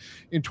life.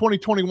 In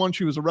 2021,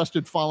 she was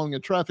arrested following a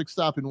traffic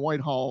stop in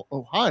Whitehall,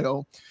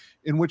 Ohio,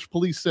 in which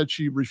police said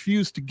she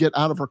refused to get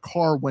out of her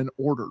car when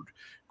ordered.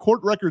 Court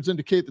records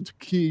indicate that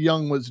Takia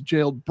Young was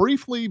jailed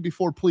briefly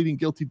before pleading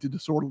guilty to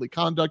disorderly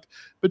conduct,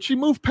 but she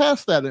moved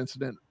past that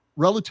incident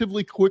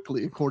relatively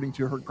quickly, according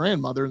to her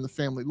grandmother and the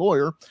family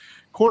lawyer.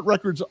 Court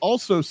records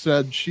also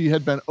said she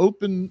had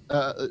open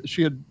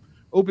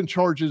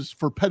charges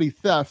for petty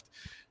theft,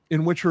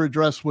 in which her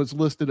address was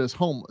listed as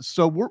homeless.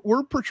 So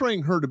we're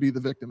portraying her to be the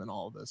victim in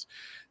all of this.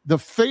 The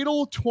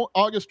fatal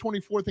August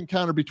 24th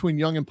encounter between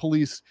Young and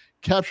police,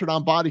 captured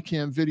on body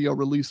cam video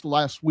released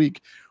last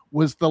week,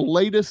 was the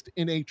latest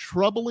in a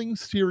troubling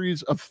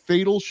series of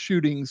fatal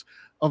shootings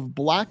of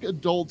Black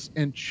adults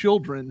and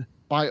children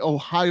by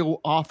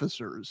Ohio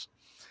officers,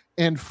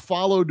 and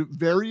followed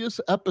various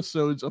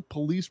episodes of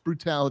police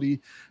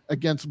brutality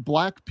against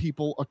Black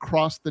people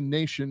across the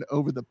nation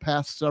over the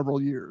past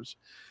several years.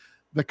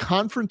 The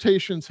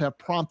confrontations have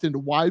prompted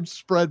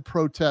widespread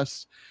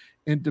protests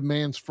and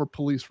demands for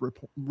police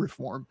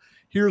reform.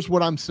 Here's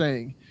what I'm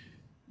saying.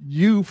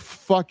 You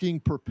fucking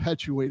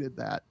perpetuated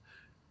that.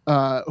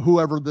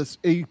 Whoever this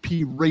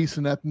AP race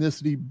and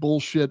ethnicity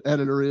bullshit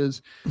editor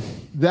is,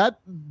 that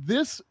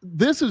this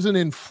is an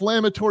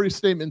inflammatory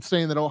statement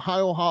saying that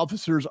Ohio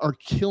officers are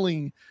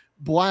killing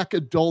Black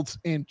adults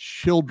and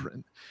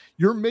children.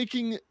 You're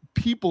making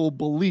people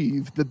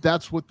believe that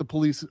that's what the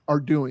police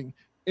are doing,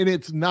 and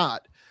it's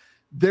not.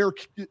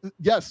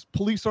 Yes,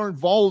 police are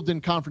involved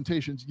in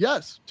confrontations.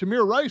 Yes,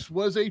 Tamir Rice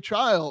was a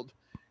child.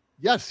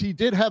 Yes, he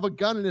did have a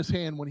gun in his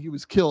hand when he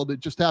was killed. It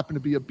just happened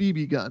to be a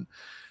BB gun.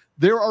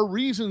 There are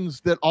reasons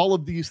that all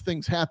of these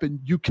things happen.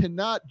 You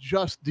cannot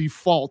just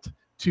default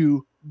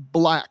to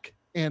black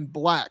and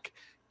black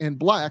and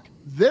black.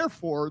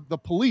 Therefore, the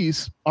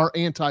police are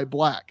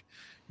anti-black.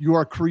 You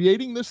are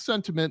creating this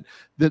sentiment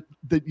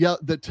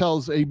that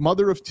tells a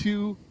mother of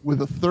two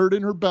with a third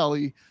in her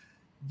belly,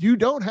 you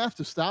don't have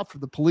to stop for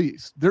the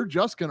police. They're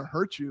just going to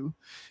hurt you.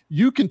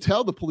 You can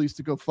tell the police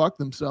to go fuck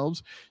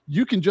themselves.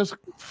 You can just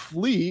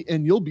flee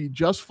and you'll be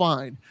just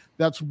fine.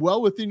 That's well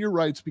within your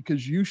rights,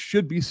 because you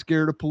should be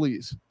scared of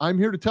police. I'm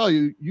here to tell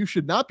you, you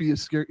should not be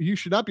scared. You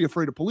should not be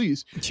afraid of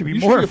police. You should be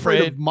more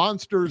afraid of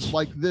monsters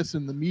like this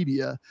in the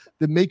media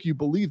that make you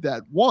believe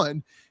that.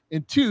 One,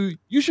 and two,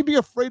 you should be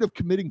afraid of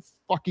committing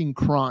fucking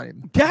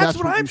crime. That's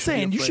what I'm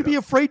saying. You should be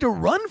afraid to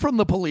run from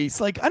the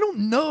police. Like, I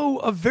don't know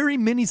of very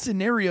many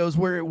scenarios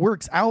where it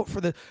works out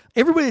for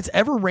everybody that's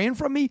ever ran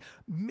from me.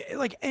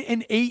 Like,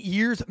 in 8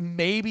 years,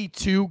 maybe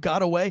 2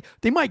 got away.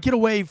 They might get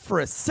away for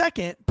a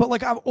second, but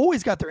like, I've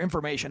always got their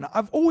information.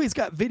 I've always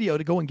got video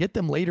to go and get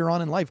them later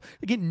on in life.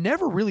 Like, it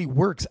never really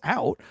works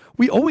out.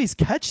 We always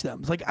catch them.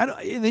 It's like,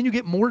 and then you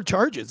get more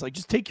charges. Like,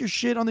 just take your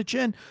shit on the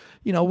chin,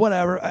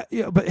 whatever.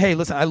 But hey,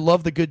 listen, I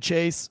love the good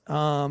chase.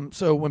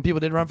 So when people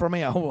did run from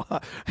me,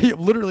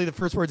 literally the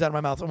first words out of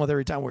my mouth almost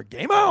every time were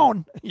 "game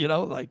on,"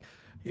 like,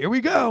 here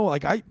we go.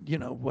 Like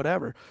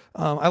whatever.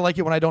 I like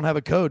it when I don't have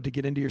a code to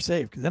get into your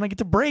safe because then I get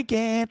to break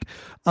it.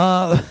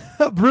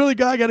 Really,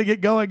 I got to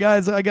get going,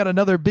 guys. I got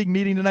another big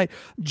meeting tonight.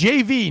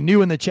 JV,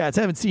 new in the chats.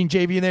 I haven't seen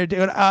JV in there.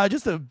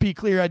 Just to be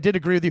clear, I did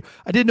agree with you.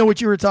 I did know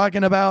what you were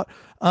talking about.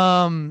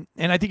 And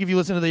I think if you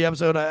listen to the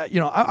episode,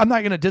 I'm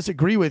not going to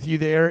disagree with you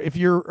there. If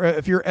you're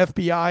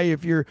FBI,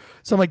 if you're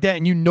something like that,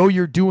 and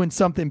you're doing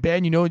something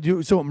bad, and you're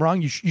doing something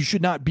wrong, you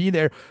should not be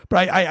there.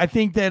 But I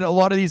think that a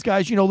lot of these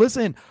guys,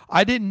 listen,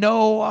 I didn't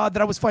know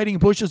that I was fighting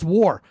Bush's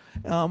war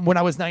when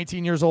I was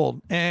 19 years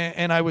old,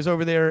 and I was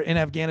over there in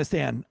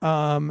Afghanistan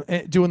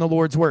doing the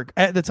Lord's work.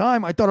 At the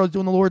time, I thought I was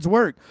doing the Lord's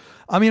work.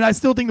 I mean, I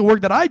still think the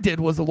work that I did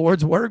was the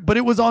Lord's work, but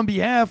it was on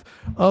behalf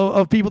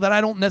of people that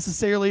I don't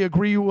necessarily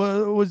agree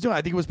was doing.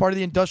 I think it was part of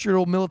the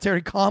industrial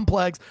military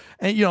complex,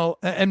 and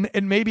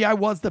and maybe I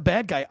was the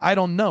bad guy. I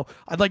don't know.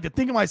 I'd like to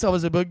think of myself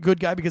as a good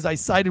guy because I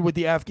sided with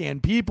the Afghan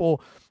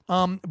people,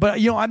 but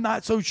I'm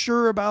not so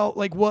sure about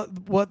like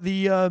what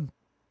the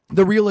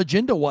real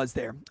agenda was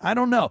there. I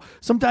don't know.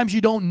 Sometimes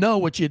you don't know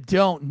what you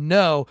don't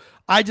know.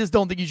 I just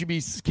don't think you should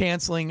be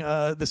canceling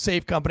the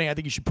safe company. I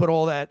think you should put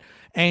all that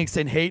angst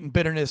and hate and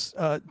bitterness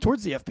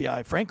towards the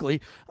FBI, frankly.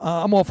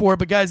 I'm all for it.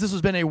 But, guys, this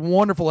has been a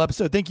wonderful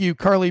episode. Thank you,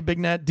 Carly, Big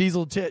Net,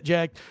 Diesel,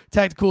 Jack,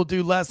 Tactical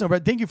Dude, Last Number.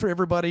 Thank you for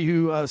everybody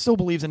who still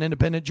believes in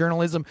independent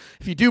journalism.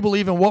 If you do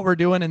believe in what we're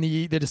doing and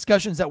the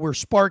discussions that we're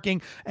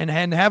sparking and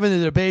having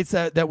the debates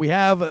that we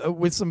have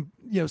with some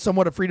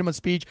somewhat of freedom of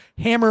speech,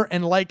 hammer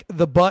and like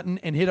the button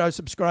and hit our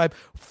subscribe.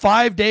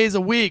 5 days a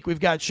week, we've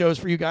got shows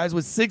for you guys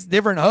with 6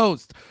 different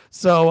hosts.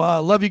 So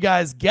love you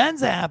guys.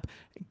 Guns up.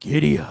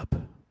 Giddy up.